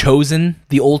was chosen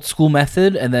the old school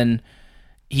method, and then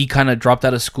he kind of dropped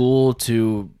out of school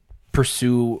to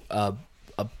pursue a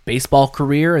baseball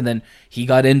career, and then he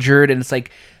got injured, and it's like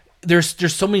there's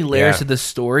so many layers to this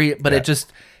story, but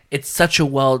it's such a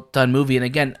well done movie. And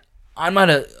again, I'm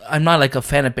not like a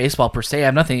fan of baseball per se. I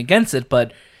have nothing against it,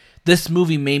 but this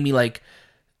movie made me like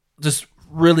just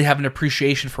really have an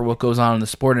appreciation for what goes on in the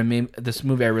sport, and this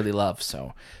movie I really love.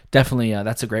 So definitely,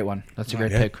 that's a great one. That's a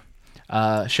great pick.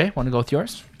 Shay, want to go with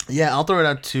yours? Yeah, I'll throw it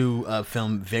out to a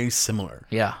film very similar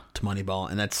Yeah, to Moneyball,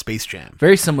 and that's Space Jam.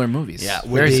 very similar movies. Yeah,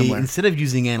 very similar. Instead of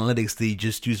using analytics, they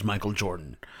just used Michael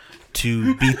Jordan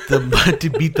to beat the to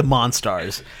beat the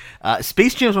Monstars.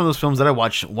 Space Jam is one of those films that I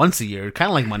watch once a year, kind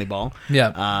of like Moneyball. Yeah.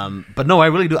 But no, I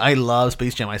really do. I love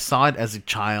Space Jam. I saw it as a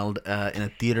child in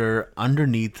a theater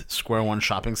underneath Square One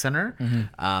Shopping Center.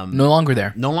 No longer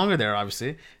there. No longer there,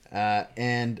 obviously.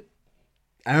 And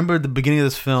I remember the beginning of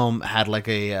this film had like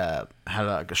a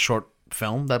short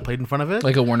film that played in front of it.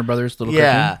 Like a Warner Brothers little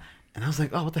Yeah. cartoon. And I was like,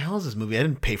 oh, what the hell is this movie? I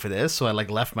didn't pay for this. So I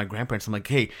like left my grandparents. I'm like,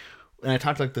 hey, and I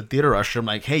talked to like the theater usher. I'm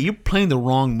like, hey, you're playing the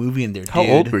wrong movie in there, dude. How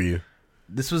old were you?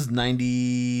 This was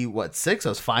 96? I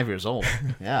was 5 years old.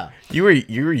 Yeah. You were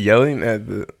yelling at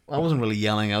the. I wasn't really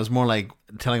yelling. I was more like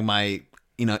telling my,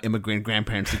 immigrant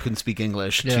grandparents who couldn't speak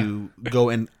English to go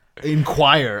and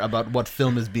inquire about what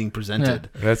film is being presented.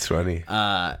 That's funny.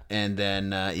 And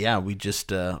then we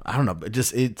just I don't know, but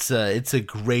just it's a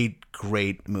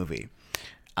great movie.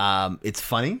 It's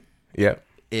funny. Yeah.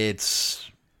 It's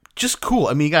just cool.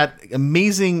 I mean, you got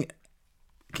amazing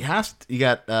cast. You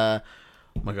got oh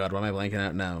my god, why am I blanking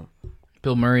out now?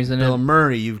 Bill Murray's in Bill it.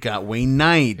 Murray. You've got Wayne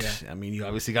Knight. I mean, you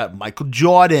obviously got Michael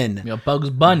Jordan. You got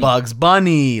Bugs Bunny. Bugs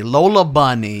Bunny, Lola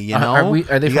Bunny, you know.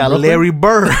 Are they you from got Brooklyn? Larry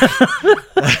Bird.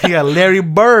 You got Larry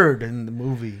Bird in the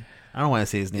movie. I don't want to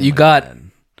say his name. You like got that.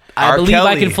 I R. Believe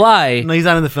I Kelly. Can Fly. No, he's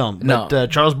not in the film. No.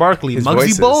 But Charles Barkley, His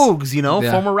Muggsy voices. Bogues,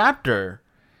 Yeah. former Raptor.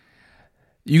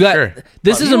 You got Sure.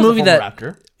 this Well, is he a was movie former that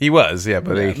Raptor. He was, yeah,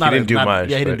 but he didn't do much.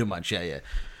 Yeah, he didn't but- do much. Yeah.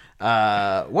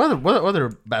 What other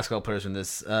basketball players in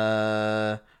this?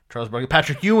 Charles Barkley,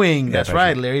 Patrick Ewing. That's Patrick.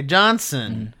 right. Larry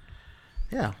Johnson.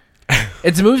 Yeah.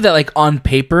 it's a movie that like on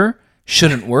paper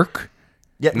shouldn't work,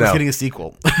 Yeah, it's No. getting a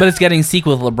sequel. but it's getting a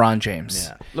sequel with LeBron James.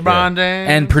 LeBron James.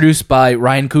 And produced by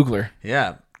Ryan Coogler.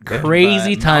 yeah.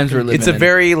 Crazy times we're living It's a in.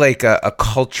 very like a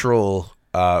cultural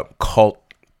cult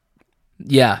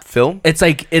Yeah. film. It's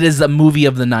like it is a movie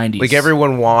of the 90s. Like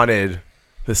everyone wanted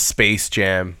the Space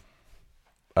Jam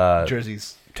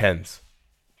Jerseys. 10s.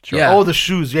 Yeah. Oh, the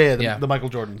shoes. Yeah, Yeah. the Michael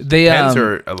Jordan. They 10s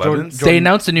or 11s? they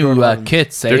announced a new Jordan 11s.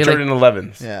 kits, They're eh? Jordan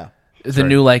 11s. Yeah. The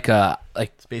new like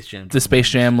Space Jam. the Space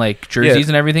Jam like jerseys Yeah.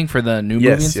 and everything for the new movie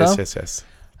and Yes, stuff. yes.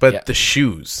 But Yeah. the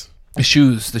shoes. The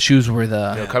shoes were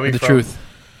the coming the from- truth.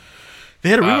 They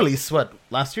had a re-release,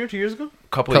 last year, 2 years ago? A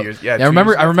couple of years. Yeah, I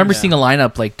remember. I remember Yeah. seeing a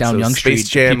lineup like down So Young Space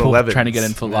Street. Jam people 11s. trying to get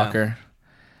in Foot Locker.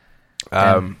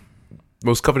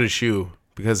 Most coveted shoe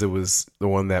because it was the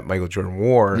one that Michael Jordan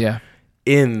wore Yeah.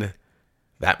 in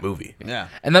that movie. Yeah.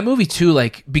 And that movie too,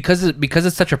 like because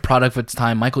it's such a product of its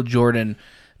time. Michael Jordan,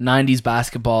 '90s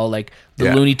basketball, like the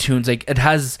Yeah. Looney Tunes, like it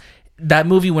has that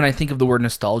movie. When I think of the word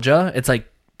nostalgia, it's like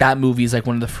that movie is like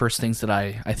one of the first things that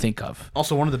I think of.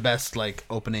 Also, one of the best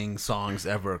opening songs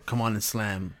ever. Come on and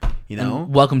slam. You know.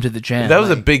 Welcome to the Jam. That was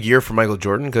a big year for Michael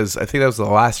Jordan because I think that was the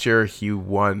last year he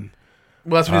won.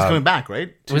 Well, that's when he's coming back,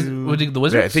 right? was To- the Yeah,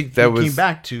 Wizards. I think he that was. came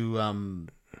back to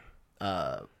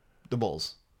the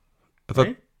Bulls. I thought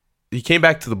right? he came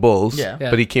back to the Bulls. Yeah. Yeah.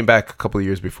 But he came back a couple of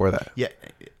years before that Yeah.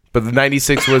 But the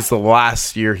 96 was the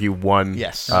last year he won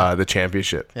Yes. the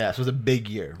championship. Yeah, so it was a big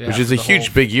year. Which is a The huge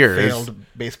whole big year. Failed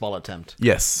baseball attempt.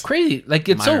 Yes. Crazy. Like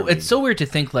it's Minor league. so weird to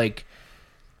think like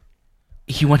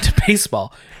he went to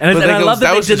baseball, and, But and like, I love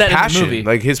that, was they did his that passion. in the movie.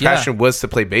 Like his Yeah. passion was to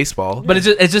play baseball. But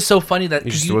it's just so funny that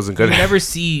just you, wasn't good you at it. never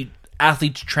see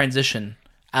athletes transition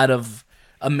out of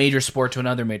a major sport to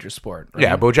another major sport. Right?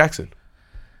 Yeah, Bo Jackson.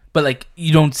 But like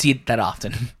you don't see it that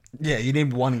often. Yeah, you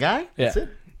named one guy? That's Yeah. it?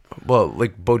 Well,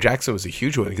 like Bo Jackson was a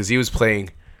huge one because he was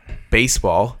playing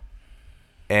baseball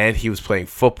and he was playing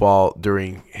football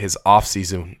during his off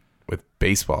season with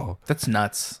baseball. That's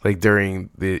nuts. Like during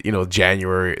the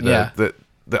January, Yeah. the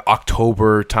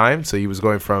October time. So he was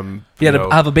going from Yeah, to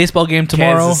have a baseball game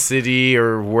tomorrow. Kansas City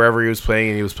or wherever he was playing,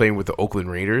 and he was playing with the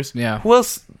Oakland Raiders. Yeah. Who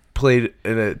else played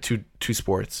in two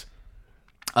sports?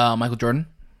 Michael Jordan.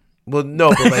 Well, no,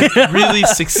 but like really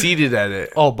succeeded at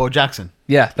it. Oh, Bo Jackson.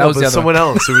 Yeah, that No, was but the other someone one.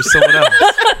 else. There was someone else.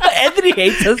 Anthony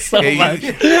hates us so Hey, much.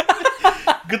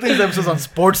 Good thing the episode's on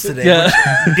sports today. Yeah.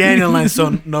 which Daniel and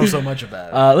I know so much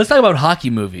about. Let's talk about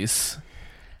hockey movies.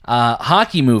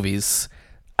 Hockey movies.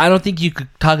 I don't think you could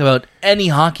talk about any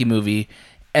hockey movie,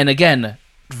 and again,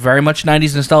 very much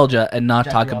 '90s nostalgia, and not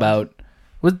Jackie talk Robinson. about.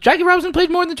 Was Jackie Robinson played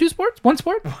more than two sports? One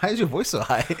sport? Why is your voice so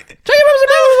high? Jackie Robinson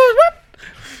played more than one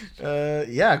sport?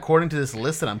 Yeah, according to this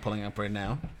list that I'm pulling up right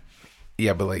now,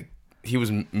 Yeah, but like he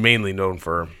was mainly known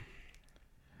for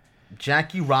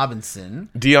Jackie Robinson.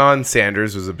 Deion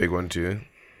Sanders was a big one too.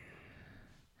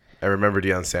 I remember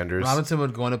Deion Sanders. Robinson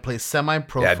would go on to play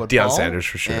semi-pro Yeah, football. Deion Sanders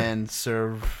for sure. And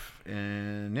serve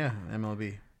in,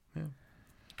 MLB.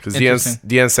 Because Interesting.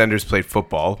 Deion Sanders played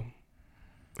football.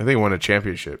 I think he won a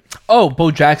championship. Oh, Bo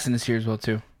Jackson is here as well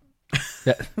too.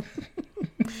 Yeah.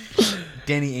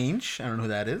 Danny Ainge, I don't know who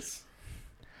that is.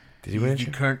 Did he win a He's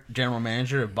the current general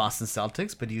manager of Boston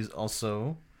Celtics, but he's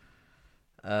also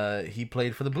he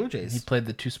played for the Blue Jays. He played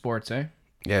the two sports, eh?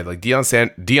 Yeah, like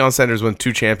Deion Sanders won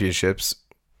 2 championships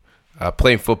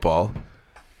playing football,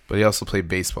 but he also played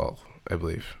baseball, I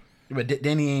believe. But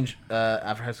Danny Ainge,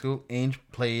 after high school, Ainge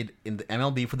played in the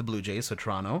MLB for the Blue Jays, so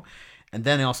Toronto, and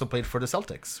then he also played for the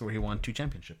Celtics, where he won 2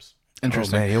 championships.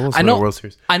 Interesting. Oh, man, he almost I won know. a World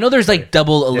Series. I know. There's like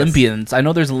double Olympians. I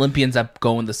know there's Olympians that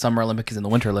go in the Summer Olympics and the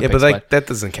Winter Yeah, Olympics. but like that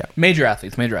doesn't count. major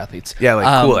athletes. Major athletes. Yeah,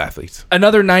 like cool athletes.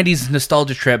 Another '90s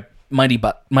nostalgia trip. Mighty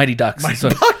Ducks. Mighty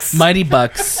Bucks? Mighty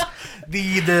Bucks.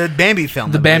 The Bambi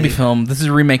film. The Bambi film. This is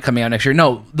a remake coming out next year.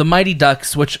 No, the Mighty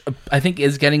Ducks, which I think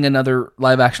is getting another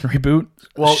live action reboot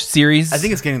series. I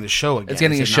think it's getting the show again. it's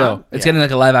getting a Is it show. not? It's Yeah. getting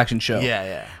like a live action show.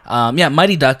 Yeah. Yeah,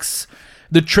 Mighty Ducks.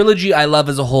 The trilogy I love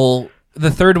as a whole. The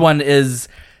third one is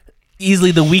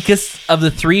easily the weakest of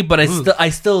the three, but I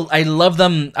love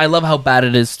them. I love how bad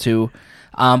it is too.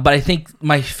 But I think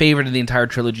my favorite of the entire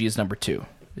trilogy is number 2,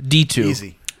 D2.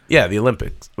 Easy. Yeah, the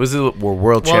Olympics. Was it World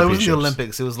Well, it Championships? wasn't the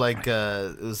Olympics. It was like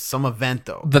it was some event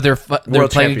though. That they're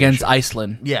World playing against Championship.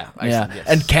 Iceland. Yeah, Yeah, Iceland, yes.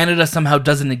 and Canada somehow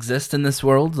doesn't exist in this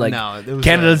world. Like, No, it was,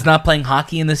 Canada's not playing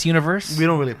hockey in this universe. We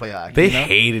don't really play hockey. They you know?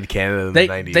 hated Canada in They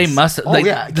the 90s. they must. Oh like,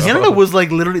 yeah, Canada was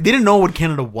like literally. They didn't know what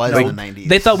Canada was in the 90s.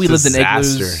 They thought we lived in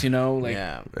Disaster. igloos. You know, like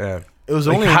Yeah, Yeah. it was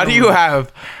Like, only. how do you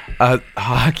have a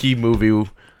hockey movie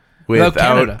Without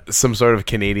Canada. without some sort of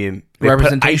Canadian they put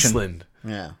Representation. Iceland.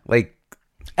 Yeah, Like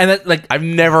and that, like I've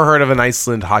never heard of an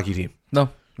Iceland hockey team no.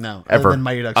 no, ever. Other than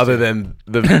Mighty Ducks. Other too. than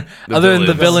the Other than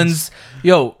the villains,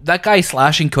 yo, that guy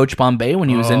slashing Coach Bombay when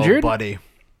he was Oh, injured, buddy.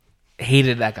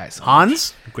 hated that guy so much.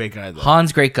 Hans, great guy though.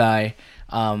 Hans, great guy.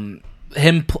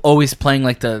 Him always playing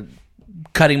like the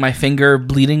cutting my finger,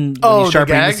 bleeding when Oh, he's the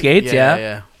sharpening the gag? skates. Yeah, Yeah,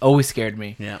 yeah. always scared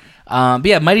me. Yeah. But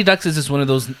yeah, Mighty Ducks is just one of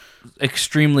those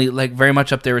extremely like very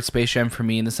much up there with Space Jam for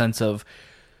me in the sense of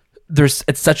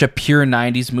it's such a pure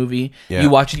 90s movie. Yeah. You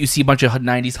watch it, you see a bunch of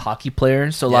 90s hockey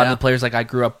players. So a lot of Yeah. the players like I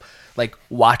grew up like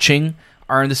watching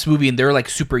are in this movie and they're like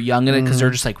super young in it because they're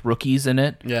just like rookies in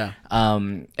it. Yeah.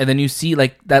 And then you see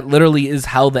like that literally is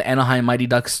how the Anaheim Mighty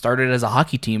Ducks started as a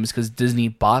hockey team is because Disney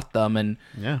bought them and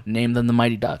Yeah. named them the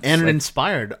Mighty Ducks. And it Like,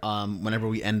 inspired. Whenever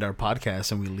we end our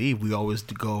podcast and we leave, we always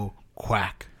go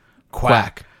quack,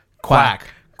 quack, quack,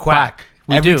 quack.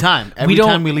 We every do. time. Every don't,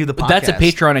 time we leave the podcast. That's a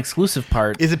Patreon exclusive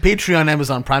part. Is a Patreon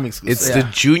Amazon Prime exclusive. It's Yeah.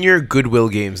 the Junior Goodwill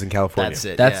Games in California. That's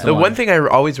it. That's yeah. The one. one thing I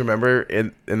always remember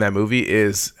in that movie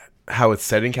is how it's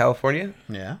set in California.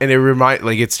 Yeah. And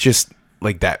it's just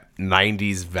like that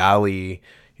 90s valley,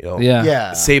 you know. Yeah.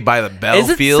 Yeah. Saved by the Bell Is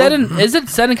it field.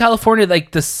 set in California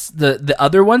like the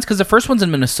other ones? Because the first one's in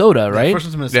Minnesota, right? First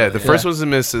one's Minnesota. Yeah, the first one's in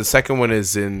Minnesota. The second one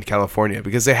is in California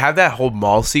because they have that whole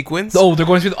mall sequence. Oh, they're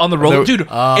going through on the roller, dude.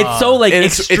 It's so like And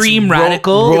extreme ro-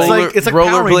 radical. roller- It's like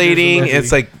Power Rangers rollerblading. movie.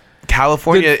 It's like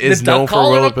California The is known duck for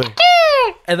call, rollerblading.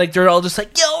 and like they're all just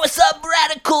like, "Yo, what's up,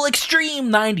 radical, extreme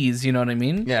 90s. You know what I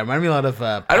mean? Yeah, it reminded me a lot of.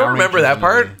 I Power don't remember Rangers that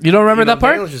part. movie. You don't remember that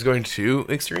part? Daniel was just going too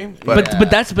extreme. But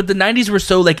the 90s were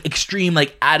so like extreme,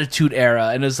 like attitude era,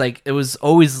 and it was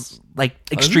always like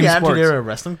extreme Wasn't the Attitude sports. Era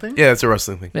wrestling thing? yeah, it's a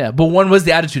wrestling thing. Yeah, but one was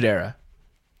the attitude era.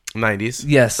 90s.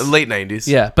 Yes. Late 90s.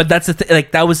 Yeah, but that's the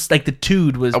like that was like the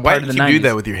tude was Why part do of you the do 90s.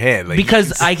 that with your hand? Like,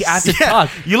 Because I have to talk.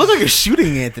 You look like you're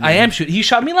shooting Anthony. I am shooting. He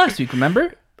shot me last week,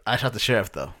 remember? I shot the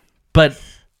sheriff though. But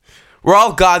we're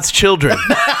all God's children.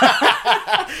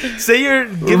 Say your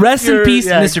rest in peace,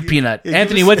 Mr. Peanut. yeah,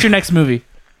 Anthony, what's your next movie?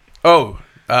 Oh,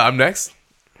 I'm next.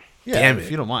 Yeah, Damn if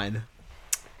it. you don't mind.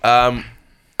 I'm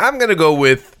gonna go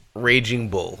with Raging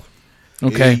Bull.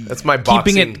 Okay. That's my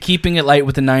boxing. Keeping it light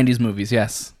with the 90s movies,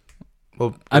 yes.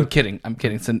 Well, I'm kidding.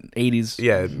 It's an 80s.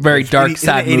 Yeah. Very dark,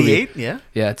 sad movie. 88? Yeah.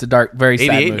 Yeah, it's a dark, very sad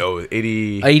 88? movie. No,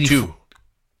 82. 84.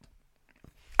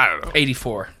 I don't know.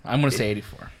 84. I'm going to say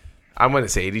 84. I'm gonna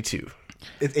say 82.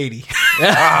 It's 80.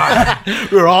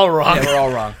 We're all wrong. Yeah, we're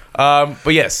all wrong.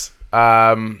 But yes,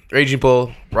 Raging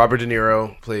Bull. Robert De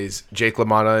Niro plays Jake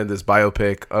LaMotta in this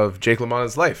biopic of Jake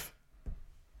LaMotta's life,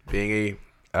 being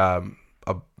a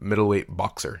middleweight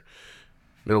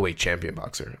champion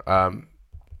boxer.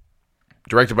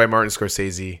 Directed by Martin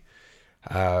Scorsese.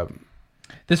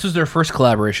 This was their first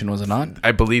collaboration, was it not?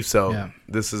 I believe so. Yeah.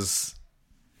 This is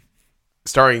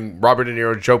starring Robert De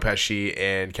Niro, Joe Pesci,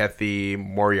 and Kathy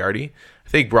Moriarty. I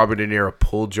think Robert De Niro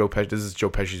pulled Joe Pesci. This is Joe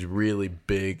Pesci's really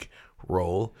big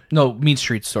role. No, Mean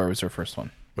Street Story was their first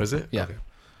one. Was it? Yeah. Okay.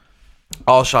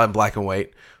 All shot in black and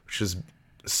white, which is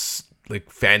like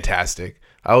fantastic.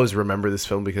 I always remember this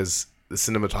film because the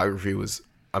cinematography was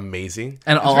amazing.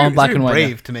 And all black and white.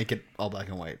 Brave to make it all black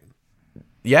and white.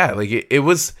 Yeah, like it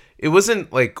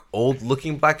wasn't like old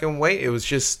looking black and white. It was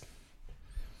just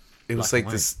it was Black like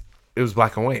and this. It was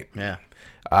black and white. Yeah.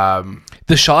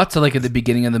 The shots are like at the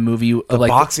beginning of the movie. The like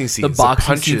boxing scenes, The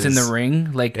boxing the scenes in punches. the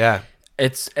ring. Like, Yeah.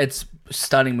 It's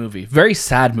stunning movie. Very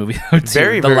sad movie though, too.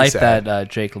 Very, the very life sad. that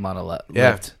Jake LaMotta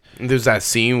Yeah. lived. And there's that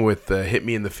scene with the hit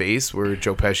me in the face where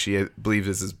Joe Pesci believes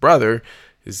is his brother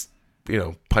is,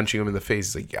 punching him in the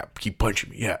face. He's like, yeah, keep punching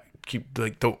me. Yeah. Keep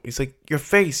don't. He's like, your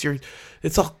face,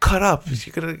 it's all cut up.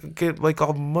 You're gonna get like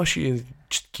all mushy and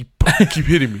just keep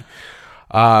hitting me.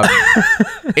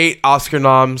 8 Oscar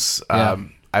noms. Yeah.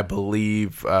 I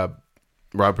believe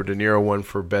Robert De Niro won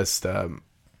for best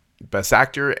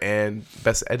actor and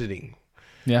best editing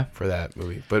Yeah. for that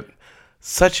movie. But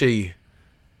such a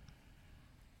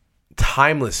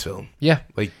timeless film. Yeah.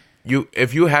 Like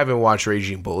if you haven't watched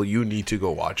Raging Bull, you need to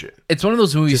go watch it. It's one of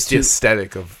those movies Just the too.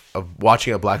 aesthetic of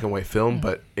watching a black and white film,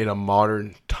 but in a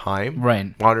modern time,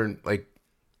 Right. Modern like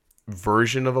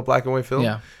version of a black and white film.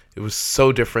 Yeah. It was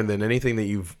so different than anything that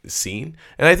you've seen,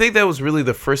 and I think that was really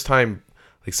the first time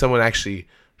like someone actually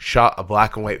shot a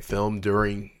black and white film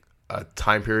during a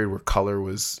time period where color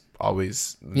was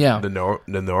always the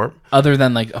norm. Other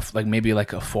than like maybe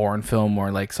like a foreign film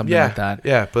or like something like that.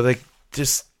 Yeah, but like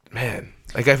just man,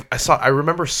 like I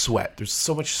remember sweat. There's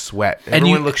so much sweat. And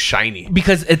Everyone you- looks shiny.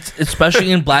 Because it's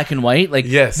especially in black and white, like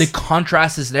Yes. the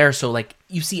contrast is there. So like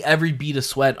you see every bead of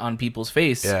sweat on people's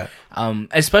face. Yeah.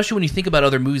 Especially when you think about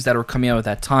other movies that were coming out at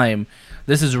that time.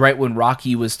 This is right when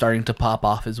Rocky was starting to pop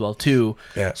off as well too.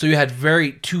 Yeah. So you had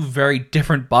two very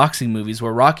different boxing movies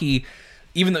where Rocky,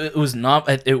 even though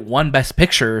it won Best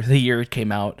Picture the year it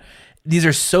came out, these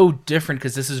are so different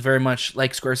because this is very much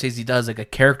like Scorsese does, like a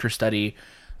character study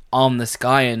on this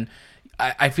guy. And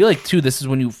I feel like too, this is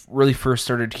when you really first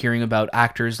started hearing about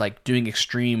actors like doing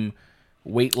extreme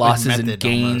weight losses and method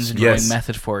gains almost. and Yes. doing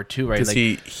method for it too, right? Because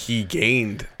Like, he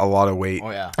gained a lot of weight.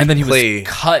 Oh, yeah. and then he Clay. was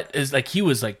cut. Is like he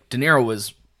was like De Niro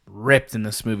was ripped in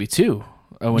this movie too.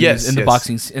 When he Yes, was in the yes.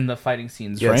 boxing, in the fighting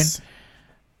scenes, Yes. right?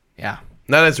 Yeah.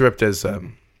 Not as ripped as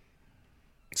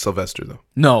Sylvester though.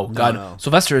 No, God, no.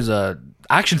 Sylvester is a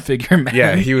action figure, man.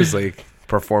 Yeah, he was like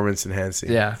performance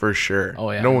enhancing. Yeah. for sure.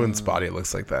 Oh, yeah. No one's body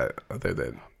looks like that other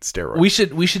than steroids.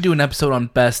 we should do an episode on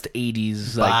best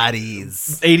 80s like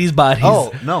Bodies. 80s bodies.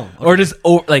 Oh, no. Or just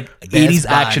like 80s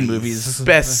action bodies. movies.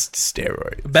 best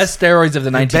steroid. Best steroids of the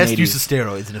 1980s. Best use of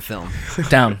steroids in a film.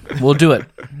 Down. We'll do it.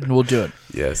 We'll do it.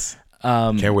 Yes.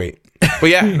 Can't wait. But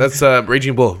yeah, that's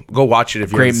Raging Bull. Go watch it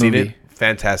if you Great haven't seen movie. it.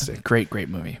 Fantastic. Great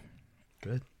movie.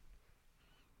 Good.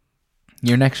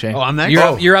 You're next, Shay. Oh, I'm next? You're,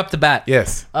 Oh. you're up to bat.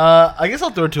 Yes. I guess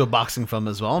I'll throw it to a boxing film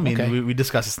as well. I mean, Okay. we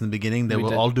discussed this in the beginning that We we'll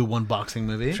did. all do one boxing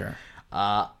movie. Sure.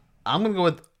 I'm going to go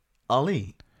with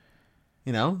Ali.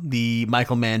 The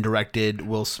Michael Mann directed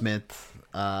Will Smith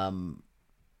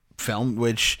film,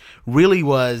 which really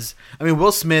was,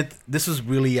 Will Smith, this was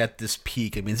really at this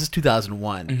peak. This is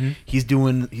 2001. Mm-hmm. He's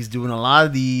doing a lot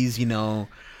of these,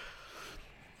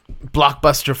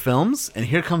 blockbuster films, and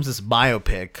here comes this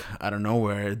biopic out of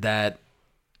nowhere that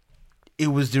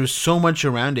there's so much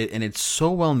around it, and it's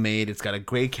so well made. It's got a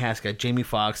great cast. You got Jamie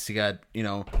Foxx, you got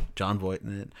John Voight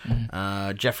in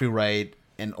it, Jeffrey Wright,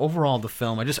 and overall the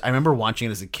film. I remember watching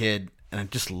it as a kid, and I'm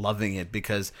just loving it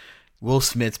because Will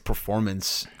Smith's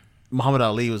performance. Muhammad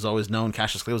Ali was always known,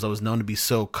 Cassius Clay was always known to be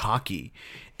so cocky,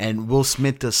 and Will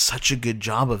Smith does such a good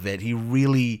job of it. He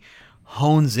really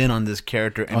hones in on this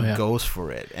character and goes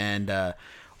for it. And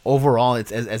overall,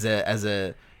 it's as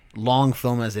a long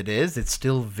film as it is, it's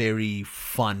still very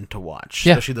fun to watch,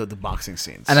 especially the boxing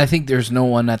scenes. And I think there's no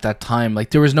one at that time,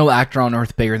 like there was no actor on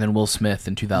earth bigger than Will Smith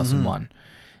in 2001.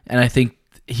 And I think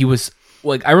he was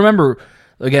like, I remember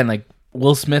again, like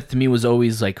Will Smith to me was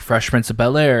always like Fresh Prince of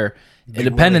Bel-Air,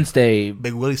 Independence Day,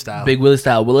 Big Willie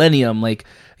style, Millennium. Like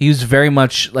he was very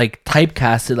much like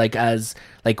typecasted like as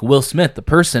like Will Smith, the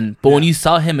person. But when you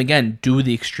saw him again do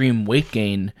the extreme weight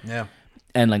gain,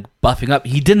 and like buffing up,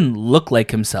 he didn't look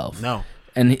like himself. No,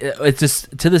 and it's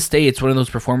just to this day, it's one of those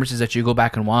performances that you go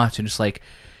back and watch, and just like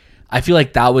I feel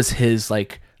like that was his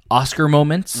like Oscar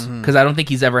moments, because I don't think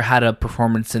he's ever had a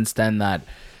performance since then that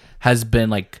has been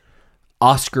like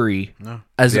Oscar-y,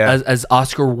 as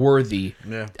Oscar worthy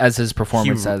as his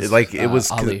performance as like it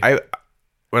was. Ali.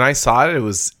 When I saw it,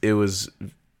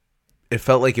 it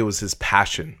felt like it was his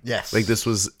passion. Yes, like this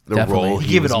was the Definitely. role He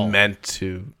he gave was it all. meant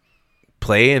to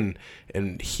play, and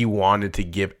he wanted to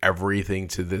give everything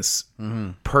to this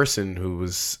person who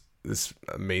was this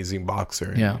amazing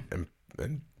boxer.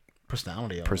 And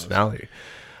personality. Almost. personality.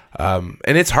 And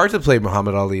it's hard to play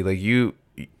Muhammad Ali. Like you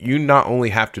not only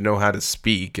have to know how to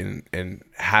speak and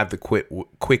have the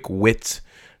quick wit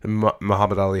that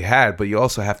Muhammad Ali had, but you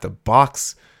also have to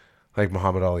box like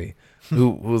Muhammad Ali,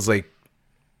 who was like,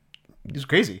 He's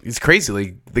crazy. he's crazy.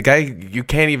 Like the guy, you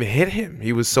can't even hit him.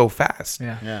 He was so fast.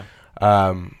 Yeah.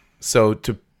 So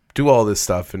to do all this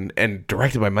stuff and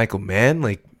directed by Michael Mann,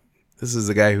 like this is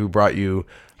the guy who brought you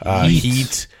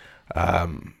Heat.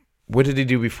 What did he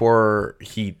do before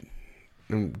Heat?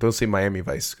 Don't say Miami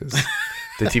Vice because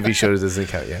the TV show doesn't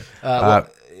count yet.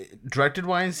 Directed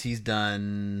wise, he's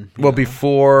done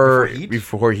before Heat?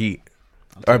 before Heat,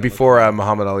 or before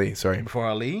Muhammad Ali. Sorry, before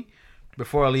Ali.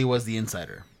 Before Ali was The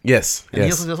Insider. yes, And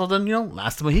yes. he also done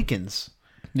Last of the Mohicans.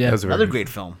 Yeah. That was a very Another good- great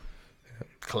film.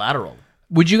 Collateral.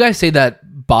 Would you guys say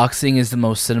that boxing is the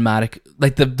most cinematic,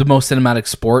 like the most cinematic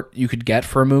sport you could get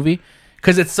for a movie?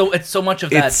 Because it's so much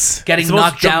of that It's getting the most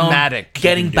knocked down, dramatic you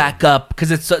getting can do. back up.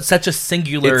 Because it's such a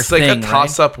singular It's like thing, a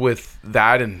toss up with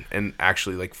that and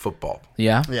actually like football. right?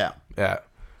 Yeah. Yeah. Yeah.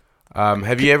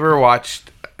 Have you ever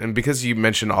watched? And because you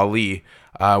mentioned Ali,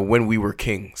 When We Were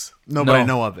Kings. Nobody No.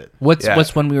 know of it.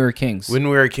 What's When We Were Kings? When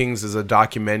We Were Kings is a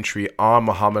documentary on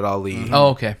Muhammad Ali. Oh,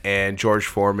 okay. And George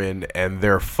Foreman and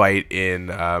their fight in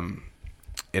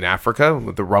Africa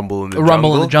with the Rumble in the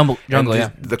Jungle. Jungle,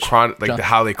 And yeah.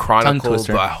 how they chronicled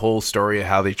twister. the whole story of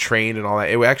how they trained and all that.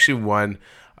 It actually won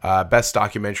best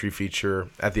documentary feature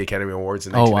at the Academy Awards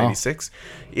in Oh, wow. 1996.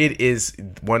 It is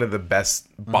one of the best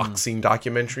boxing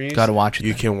documentaries. Gotta watch it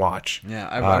You then. can watch. Yeah,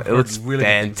 I've it heard looks really good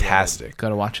things about it. fantastic.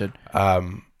 Gotta watch it.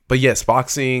 But yes,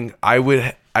 boxing I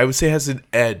would say has an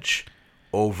edge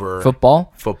over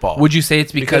Football. Would you say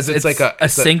it's because it's like a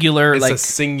singular it's like a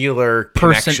singular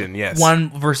person, connection? Yes, one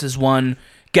versus one,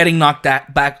 getting knocked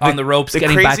back on the ropes, The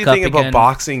getting crazy back up thing about again.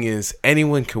 boxing is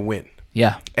anyone can win.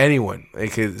 Yeah. Anyone.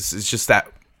 Like it's just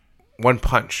that one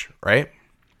punch, right?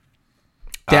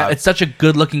 Yeah, it's such a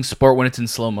good-looking sport when it's in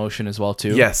slow motion as well,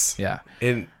 too. Yes. Yeah.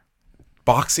 And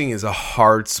boxing is a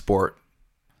hard sport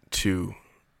to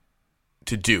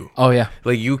do. Oh yeah.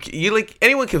 Like you like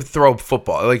anyone can throw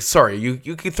football. Like sorry, you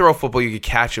can throw a football, you can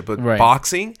catch it, but Right.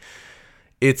 boxing,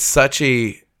 it's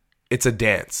a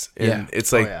dance. And Yeah.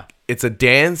 it's like yeah. it's a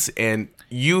dance and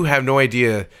you have no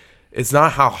idea. It's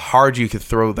not how hard you can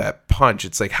throw that punch.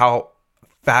 It's like how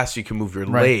fast you can move your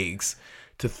legs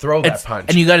to throw that punch.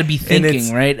 And you got to be And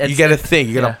thinking, right? You got to think.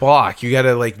 You got to yeah. block. You got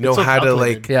to like know so how to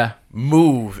calculated. like Yeah.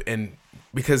 move, and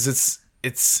because it's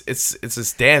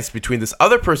this dance between this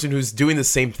other person who's doing the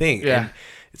same thing. Yeah. And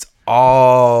it's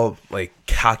all like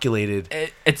calculated.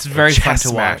 It's very fun chess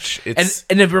to match. watch. It's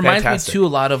And it reminds fantastic. me too a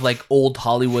lot of like old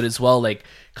Hollywood as well, like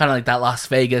kind of like that Las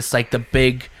Vegas, like the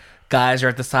big guys are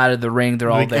at the side of the ring, they're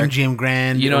all Like there. MGM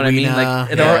Grand. You know what I mean? Like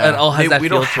it, Arena. it all has that we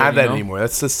feel don't to have it, that you know? anymore.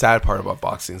 That's the sad part about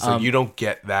boxing. So you don't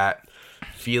get that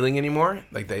feeling anymore.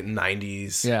 Like the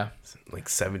 90s, Yeah. like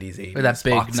 70s, 80s. Or that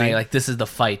big boxing. night, like this is the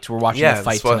fight. We're watching Yeah, the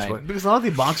fight that's what- tonight. Because a lot of the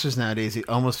boxers nowadays, it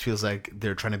almost feels like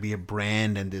they're trying to be a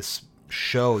brand in this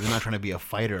show. They're not trying to be a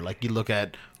fighter. Like you look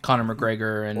at Conor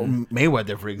McGregor and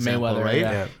Mayweather, for example, Mayweather, right?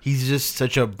 yeah. Yeah. He's just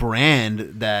such a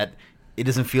brand that it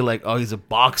doesn't feel like, oh, he's a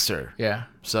boxer. Yeah.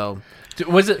 So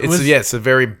Was it? It's a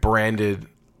very branded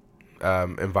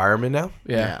environment now.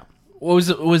 Yeah. What was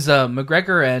it? It was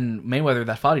McGregor and Mayweather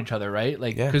that fought each other, right?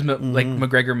 Like, Yeah. because like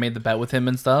McGregor made the bet with him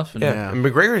and stuff. And Yeah. And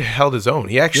McGregor held his own.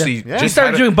 He actually he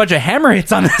started doing a bunch of hammer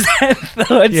hits on his head.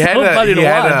 Though. It's he had so funny to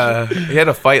watch. he had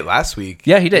a fight last week.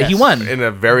 Yeah, he did. He won. In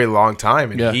a very long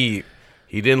time, and Yeah. he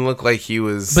didn't look like he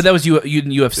was. But that was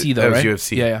UFC though, That was right?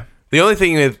 UFC. Yeah. The only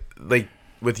thing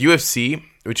with UFC,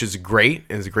 which is great,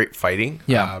 and is great fighting.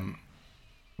 Yeah.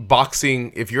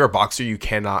 Boxing. If you're a boxer,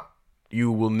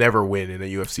 you will never win in a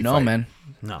UFC No, fight. man.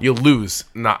 no, You'll lose.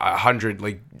 Not 100.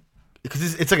 Like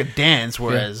because it's like a dance,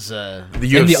 whereas the In the,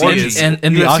 UFC is. in the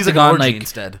UFC's like an octagon, orgy like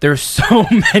instead. there's so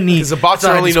many. Because the boxer That's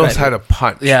how I only knows describe how it. to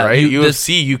punch, Yeah, right? you-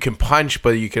 UFC, you can punch,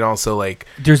 but you can also like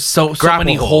There's so grapple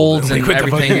many hold. holds and Like, what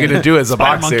the fuck everything. are you gonna do as a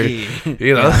Spider boxer? monkey.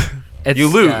 You know, It's- you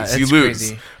lose. yeah, you it's lose.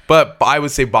 crazy. But I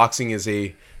would say boxing is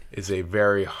a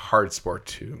very hard sport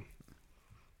to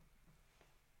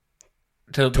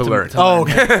learn. Oh,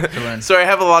 okay. To learn. So I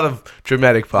have a lot of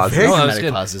dramatic pauses. Very No, that was dramatic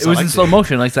good. pauses. It I was in liked slow it.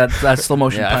 motion, like that slow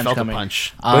motion Yeah, I punch felt coming. the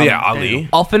punch. But yeah, Ali.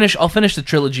 I'll finish the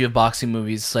trilogy of boxing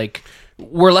movies. Like,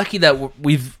 we're lucky that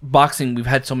we've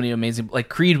had so many amazing, like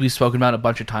Creed we've spoken about a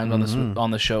bunch of times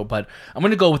on the show, but I'm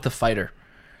gonna go with The Fighter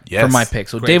Yes. for my pick.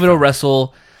 So Great David O. film.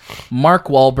 Russell, Mark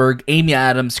Wahlberg, Amy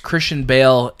Adams, Christian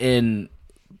Bale in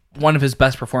one of his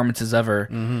best performances ever.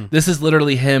 This is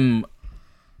literally him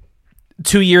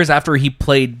 2 years after he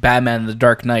played Batman in The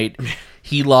Dark Knight.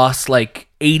 He lost like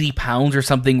 80 pounds or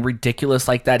something ridiculous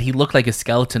like that. He looked like a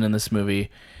skeleton in this movie.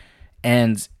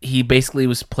 And he basically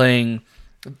was playing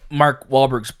Mark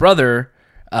Wahlberg's brother,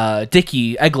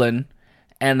 Dickie Eglin.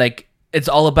 And like, it's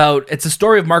a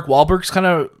story of Mark Wahlberg's kind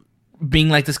of being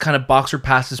like this kind of boxer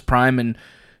past his prime and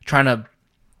trying to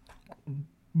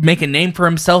make a name for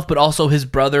himself, but also his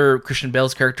brother, Christian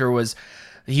Bale's character, was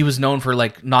known for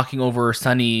like knocking over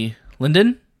Sonny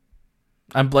Linden.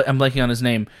 I'm blanking on his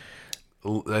name.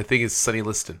 I think it's Sonny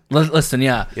Liston. Listen,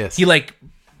 yeah. Yes. He like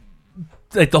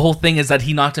the whole thing is that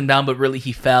he knocked him down, but really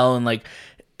he fell, and like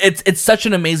it's such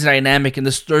an amazing dynamic. And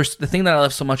the thing that I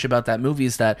love so much about that movie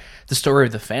is that the story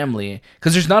of the family,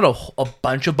 because there's not a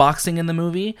bunch of boxing in the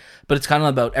movie, but it's kind of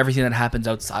about everything that happens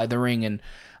outside the ring. And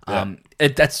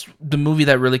that's the movie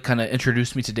that really kind of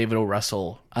introduced me to David O.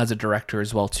 Russell as a director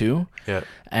as well too. Yeah.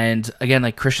 And again,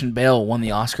 like Christian Bale won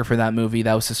the Oscar for that movie.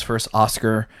 That was his first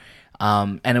Oscar.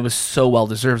 And it was so well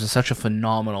deserved. It's such a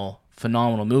phenomenal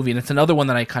movie. And it's another one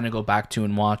that I kind of go back to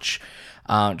and watch.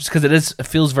 Just because it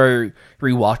feels very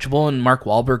rewatchable, and Mark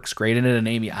Wahlberg's great in it, and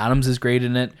Amy Adams is great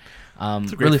in it.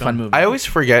 Really fun movie. I always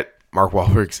forget Mark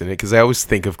Wahlberg's in it because I always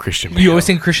think of Christian Bale. You always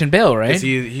think Christian Bale, right? 'Cause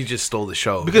he just stole the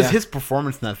show. Because his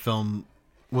performance in that film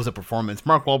was a performance.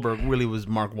 Mark Wahlberg really was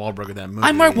Mark Wahlberg in that movie.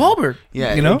 I'm Mark Wahlberg.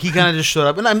 Yeah, you know, he kind of just showed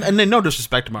up, and then no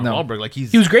disrespect to Mark Wahlberg, like he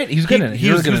was great. He was good in it.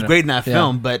 He was really good in it. great in that Yeah.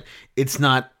 film, but it's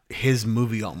not his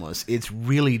movie. Almost, it's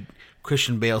really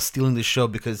Christian Bale stealing the show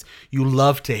because you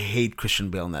love to hate Christian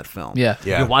Bale in that film. Yeah.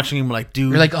 Yeah. You're watching him like, dude,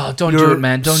 You're like, oh, don't you're do it,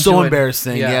 man. Don't so do it.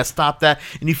 embarrassing. Yeah. Yeah. Stop that.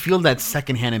 And you feel that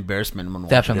secondhand embarrassment when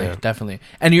watching it. Definitely.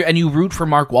 And you root for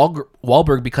Mark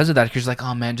Wahlberg because of that. Because you're like,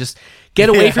 oh man, just get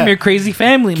away from your crazy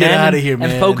family, Get man, outta and, here, and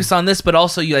man. focus on this. But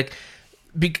also, you like,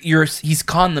 he's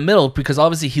caught in the middle because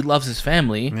obviously he loves his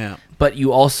family. Yeah. But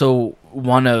you also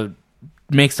want to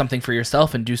make something for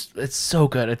yourself and do. It's so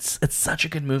good. It's such a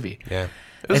good movie. Yeah.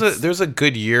 It's- There's a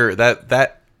good year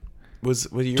that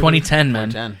was what year? 2010,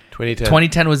 man. 10. 2010.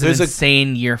 2010 was an There's a-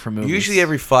 insane year for movies. Usually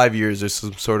every 5 years there's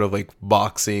some sort of like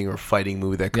boxing or fighting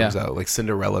movie that comes Yeah. out, like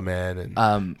Cinderella Man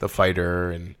and The Fighter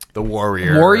and The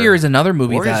Warrior. Warrior is another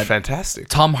movie Warrior's that fantastic.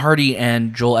 Tom Hardy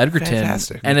and Joel Edgerton,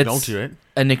 Fantastic. and Nick it's Nolte, right?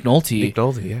 and Nick Nolte. Nick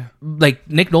Nolte, yeah. Like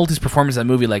Nick Nolte's performance in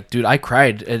that movie, like dude, I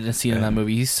cried in a scene in that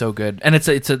movie. He's so good, and it's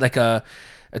a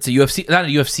UFC, not a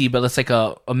UFC, but it's like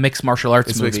a mixed martial arts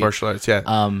It's movie. mixed martial arts, yeah.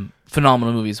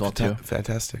 Phenomenal movie as well too.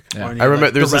 Fantastic. Yeah. Or I remember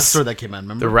the there's wrestler this, that came out.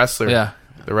 Remember the wrestler. Yeah.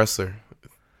 The wrestler.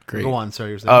 Great. Go on. Sorry,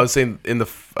 you're saying. I was saying in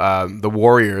the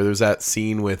Warrior, there's that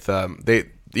scene with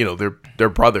they're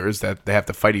brothers that they have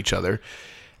to fight each other,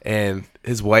 and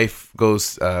his wife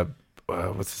goes,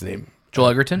 what's his name? Joel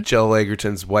Edgerton. Joel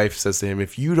Egerton's wife says to him,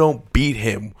 "If you don't beat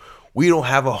him, we don't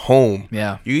have a home.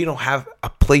 Yeah. you don't have a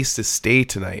place to stay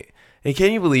tonight." And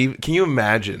can you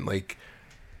imagine, like,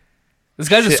 This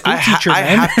guy's a shit, school teacher, I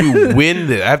man. have to win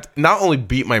this. I have to not only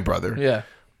beat my brother, yeah,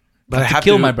 but I have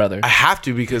kill to my brother. I have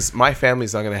to because my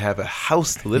family's not going to have a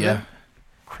house to live Yeah. in.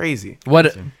 Crazy. what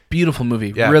a beautiful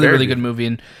movie. Yeah, really, very really good movie.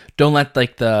 And don't let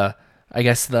like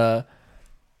it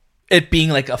being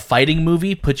like a fighting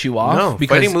movie put you off. No,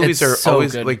 because fighting movies it's are so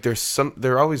always good. like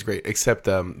they're always great, except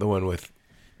the one with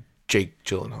Jake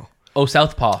Gyllenhaal. Oh,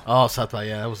 Southpaw. Oh, Southpaw.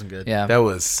 Yeah, that wasn't good. Yeah, That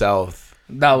was South.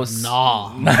 that was.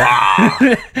 Nah.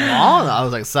 I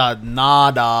was like,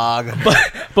 nah, dog.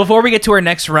 Before we get to our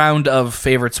next round of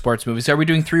favorite sports movies, are we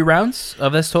doing 3 rounds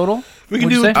of this total? We can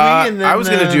What'd you do say? 3 and then... I was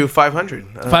gonna do 500.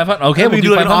 500. Okay, we we'll do do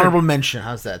like an 500. honorable mention.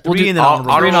 How's that? 3 We'll do and then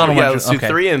honorable Three and mention. honorable Yeah, mentions. let's do Okay.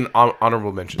 3 and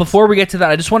honorable mentions. Before we get to that,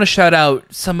 I just want to shout out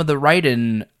some of the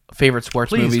write-in favorite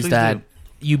sports movies please that do.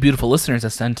 you beautiful listeners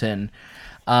have sent in.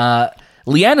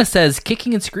 Leanna says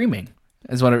 "Kicking and Screaming"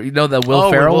 is one of the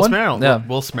Will Ferrell Will one. Smurl. Yeah,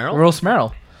 Will Smurl. Will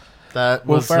Smurl. That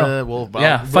Will was Ferrell. Will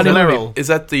Funny Ferrell. movie. Is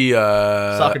that the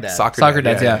Soccer Dad. Soccer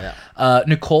Dads. Yeah.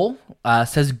 Nicole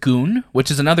says "Goon,"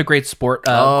 which is another great sport,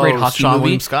 great hockey Sean movie.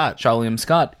 William Scott. Sean William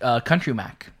Scott. Country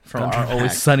Mac from Country our Mac.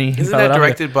 Always Sunny. in Isn't that Philadelphia.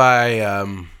 directed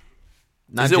by?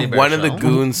 Not Is Jay it one of the Baruchel.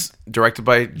 goons directed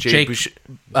by Jake- Boucher?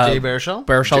 Jay Baruchel?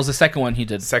 Baruchel's the second one he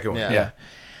did. Second one. Yeah. Yeah.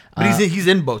 But he's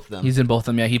in both of them. He's in both of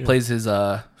them. Yeah, he plays his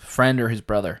friend or his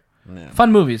brother.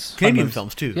 Fun movies. Fun Canadian movies.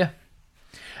 films too. Yeah.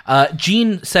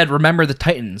 Gene said, "Remember the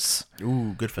Titans."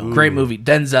 Ooh, good film. Great movie.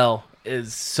 Denzel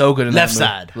is so good in Left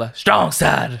that movie. side. Strong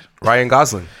side. Ryan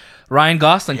Gosling. Ryan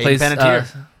Gosling Hayden plays.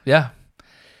 Panettiere. Yeah.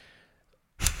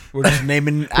 We're just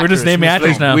naming. We're just naming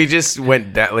actors Like, now. we just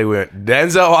went we went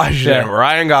Denzel Washington, Yeah.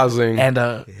 Ryan Gosling, And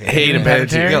Hayden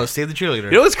Panettiere. Yo, save the cheerleader.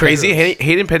 You know what's crazy?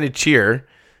 Hayden Panettiere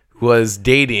was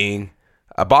dating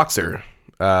a boxer,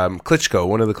 Klitschko,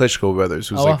 one of the Klitschko brothers,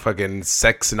 who's Oh, like wow. fucking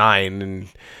 6'9" and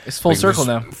It's full like, circle just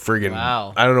now. Friggin',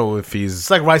 Wow. I don't know if he's It's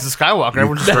like Rise of Skywalker.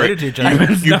 Everyone's just related to each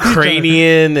other.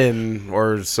 Ukrainian and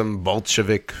or some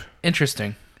Bolshevik.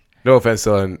 Interesting. No offense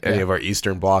to any Yeah. of our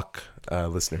Eastern Bloc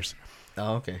listeners.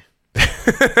 Oh, okay.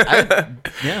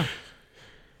 Yeah.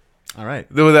 All right.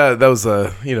 Though that was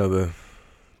the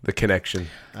connection.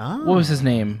 What was his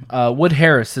name? Wood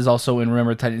Harris is also in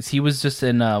Remember the Titans. He was just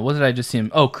in, what did I just see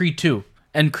him? Oh, Creed 2.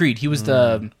 And Creed. He was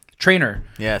the trainer.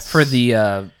 Yes. For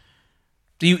the,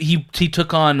 he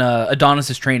took on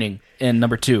Adonis's training in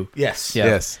number 2. Yes. Yeah.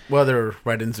 Yes. What other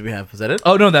write-ins do we have? Is that it?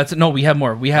 Oh, no, we have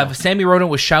more. We have Sammy Roden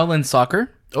with Shaolin Soccer.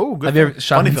 Oh, good. Have you ever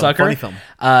film. Shaolin Soccer? Funny film.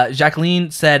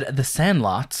 Jacqueline said The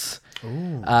Sandlots.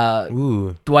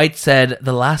 Ooh. Dwight said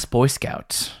The Last Boy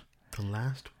Scout. The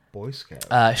Last Boy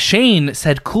Scout. Shane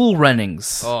said Cool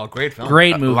Runnings. Oh, great film.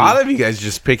 Great A movie. lot of you guys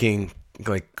just picking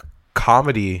like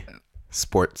comedy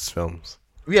sports films.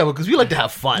 Yeah, because we like to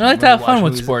have fun. I like to when have we fun watch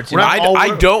with movies. sports, you We're know. not all-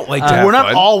 I don't like to have We're not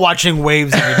fun. all watching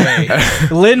waves every day.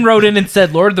 Lynn wrote in and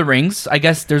said Lord of the Rings. I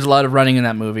guess there's a lot of running in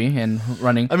that movie and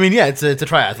running. I mean, yeah, it's a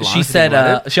triathlon. She if you think said.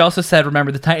 about it. She also said,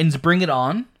 "Remember the Titans, Bring It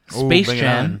On, Space Bring It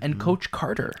Jam, On. and Coach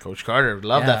Carter." Coach Carter.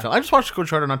 Love Yeah. that film. I just watched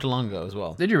Coach Carter not too long ago as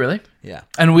well. Did you really? Yeah.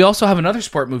 And we also have another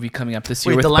sport movie coming up this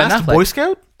year Wait, with The Ben Last Affleck. Boy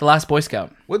Scout? The Last Boy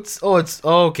Scout.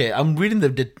 Okay. I'm reading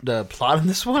the plot in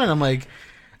this one, and I'm like,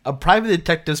 a private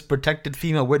detective's protected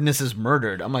female witness is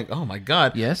murdered. I'm like, oh my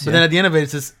god. Yes, But yeah. then at the end of it,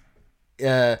 it's this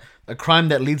a crime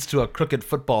that leads to a crooked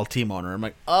football team owner. I'm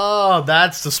like, oh,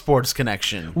 that's the sports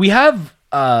connection. We have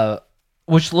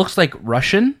which looks like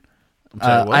Russian.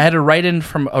 sorry, what? I had a write in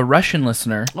from a Russian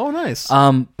listener. Oh, nice.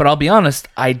 But I'll be honest,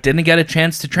 I didn't get a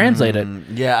chance to translate it.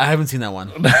 Yeah, I haven't seen that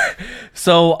one.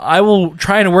 So I will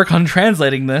try and work on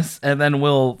translating this, and then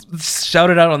we'll shout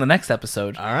it out on the next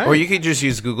episode. All right. Or you could just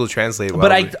use Google Translate.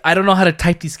 But I don't know how to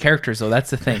type these characters, though. That's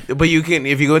the thing. But you can,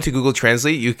 if you go into Google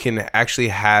Translate, you can actually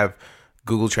have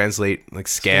Google Translate like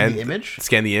scan the image?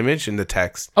 scan the image and the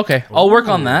text. Okay, I'll work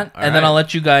on that, and then right. I'll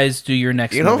let you guys do your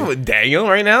next. You know, movie. Daniel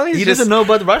right now he he's doesn't know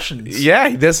about the Russians. Yeah,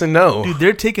 he doesn't know. Dude,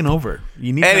 they're taking over.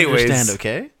 You need Anyways. to understand,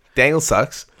 okay? Daniel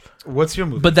sucks. What's your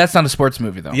movie? But that's not a sports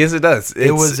movie, though. Yes, it does. it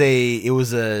was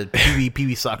a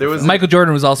Pee-wee soccer. There was film. Michael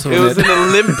Jordan was also. It in was an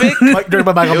Olympic. Directed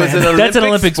by Michael It was Mann. an Olympic That's an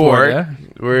Olympic sport, yeah.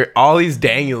 where all these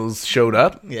Daniels showed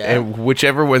up, Yeah. and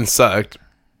whichever one sucked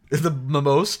Is the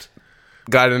most.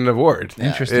 got an award.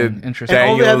 Interesting, interesting. And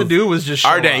all they had to Daniel- do was just show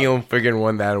Our up. Daniel friggin'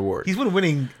 won that award. He's been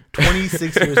winning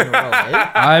 26 years in a row,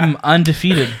 right? I'm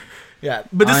undefeated. Yeah,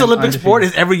 but this I'm Olympic undefeated. sport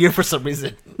is every year for some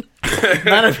reason.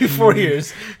 Not every 4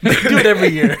 years. They do it every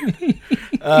year.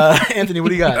 Anthony, what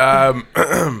do you got?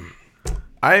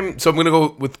 I'm gonna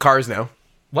go with Cars now.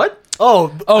 What?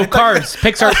 Oh, Oh, Cars.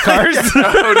 Pixar's Cars. No.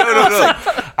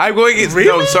 I'm going.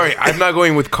 No, sorry, I'm not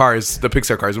going with Cars. The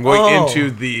Pixar Cars. I'm going Oh. into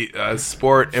the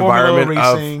sport Formula environment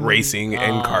racing. of racing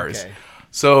and Oh, cars. okay.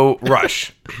 So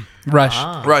Rush,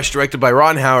 Rush. Rush, directed by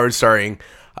Ron Howard, starring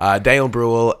Daniel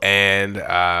Bruhl and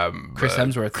Chris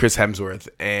Hemsworth. Chris Hemsworth,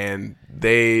 and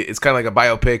it's kind of like a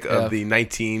biopic Yeah. of the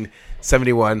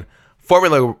 1971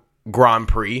 Formula Grand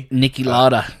Prix. Niki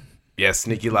Lauda. Yes,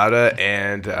 Niki Lauda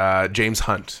and James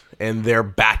Hunt, and their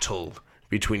battle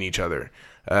between each other.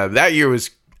 That year was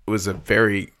a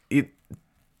very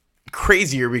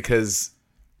crazy year because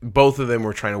both of them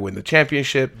were trying to win the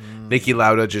championship. Niki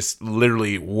Lauda just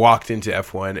literally walked into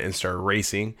F1 and started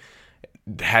racing.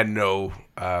 Had no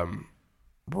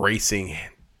racing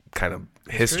kind of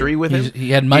history with him.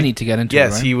 He had money to get into.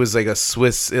 Yes, it, right? he was like a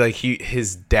Swiss. Like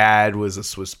his dad was a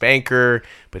Swiss banker,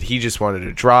 but he just wanted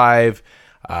to drive.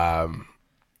 And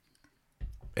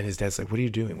his dad's like, "What are you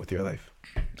doing with your life?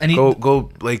 And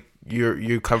Go like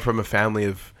you come from a family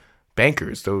of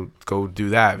bankers. So go do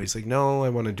that." He's like, "No, I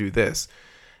want to do this."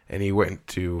 And he went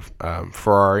to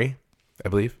Ferrari, I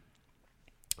believe,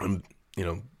 and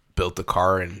built the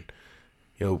car. And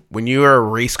when you are a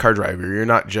race car driver, you're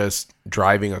not just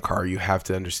driving a car. You have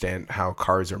to understand how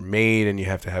cars are made, and you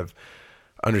have to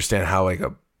understand how like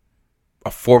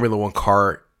a Formula One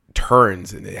car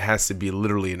turns, and it has to be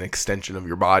literally an extension of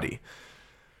your body.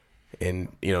 And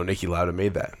Niki Lauda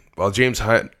made that. While James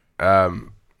Hunt,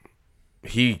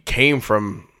 he came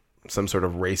from some sort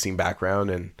of racing background,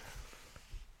 and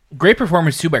great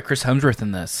performance too by Chris Hemsworth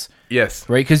in this, yes,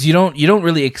 right? Because you don't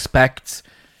really expect,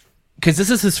 because this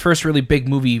is his first really big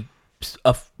movie,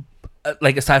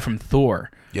 like aside from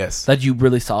Thor, yes, that you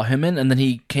really saw him in, and then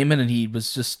he came in and he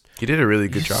did a really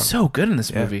good job. So good in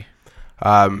this movie.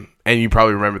 And you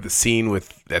probably remember the scene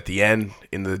at the end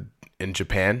in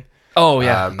Japan. Oh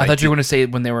yeah, I thought you were going to say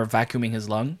when they were vacuuming his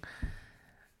lung.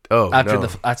 Oh,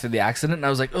 after the accident, and I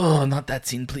was like, oh, not that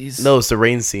scene, please. No, it's the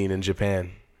rain scene in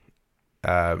Japan,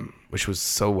 which was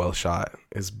so well shot.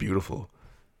 It's beautiful.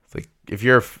 It's like if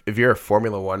you're a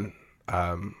Formula One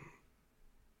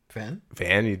fan,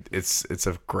 it's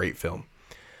a great film.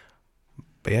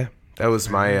 But yeah, that was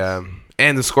my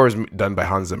and the score is done by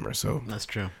Hans Zimmer. So that's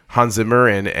true. Hans Zimmer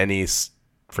in any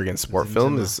friggin' sport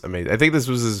film is amazing. I think this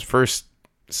was his first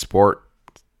sport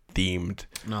themed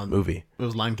movie. It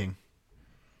was Lion King.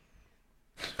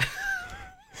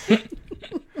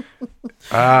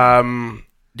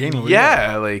 Daniel,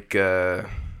 yeah, like I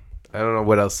don't know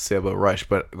what else to say about Rush,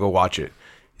 but go watch it.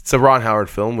 It's a Ron Howard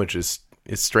film, which it's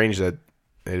strange that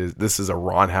this is a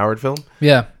Ron Howard film.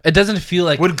 Yeah, it doesn't feel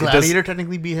like. Would Gladiator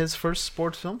technically be his first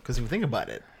sports film? Because if you think about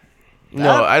it,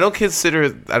 no, I don't consider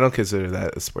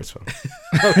that a sports film.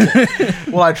 Okay.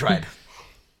 Well, I tried.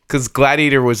 Because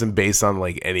Gladiator wasn't based on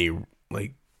like any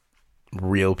like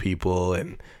real people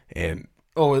and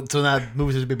oh, so that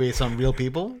movie should be based on real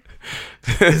people.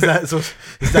 Is that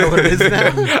what it is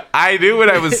now? I knew what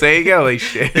I was saying. I'm like,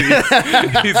 shit,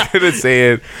 he's gonna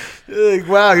say it. Like,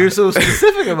 wow, you're so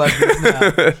specific about this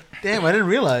now. Damn, I didn't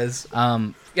realize.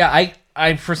 Yeah,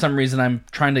 I for some reason I'm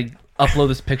trying to upload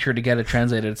this picture to get it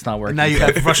translated. It's not working. And now you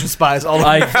have Russian spies all over.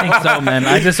 I think so, man.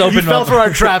 I just opened. You fell for our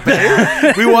trap.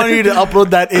 Eh? We wanted you to upload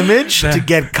that image to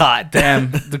get caught. Damn,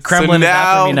 the Kremlin is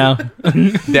after me now.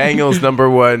 Daniel's number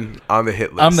one on the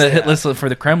hit list. I'm the hit list for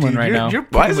the Kremlin right now.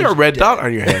 Why is there a red dot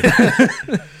on your head?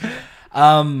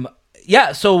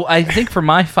 Yeah, so I think for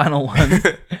my final one,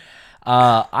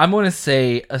 I'm going to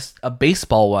say a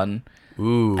baseball one.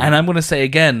 Ooh. And I'm going to say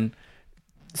again,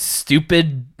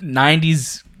 stupid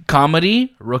 90s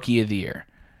comedy, Rookie of the Year.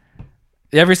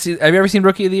 Have you ever seen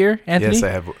Rookie of the Year, Anthony? Yes, I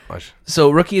have watched. So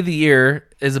Rookie of the Year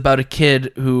is about a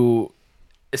kid who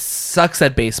sucks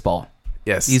at baseball.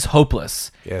 Yes. He's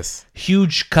hopeless. Yes.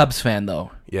 Huge Cubs fan,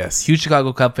 though. Yes. Huge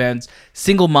Chicago Cubs fans.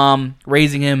 Single mom,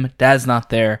 raising him. Dad's not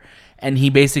there. And he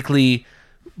basically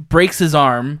breaks his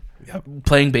arm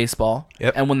playing baseball.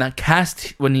 Yep. And when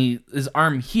his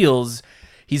arm heals,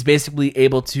 he's basically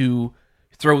able to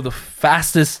throw the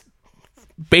fastest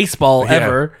baseball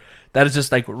ever. That is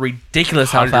just like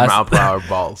ridiculous how fast. 100-mile-per-hour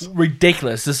balls.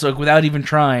 Ridiculous. Just like without even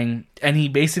trying. And he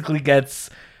basically gets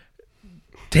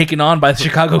taken on by the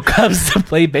Chicago Cubs to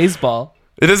play baseball.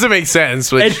 It doesn't make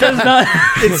sense. It does not.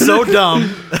 It's so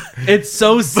dumb. It's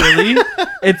so silly.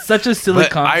 It's such a silly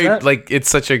concept. It's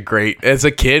such a great. As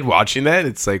a kid watching that,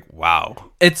 it's like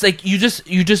wow. It's like you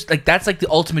just like that's like the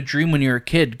ultimate dream when you're a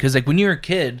kid. Because like when you're a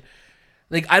kid,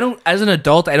 like as an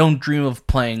adult, I don't dream of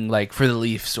playing like for the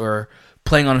Leafs or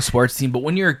playing on a sports team. But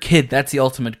when you're a kid, that's the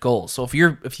ultimate goal. So if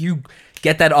you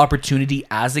get that opportunity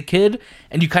as a kid,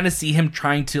 and you kind of see him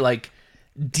trying to like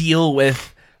deal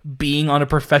with being on a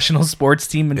professional sports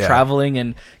team and traveling,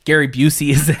 and Gary Busey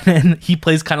is in it, and he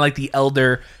plays kind of like the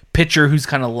elder pitcher who's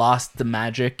kind of lost the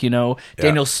magic,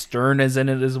 Daniel Stern is in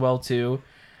it as well too.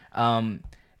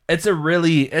 It's a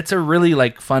really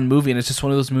like fun movie, and it's just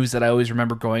one of those movies that I always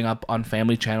remember growing up on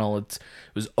Family Channel. It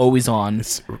was always on.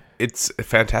 It's a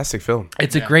fantastic film.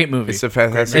 It's a great movie. It's a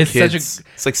fantastic kids.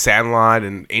 It's like Sandlot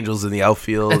and Angels in the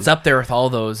Outfield. It's up there with all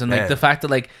those, and like the fact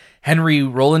that like Henry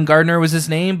Roland Gardner was his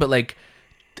name, but like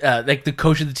the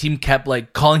coach of the team kept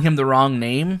like calling him the wrong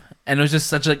name, and it was just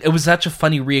such a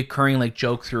funny reoccurring like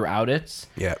joke throughout it.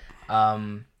 Yeah.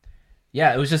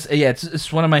 Yeah, it was just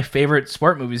it's one of my favorite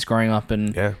sport movies growing up,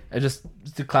 and Yeah. it's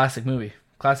a classic movie,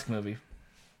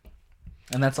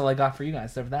 and that's all I got for you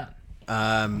guys. After that,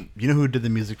 You know who did the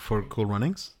music for Cool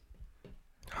Runnings?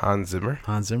 Hans Zimmer.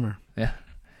 Hans Zimmer. yeah,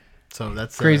 So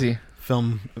that's crazy.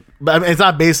 film, but I mean, it's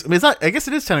not based. I mean, it's not. I guess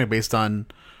it is technically based on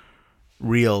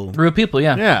real. Real people,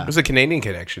 yeah, Yeah. There's a Canadian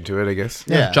connection to it, I guess.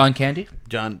 Yeah. John Candy,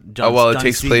 John. Oh well, it John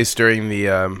takes C. place during the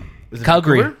Was it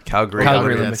Calgary. Vancouver? Calgary.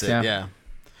 Calgary That's Olympics, it. yeah. Yeah.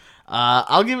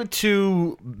 I'll give it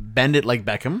to Bend It Like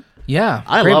Beckham. yeah.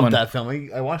 I great love one. that film.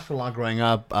 I watched it a lot growing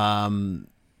up.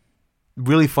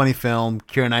 Really funny film.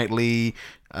 Keira Knightley,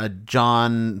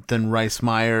 Jonathan Rhys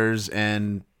Meyers,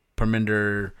 and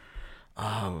Parminder.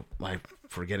 I'm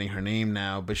forgetting her name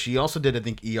now, but she also did, I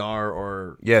think, ER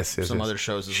or Yes, some yes. other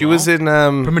shows as She well. was in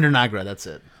Parminder Nagra. That's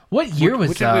it. What year was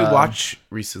what did we watch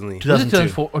recently? Was it 2002.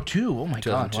 2004 or 2? Oh my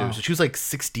god! 2002. Wow. So she was like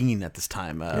 16 at this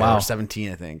time, Wow. or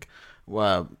 17, I think.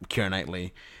 Keira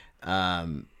Knightley,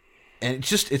 and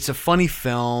it's a funny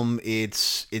film.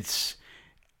 It's.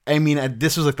 I mean,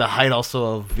 this was like the height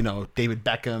also of David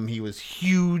Beckham. He was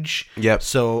huge. Yep.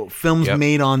 So films Yep.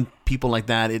 made on people like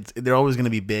that, they're always going to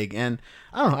be big. And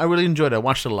I don't know. I really enjoyed it. I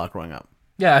watched it a lot growing up.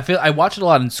 Yeah, I watched it a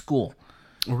lot in school.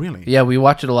 Oh, really? Yeah, we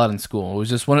watched it a lot in school. It was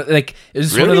just one of one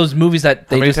Really? of those movies that How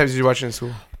they many just. times did you watch it in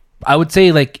school? I would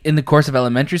say like in the course of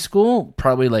elementary school,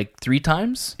 probably like 3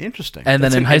 times, Interesting. and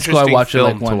That's then in an high school I interesting watched it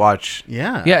like film one. to watch.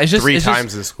 yeah. Yeah, it's just 3 it's just-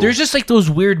 times in school. There's just like those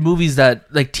weird movies that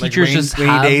like Like teachers just Rainy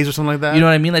have, Days or something like that. You know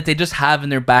what I mean? Like they just have in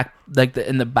their back, like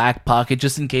in the back pocket,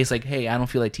 just in case. Like, hey, I don't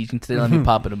feel like teaching today. Let me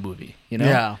pop in a movie. You know?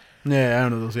 Yeah. Yeah, I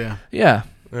don't know those. Yeah. Yeah.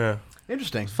 Yeah.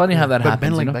 Interesting. Funny how that But happens.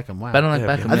 Ben Like you know? Beckham, wow. Ben Like Yeah,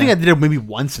 Beckham. I think yeah. I did it maybe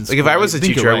once in school. Like if I was a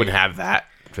think teacher, you're I would right. have that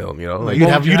film. You know, like You'd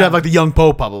What have would you you'd have have? like the Young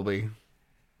Pope probably.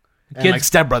 And Kids- like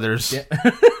Step Brothers. Yeah.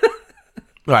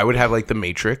 no, I would have like The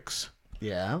Matrix.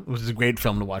 Yeah, which is a great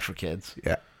film to watch for kids.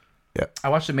 Yeah. I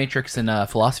watched The Matrix in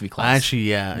philosophy class. I actually,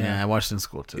 yeah, I watched it in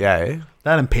school too. Yeah. Eh?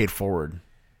 That and Paid Forward.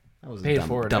 That was Paid a dumb,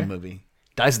 Forward, dumb eh? movie.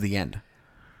 Dies at the end.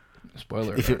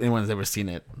 Spoiler. If alert. anyone's ever seen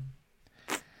it.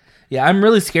 Yeah, I'm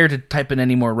really scared to type in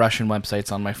any more Russian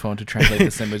websites on my phone to translate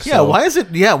this image. Yeah, so why is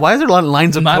it? Yeah, why is there a lot of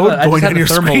lines of I code just going had on a your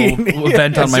thermal screen?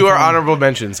 event on Let's my do our phone. honorable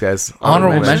mentions, guys.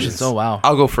 Honorable mentions. Oh wow.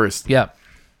 I'll go first. Yeah.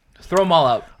 Throw them all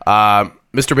out.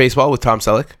 Mr. Baseball with Tom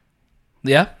Selleck.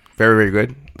 Yeah. Very, very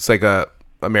good. It's like a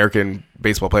American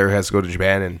baseball player who has to go to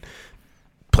Japan and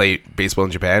play baseball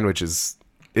in Japan, which is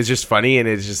it's just funny, and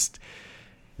it's just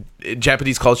in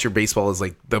Japanese culture. Baseball is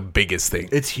like the biggest thing.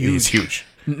 It's huge. It's huge.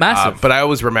 Massive. But I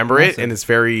always remember it, Massive. and it's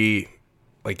very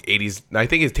like 80s. I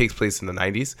think it takes place in the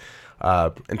 90s.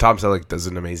 And Tom Selleck does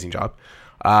an amazing job.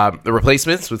 The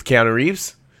Replacements with Keanu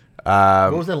Reeves.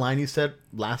 What was that line you said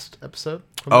last episode?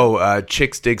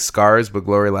 Chicks dig scars, but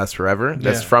glory lasts forever.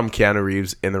 That's Yeah. from Keanu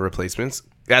Reeves in The Replacements.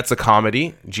 That's a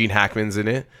comedy. Gene Hackman's in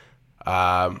it.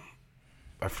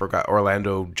 I forgot.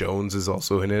 Orlando Jones is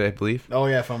also in it, I believe. Oh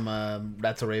yeah, from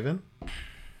That's a Raven.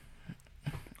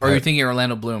 Or are you thinking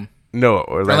Orlando Bloom? No,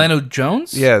 Orlando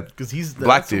Jones? Yeah, Because he's the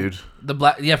black that's a- dude. The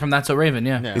black. Yeah, from That's So Raven.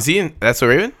 Yeah. Yeah. Is he in That's So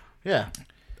Raven? Yeah.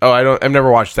 Oh, I've never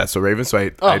watched That's So Raven, so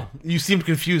I You seemed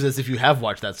confused as if you have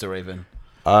watched That's a Raven.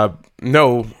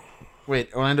 no.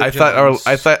 Wait, Orlando. I Jones.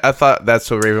 thought That's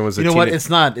So Raven was a You know what? teenage- It's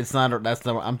not. It's not. That's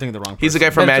the. I'm thinking the wrong. He's the person.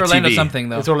 guy from But it's Mad Orlando TV. something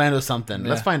though. It's Orlando something.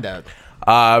 Let's Yeah. find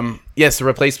out. Yes, The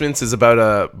Replacements is about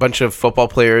a bunch of football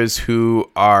players who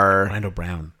are. Orlando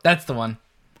Brown. That's the one.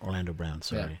 Orlando Brown.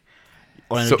 Sorry. Yeah.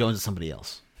 Orlando So- Jones is somebody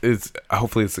else. It's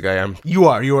hopefully it's the guy I'm.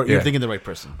 You're Yeah. thinking the right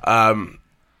person.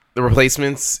 The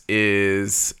Replacements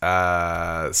is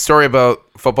a story about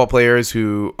football players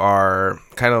who are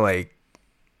kind of like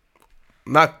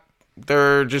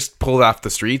they're just pulled off the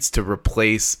streets to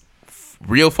replace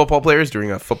real football players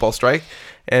during a football strike,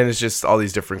 and it's just all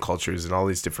these different cultures and all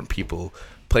these different people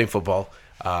playing football,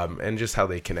 and just how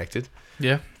they connected.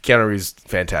 Yeah. Keanu Reeves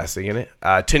fantastic in it.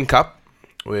 Tin Cup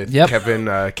with Yep. Kevin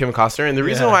Costner, and the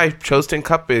reason Yeah. why I chose Tin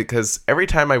Cup is because every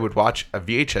time I would watch a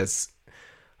VHS,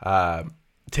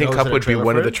 Tin was Cup it a would be trailer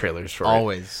one for of the it? trailers for it.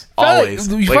 Always. Always.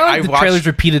 You Like, find I like the watched- trailers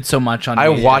repeated so much on. I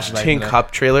VHS watched back Tin then.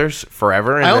 Cup trailers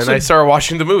forever, and I then also I started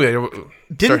watching the movie.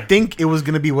 Didn't Sorry. think it was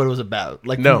gonna be what it was about.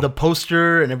 Like No. the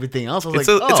poster and everything else. I was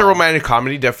It's like, a romantic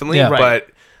comedy, definitely, Yeah. Right.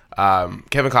 but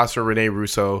Kevin Costner, Rene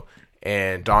Russo,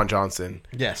 and Don Johnson.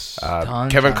 Yes. Don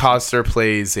Kevin Johnson. Costner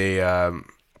plays a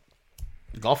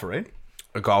Golfer, right?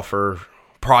 golfer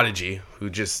prodigy who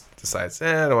just decides,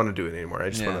 I don't want to do it anymore. I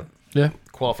just Yeah. want Yeah.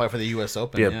 Qualify for the U.S.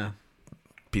 Open. Yep. Yeah. to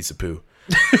piece of poo.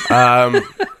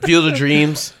 Field of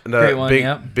Dreams, the Great one, big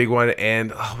yep. big one,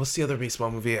 and what's the other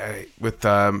baseball movie with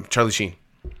Charlie Sheen?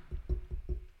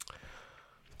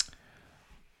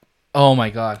 Oh my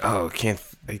god. Oh, can't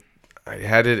I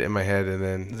had it in my head, and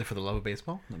then Is it for the love of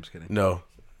baseball? No, I'm just kidding. no.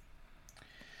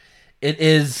 It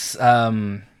is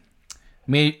Major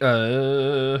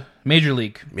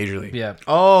League. Major League. Yeah.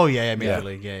 Oh yeah, Major Yeah.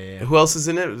 League. Yeah. Who else is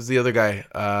in it? It was the other guy.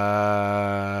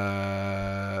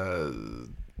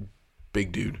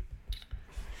 Big dude.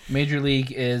 Major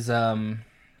League is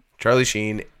Charlie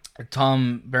Sheen.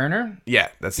 Tom Berner. Yeah,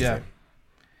 that's his Yeah. name.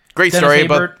 Great Dennis story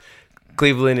Haysbert, about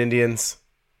Cleveland Indians.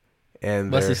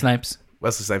 And Wesley their- Snipes.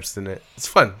 Wesley Snipes is in it. It's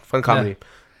fun comedy.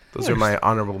 Those are my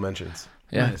honorable mentions.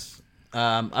 Yeah. Nice.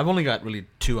 I've only got really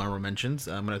 2 honorable mentions.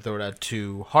 I'm going to throw it out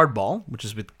to Hardball, which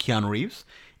is with Keanu Reeves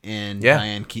and Yeah.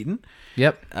 Diane Keaton.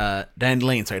 Yep. Diane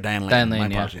Lane. Diane Lane, My yeah.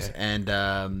 apologies.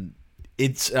 And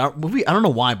it's a movie. I don't know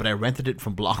why, but I rented it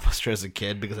from Blockbuster as a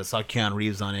kid because I saw Keanu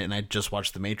Reeves on it, and I just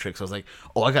watched The Matrix. I was like,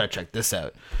 oh, I got to check this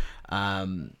out.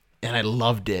 And I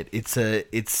loved it.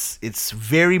 It's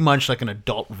very much like an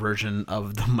adult version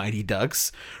of the Mighty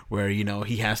Ducks, where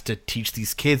he has to teach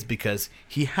these kids because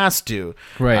he has to,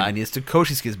 Right? And he has to coach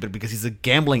these kids, but because he's a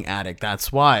gambling addict,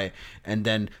 that's why. And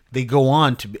then they go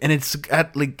on to, and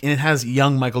and it has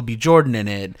young Michael B. Jordan in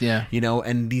it, Yeah.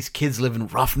 And these kids live in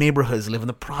rough neighborhoods, live in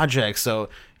the projects, so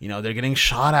they're getting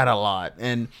shot at a lot,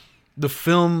 and the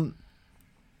film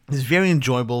is very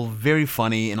enjoyable, very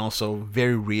funny, and also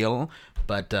very real.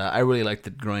 But I really liked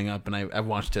it growing up, and I've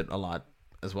watched it a lot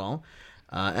as well.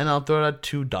 And I'll throw it out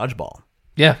to Dodgeball.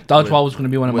 Yeah. Dodgeball was going to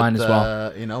be one of mine as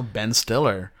well. Ben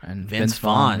Stiller And Vince Vince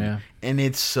Vaughn, Vaughn. yeah. And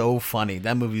it's so funny.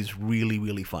 That movie's really,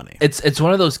 really funny. It's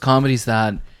one of those comedies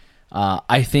that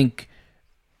I think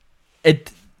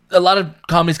a lot of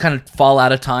comedies kind of fall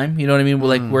out of time. You know what I mean?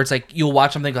 Where it's like you'll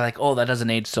watch something like, oh, that doesn't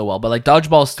age so well. But like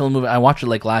Dodgeball is still a movie. I watched it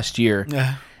like last year,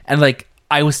 Yeah. and like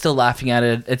I was still laughing at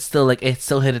it. It's still like it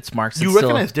still hit its marks. You It's still-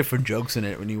 recognize different jokes in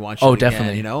it when you watch it. Oh, again,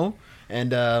 definitely.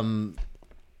 And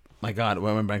my God,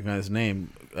 why am I blanking on his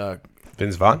name?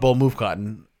 Vince Vaughn. Bull Move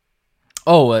Cotton.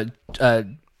 Oh,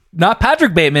 not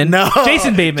Patrick Bateman. No,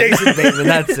 Jason Bateman. Jason Bateman.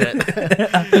 That's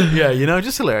it. Yeah,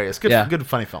 just hilarious. Good, Yeah. good,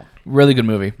 funny film. Really good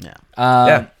movie. Yeah.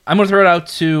 Yeah. I'm gonna throw it out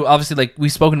to obviously like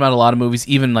we've spoken about a lot of movies,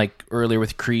 even like earlier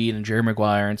with Creed and Jerry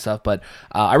Maguire and stuff. But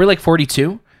I really like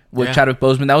 42 with Yeah. Chadwick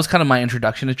Boseman. That was kind of my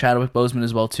introduction to Chadwick Boseman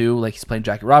as well too. Like he's playing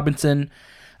Jackie Robinson.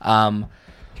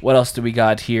 What else do we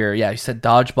got here? Yeah, you said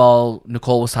Dodgeball.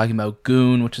 Nicole was talking about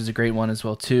Goon, which is a great one as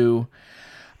well too.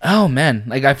 Oh man,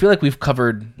 like I feel like we've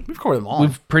covered them all.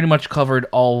 We've pretty much covered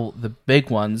all the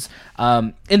big ones.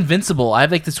 Invincible. I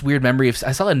have like this weird memory of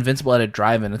I saw Invincible at a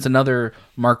drive-in. It's another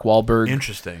Mark Wahlberg.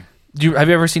 Interesting. Have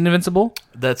you ever seen Invincible?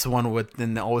 That's the one with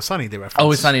in Always Sunny. They reference.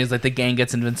 Always Sunny is like the gang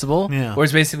gets invincible. Yeah. Where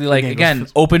it's basically like gang again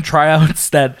goes- open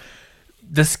tryouts that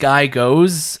this guy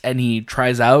goes and he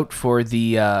tries out for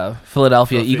the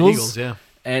Philadelphia Eagles. Yeah.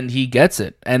 And he gets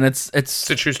it, and it's It's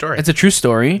a true story. It's a true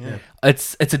story.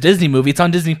 It's a Disney movie. It's on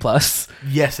Disney Plus.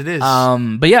 Yes, it is.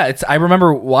 But yeah, I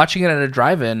remember watching it at a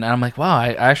drive-in, and I'm like, wow,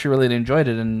 I actually really enjoyed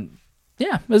it, and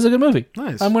yeah, it was a good movie.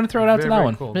 Nice. I'm going to throw it out Very, to that very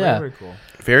one. Cool. Yeah, Very cool.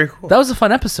 Very cool. that was a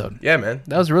fun episode. Yeah, man.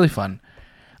 That was really fun.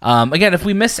 Again, if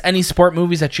we miss any sport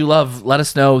movies that you love, let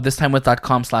us know.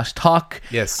 thistimewith.com/talk.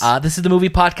 Yes. This is the Movie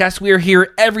Podcast. We are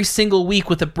here every single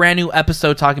week with a brand new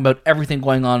episode talking about everything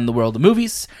going on in the world of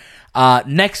movies.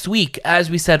 Next week, as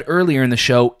we said earlier in the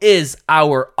show, is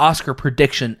our Oscar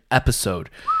prediction episode.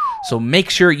 So make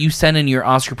sure you send in your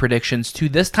Oscar predictions to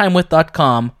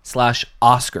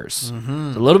thistimewith.com/Oscars.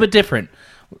 It's a little bit different.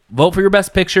 Vote for your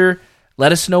best picture.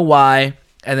 Let us know why.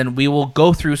 And then we will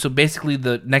go through. So basically,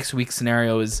 the next week's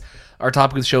scenario is our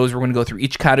topic of the show is we're going to go through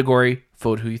each category,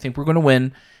 vote who you think we're going to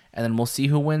win, and then we'll see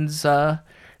who wins the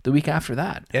week after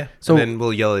that. Yeah. So and then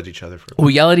we'll yell at each other for.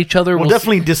 we'll yell at each other. We'll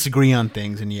definitely disagree on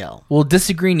things and yell. We'll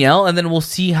disagree and yell, and then we'll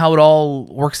see how it all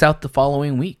works out the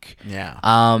following week. Yeah.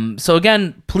 So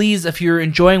again, please, if you're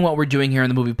enjoying what we're doing here in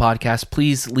the Movie Podcast,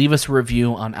 please leave us a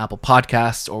review on Apple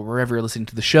Podcasts or wherever you're listening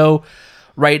to the show.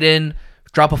 Write in,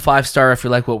 drop a 5-star if you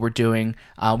like what we're doing.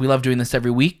 We love doing this every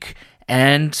week,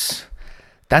 and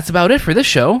that's about it for this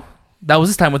show. That was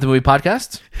This Time with the Movie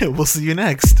Podcast. We'll see you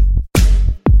next.